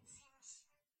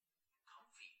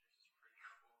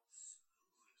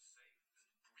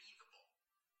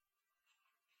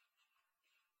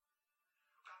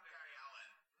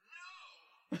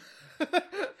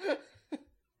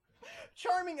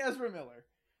 Charming Ezra Miller.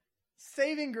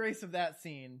 Saving grace of that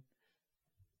scene.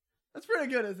 That's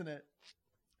pretty good, isn't it?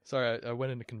 Sorry, I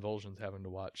went into convulsions having to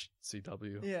watch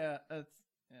CW. Yeah,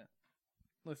 yeah.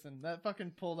 Listen, that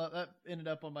fucking pulled up. That ended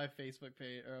up on my Facebook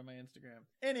page or on my Instagram.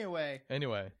 Anyway.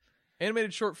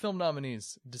 Animated short film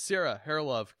nominees: Desira,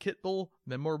 Haralove, Kitbull,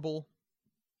 Memorable.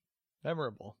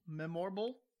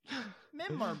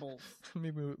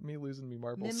 me losing me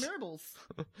marbles.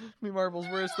 Me marbles,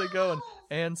 where's they going?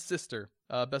 And Sister.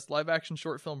 Best live action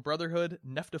short film: Brotherhood,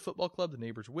 Nefta Football Club, The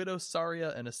Neighbor's Widow,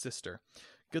 Saria, and A Sister.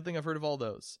 Good thing I've heard of all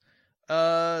those.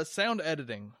 Sound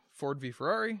editing: Ford v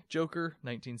Ferrari, Joker,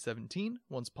 1917,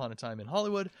 Once Upon a Time in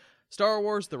Hollywood, Star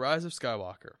Wars: The Rise of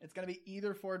Skywalker. It's gonna be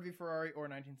either Ford v Ferrari or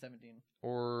 1917.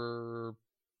 Or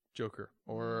Joker,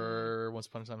 or Once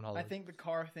Upon a Time in Hollywood. I think the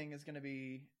car thing is going to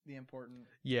be the important.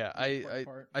 Yeah,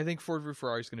 part. I think Ford v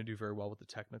Ferrari is going to do very well with the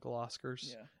technical Oscars.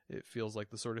 Yeah, it feels like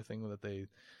the sort of thing that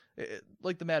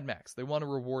like the Mad Max. They want to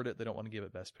reward it. They don't want to give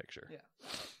it Best Picture. Yeah.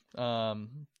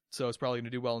 So it's probably going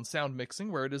to do well in sound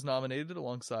mixing, where it is nominated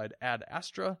alongside Ad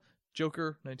Astra,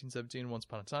 Joker, 1917, Once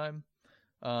Upon a Time.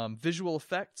 Visual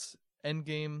effects: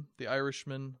 Endgame, The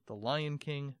Irishman, The Lion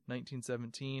King,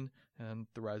 1917, and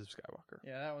The Rise of Skywalker.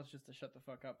 Yeah, that was just a shut the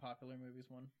fuck up popular movies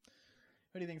one.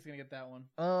 Who do you think is going to get that one?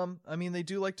 I mean, they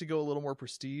do like to go a little more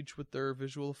prestige with their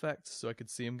visual effects, so I could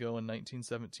see them go in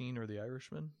 1917 or The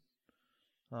Irishman.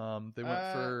 They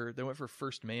went for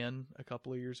First Man a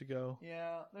couple of years ago.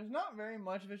 Yeah, there's not very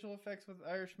much visual effects with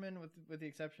Irishman, with the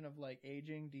exception of like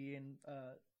aging, D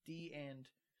and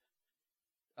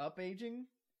up aging.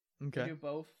 Okay. They do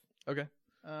both. Okay.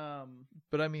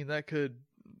 But I mean, that could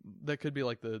be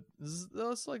like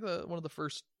that's like one of the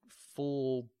first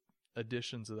full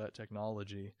additions of that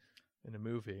technology in a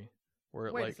movie.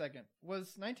 Where Wait a second.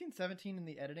 Was 1917 in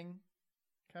the editing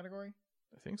category?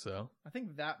 I think so. I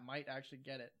think that might actually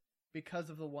get it because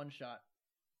of the one-shot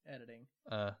editing.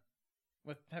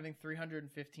 With having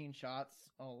 315 shots.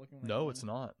 Oh, looking like no, it's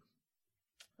not.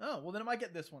 Oh, well then it might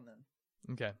get this one then.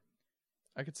 Okay.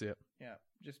 I could see it. Yeah,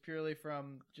 just purely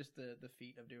from just the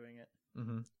feat of doing it.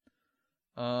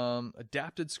 Mm-hmm.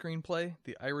 Adapted screenplay: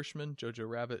 The Irishman, Jojo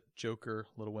Rabbit, Joker,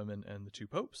 Little Women, and The Two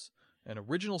Popes. An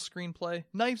original screenplay: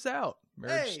 Knives Out,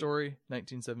 Marriage Story,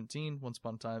 1917, Once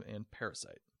Upon a Time, and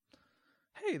Parasite.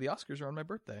 Hey, the Oscars are on my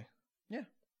birthday. Yeah.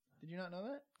 Did you not know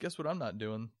that? Guess what I'm not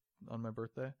doing on my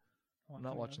birthday? I'm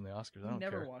not watching the Oscars. I don't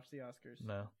never care. watch the Oscars.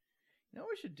 No. You know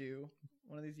what we should do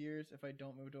one of these years if I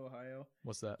don't move to Ohio?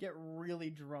 What's that? Get really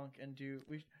drunk and do...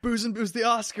 Booze and Booze the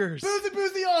Oscars! Booze and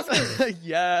Booze the Oscars!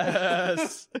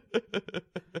 Yes!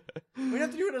 We'd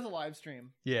have to do it as a live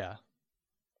stream. Yeah.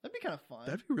 That'd be kind of fun.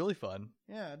 That'd be really fun.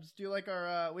 Yeah, just do like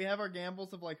our... we have our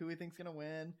gambles of like who we think's going to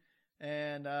win.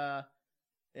 And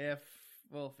if...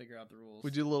 we'll figure out the rules.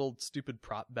 We do little stupid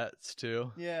prop bets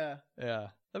too. Yeah. Yeah.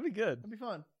 That'd be good. That'd be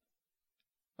fun.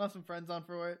 I'll have some friends on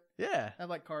for it. Yeah. Have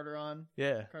like Carter on.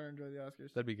 Yeah. Carter enjoy the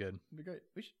Oscars. That'd be good. It'd be great.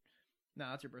 We should...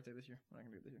 Nah, it's your birthday this year. We're not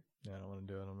going to do it this year. Yeah, I don't want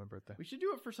to do it on my birthday. We should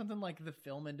do it for something like the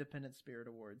Film Independent Spirit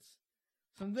Awards.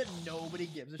 Something that nobody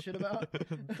gives a shit about.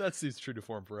 That seems true to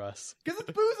form for us. Because it's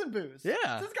Booze and Booze.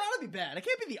 Yeah. So it's got to be bad. It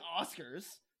can't be the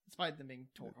Oscars. Despite them being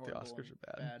horrible. The Oscars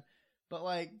are bad. But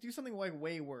like, do something like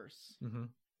way worse. Mm-hmm.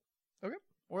 Okay.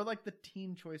 Or like the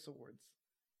Teen Choice Awards.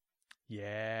 Yeah.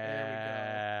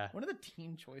 There we go. What are the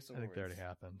Teen Choice Awards? I think they already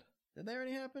happened. Did they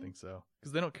already happen? I think so.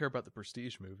 Because they don't care about the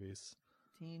prestige movies.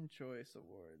 Teen Choice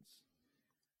Awards.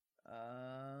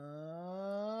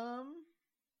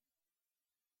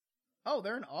 Oh,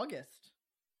 they're in August.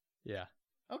 Yeah.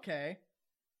 Okay.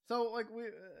 So like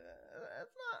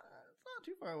it's not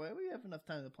too far away. We have enough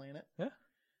time to plan it. Yeah.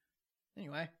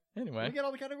 Anyway. Did we get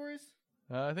all the categories?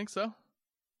 I think so.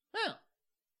 Yeah.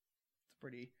 It's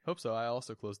pretty. Hope so. I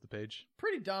also closed the page.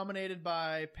 Pretty dominated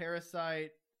by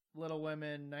Parasite, Little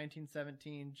Women,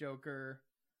 1917, Joker,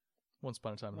 Once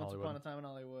Upon a Time in Hollywood.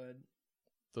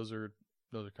 Those are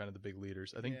kind of the big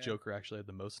leaders. I think Joker actually had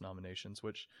the most nominations,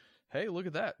 which, hey, look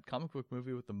at that. Comic book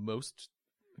movie with the most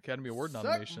Academy Award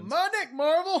nominations. My dick,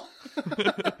 Marvel!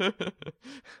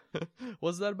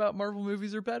 Was that about Marvel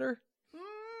movies are better?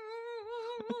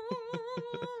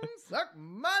 Suck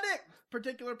my dick!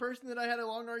 Particular person that I had a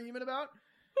long argument about.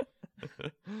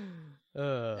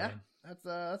 Yeah, that's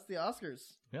the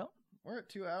Oscars. Yeah. We're at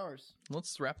 2 hours.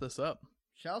 Let's wrap this up.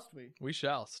 Shallst we? We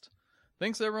shallst.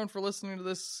 Thanks everyone for listening to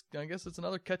this. I guess it's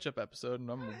another catch-up episode, and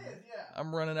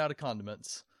I'm running out of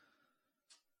condiments.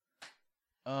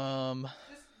 Just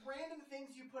random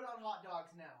things you put on hot dogs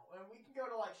now, and we can go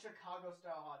to like Chicago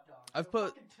style hot dogs. I've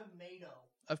put fucking tomato.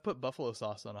 I've put buffalo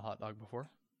sauce on a hot dog before.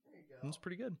 There you go. It's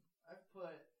pretty good. I've put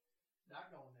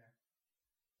not going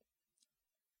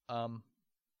there.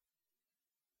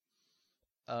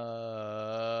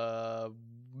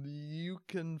 You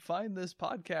can find this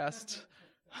podcast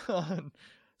on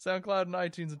SoundCloud and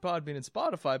iTunes and Podbean and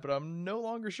Spotify, but I'm no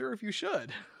longer sure if you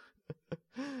should.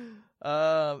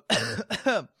 We're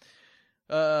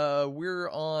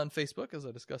on Facebook, as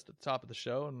I discussed at the top of the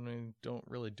show, and we don't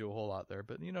really do a whole lot there,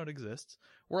 but you know it exists.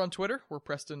 We're on Twitter, where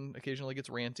Preston occasionally gets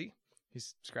ranty.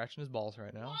 He's scratching his balls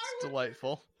right now. It's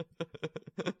delightful.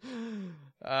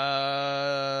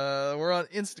 We're on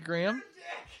Instagram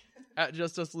at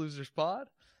Just Us Losers Pod.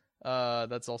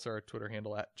 That's also our Twitter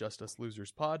handle at Just Us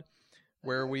Losers Pod,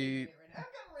 where we. I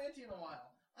haven't gotten ranty in a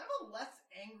while. I'm a less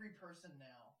angry person now.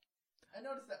 I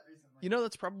noticed that recently. You know,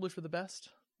 that's probably for the best.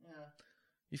 Yeah.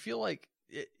 You feel like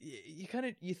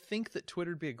you think that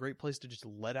Twitter would be a great place to just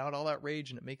let out all that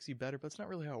rage and it makes you better, but it's not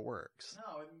really how it works.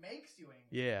 No, it makes you angry.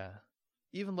 Yeah.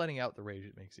 Even letting out the rage,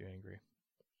 it makes you angry.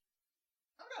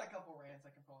 I've got a couple rants I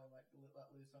can probably let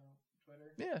loose on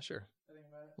Twitter. Yeah, sure. Think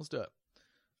about it. Let's do it.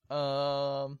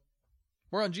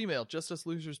 We're on Gmail,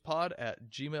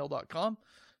 justuslosers@gmail.com.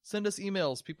 Send us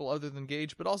emails, people other than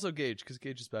Gage, but also Gage, because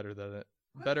Gage is better than it.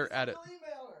 Better at it. What did you say?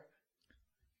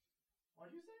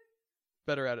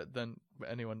 Better at it than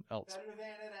anyone else. Better than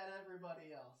it at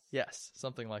everybody else. Yes,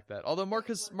 something like that. Although Mark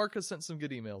has sent some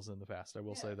good emails in the past, I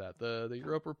will say that. The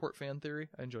Europa Report fan theory,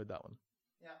 I enjoyed that one.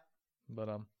 Yeah. But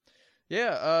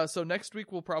so next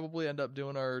week we'll probably end up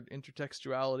doing our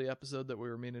intertextuality episode that we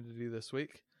were meaning to do this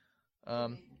week.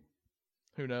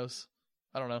 Who knows?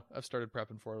 I don't know. I've started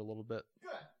prepping for it a little bit.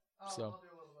 Good. I'll do a little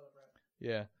bit of prep.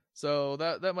 Yeah. So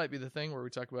that might be the thing where we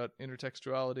talk about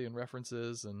intertextuality and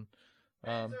references and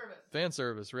fan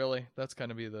service. Really, that's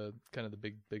kind of the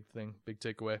big thing, big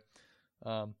takeaway.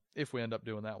 If we end up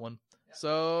doing that one. Yeah.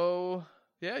 So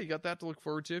yeah, you got that to look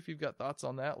forward to. If you've got thoughts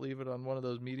on that, leave it on one of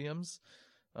those mediums.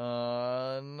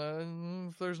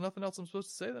 And if there's nothing else I'm supposed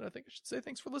to say, then I think I should say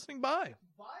thanks for listening. Bye.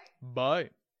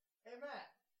 Bye. Hey Matt.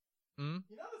 You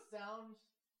know the sound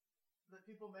that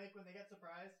people make when they get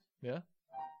surprised? Yeah.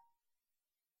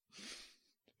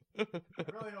 I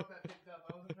really hope that picked up.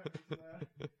 I wasn't trying to do that.